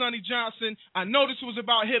out to Sonny Johnson. I know this was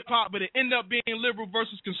about hip-hop, but it ended up being liberal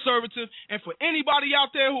versus conservative. And for anybody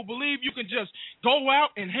out there who believe you can just go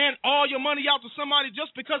out and hand all your money out to somebody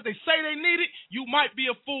just because they say they need it, you might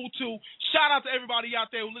be a fool too. Shout out to everybody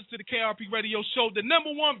out there who listens to the KIRP radio show, the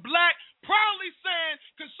 #1 black, proudly saying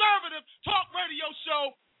conservative talk radio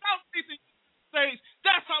show. Southeast States.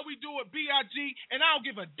 That's how we do it, B.I.G., and I don't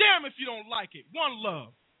give a damn if you don't like it. One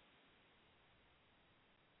love.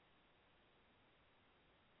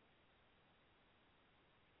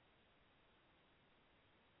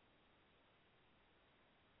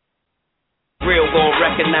 Real gon'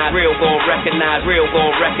 recognize, real gon' recognize, real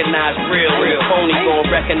gon' recognize, real phony gon'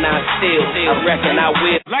 recognize, still, I reckon I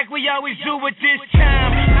will. Like we always do with this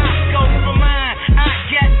time, I go for mine, I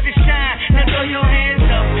get to shine, now throw your hands